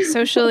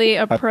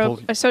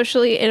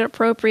 socially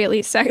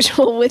inappropriately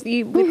sexual with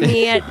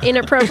me at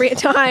inappropriate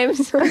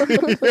times.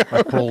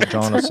 I pull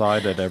John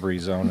aside at every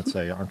zone and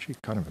say, "Aren't you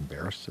kind of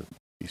embarrassed that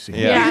you see?"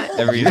 Yeah, Yeah.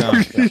 every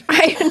zone.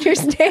 I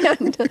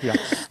understand. Yeah.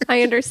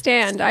 I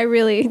understand. I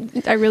really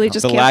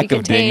just The can't lack be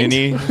of contained.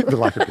 dignity. The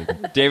lack of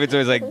dignity. David's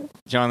always like,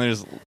 John,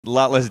 there's a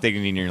lot less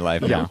dignity in your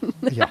life Yeah, now.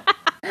 yeah.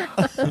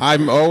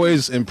 I'm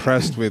always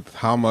impressed with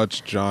how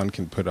much John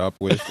can put up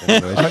with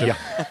in a relationship.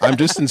 I'm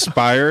just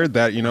inspired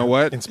that, you know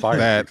what? Inspired,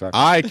 that exactly.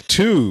 I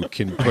too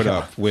can put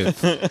up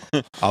with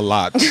a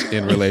lot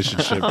in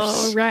relationships.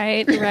 Oh,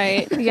 right.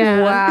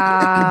 Yeah.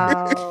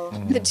 Wow.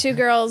 The 2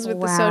 girls with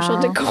the social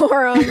Wow.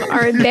 decorum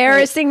are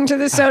embarrassing to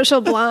the social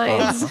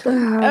blinds.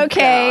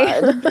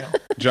 Okay.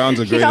 John's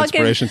a great Y'all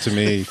can- inspiration to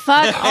me.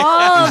 Fuck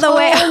all the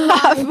way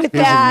off with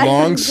His that.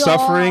 long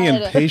suffering and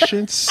God.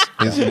 patience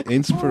is an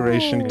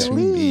inspiration to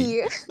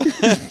me.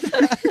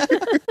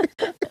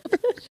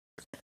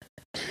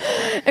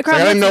 Ikram,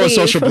 I didn't know a let's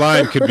social leave.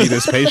 blind could be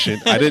this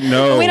patient. I didn't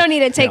know We don't need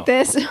to take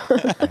this.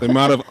 the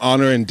amount of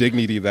honor and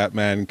dignity that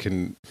man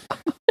can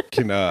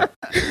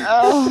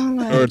Oh in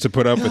my order to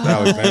put up with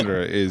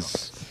Alexandra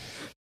is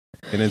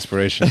an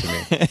inspiration to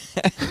me.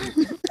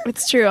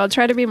 It's true. I'll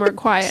try to be more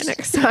quiet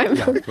next time.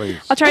 Yeah, please.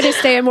 I'll try to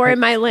stay more in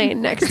my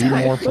lane next Be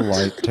time. more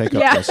polite. Take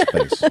up Yeah. less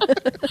space.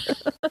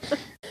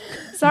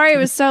 Sorry it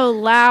was so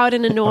loud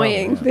and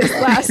annoying Oh, yeah. this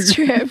last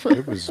trip.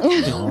 It was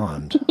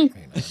beyond.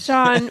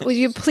 John, will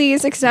you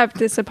please accept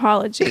this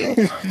apology?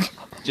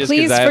 Just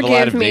Please because I have a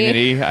lot of forgive me.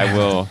 dignity, I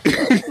will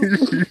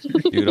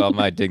do it all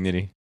my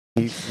dignity.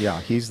 He's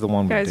the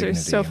one. You guys with are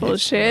dignity so in full of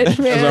his- shit, As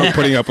man. I'm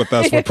putting up with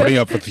us, we're putting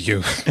up with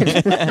you.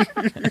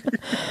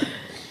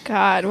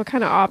 God, what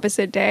kind of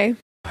opposite day?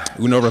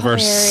 Uno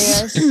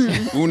reverse.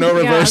 Hilarious. Uno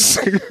reverse.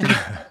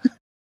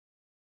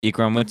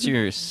 Ikram, what's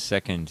your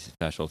second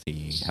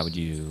specialty? How would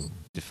you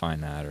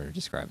define that or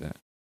describe that?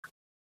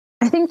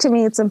 I think to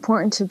me it's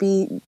important to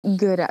be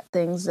good at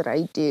things that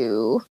I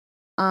do.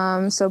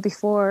 So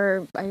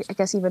before, I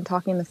guess even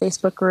talking in the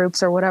Facebook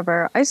groups or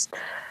whatever,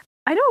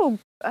 I know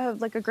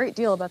like a great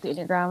deal about the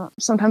Enneagram.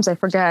 Sometimes I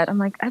forget. I'm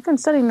like, I've been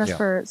studying this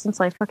Yeah. since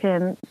like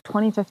fucking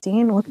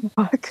 2015. What the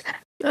fuck?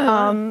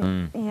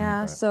 Yeah.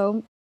 Right.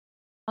 So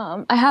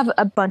I have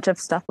a bunch of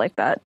stuff like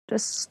that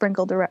just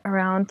sprinkled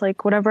around,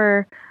 like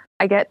whatever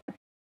I get.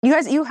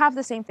 You have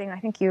the same thing. I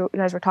think you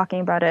guys were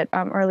talking about it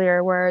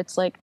earlier, where it's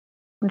like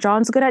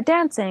John's good at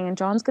dancing and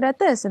John's good at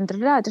this and da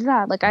da da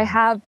da. Like I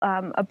have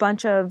a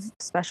bunch of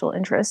special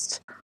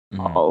interests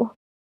Mhm. all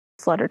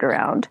fluttered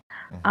around,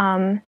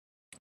 and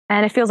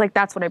it feels like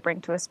that's what I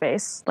bring to a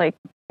space. Like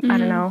I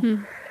don't know.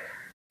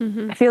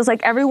 Mhm. It feels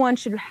like everyone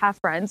should have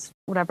friends,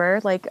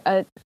 whatever. Like,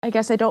 I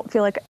guess I don't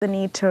feel like the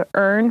need to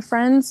earn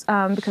friends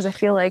because I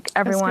feel like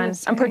everyone,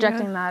 say, I'm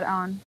projecting that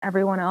on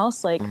everyone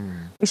else. Like,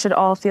 Mm. we should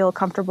all feel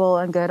comfortable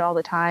and good all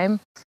the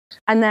time.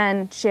 And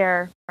then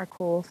share our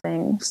cool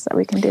things that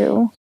we can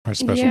do. Our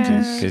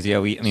specialties. Because Yeah, I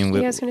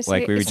was gonna say,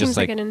 we were it just seems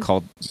like an-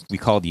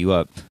 called you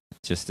up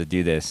just to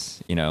do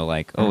this. You know,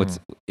 like it's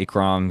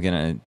Ikram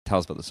gonna tell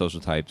us about the social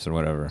types or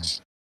whatever.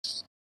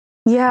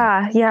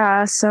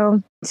 Yeah.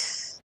 So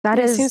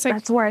It seems like-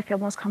 that's where I feel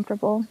most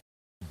comfortable.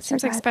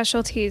 Seems like Okay.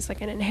 specialty is like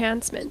an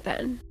enhancement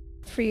then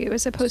for you,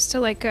 as opposed to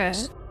like a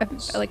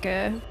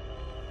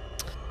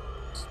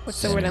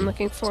what's the word I'm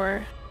looking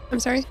for? I'm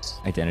sorry.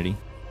 Identity.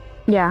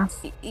 Yeah.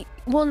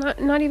 Well,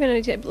 not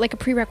even like a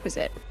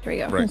prerequisite. There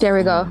you go. Right. There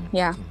we go. Mhm.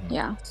 Yeah. Mhm.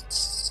 Yeah.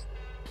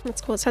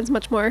 That's cool. It sounds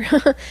much more.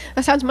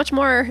 That sounds much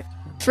more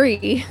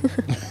free.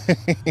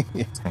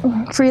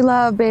 Free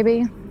love,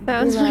 baby.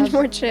 Sounds Free much love.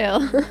 more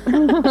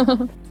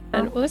chill.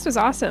 And well, this was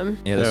awesome.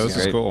 Yeah, Yeah, this this is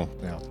is great. cool.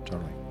 Yeah,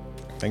 totally.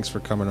 Thanks for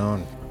coming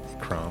on,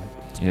 Ikram.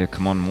 Yeah,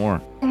 come on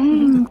more.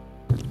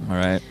 All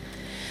right.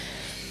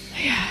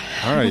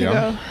 All right,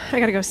 y'all. I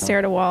gotta go stare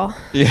at a wall.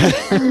 Yeah.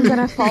 I'm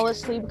gonna fall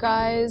asleep,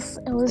 guys.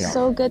 It was Yeah.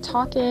 so good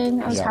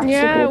talking. I was Yeah. happy to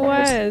Yeah, be it there.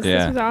 was. Yeah.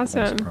 This was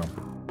awesome. Thanks,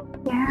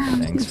 Ikram. Yeah.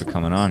 Thanks for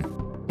coming on.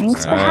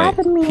 Thanks for All right.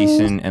 having me. Peace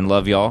and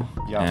love y'all.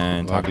 Yeah.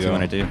 And Love talk to you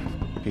when I y'all. do.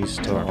 Peace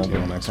to Talk all to you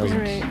all the next All week.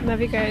 right. Love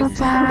you guys.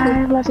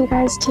 Bye. Love you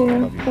guys too.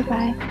 Love you. Bye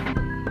bye.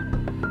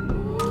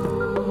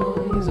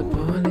 He's a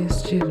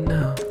police chief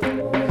now.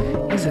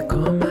 He's a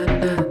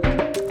commandant.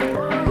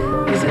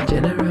 He's a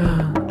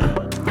general.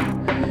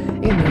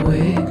 In the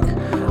wake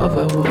of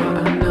a war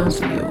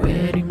announced,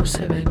 Yoweri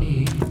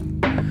Museveni.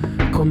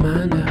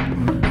 Commander,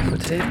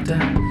 protector,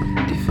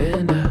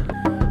 defender.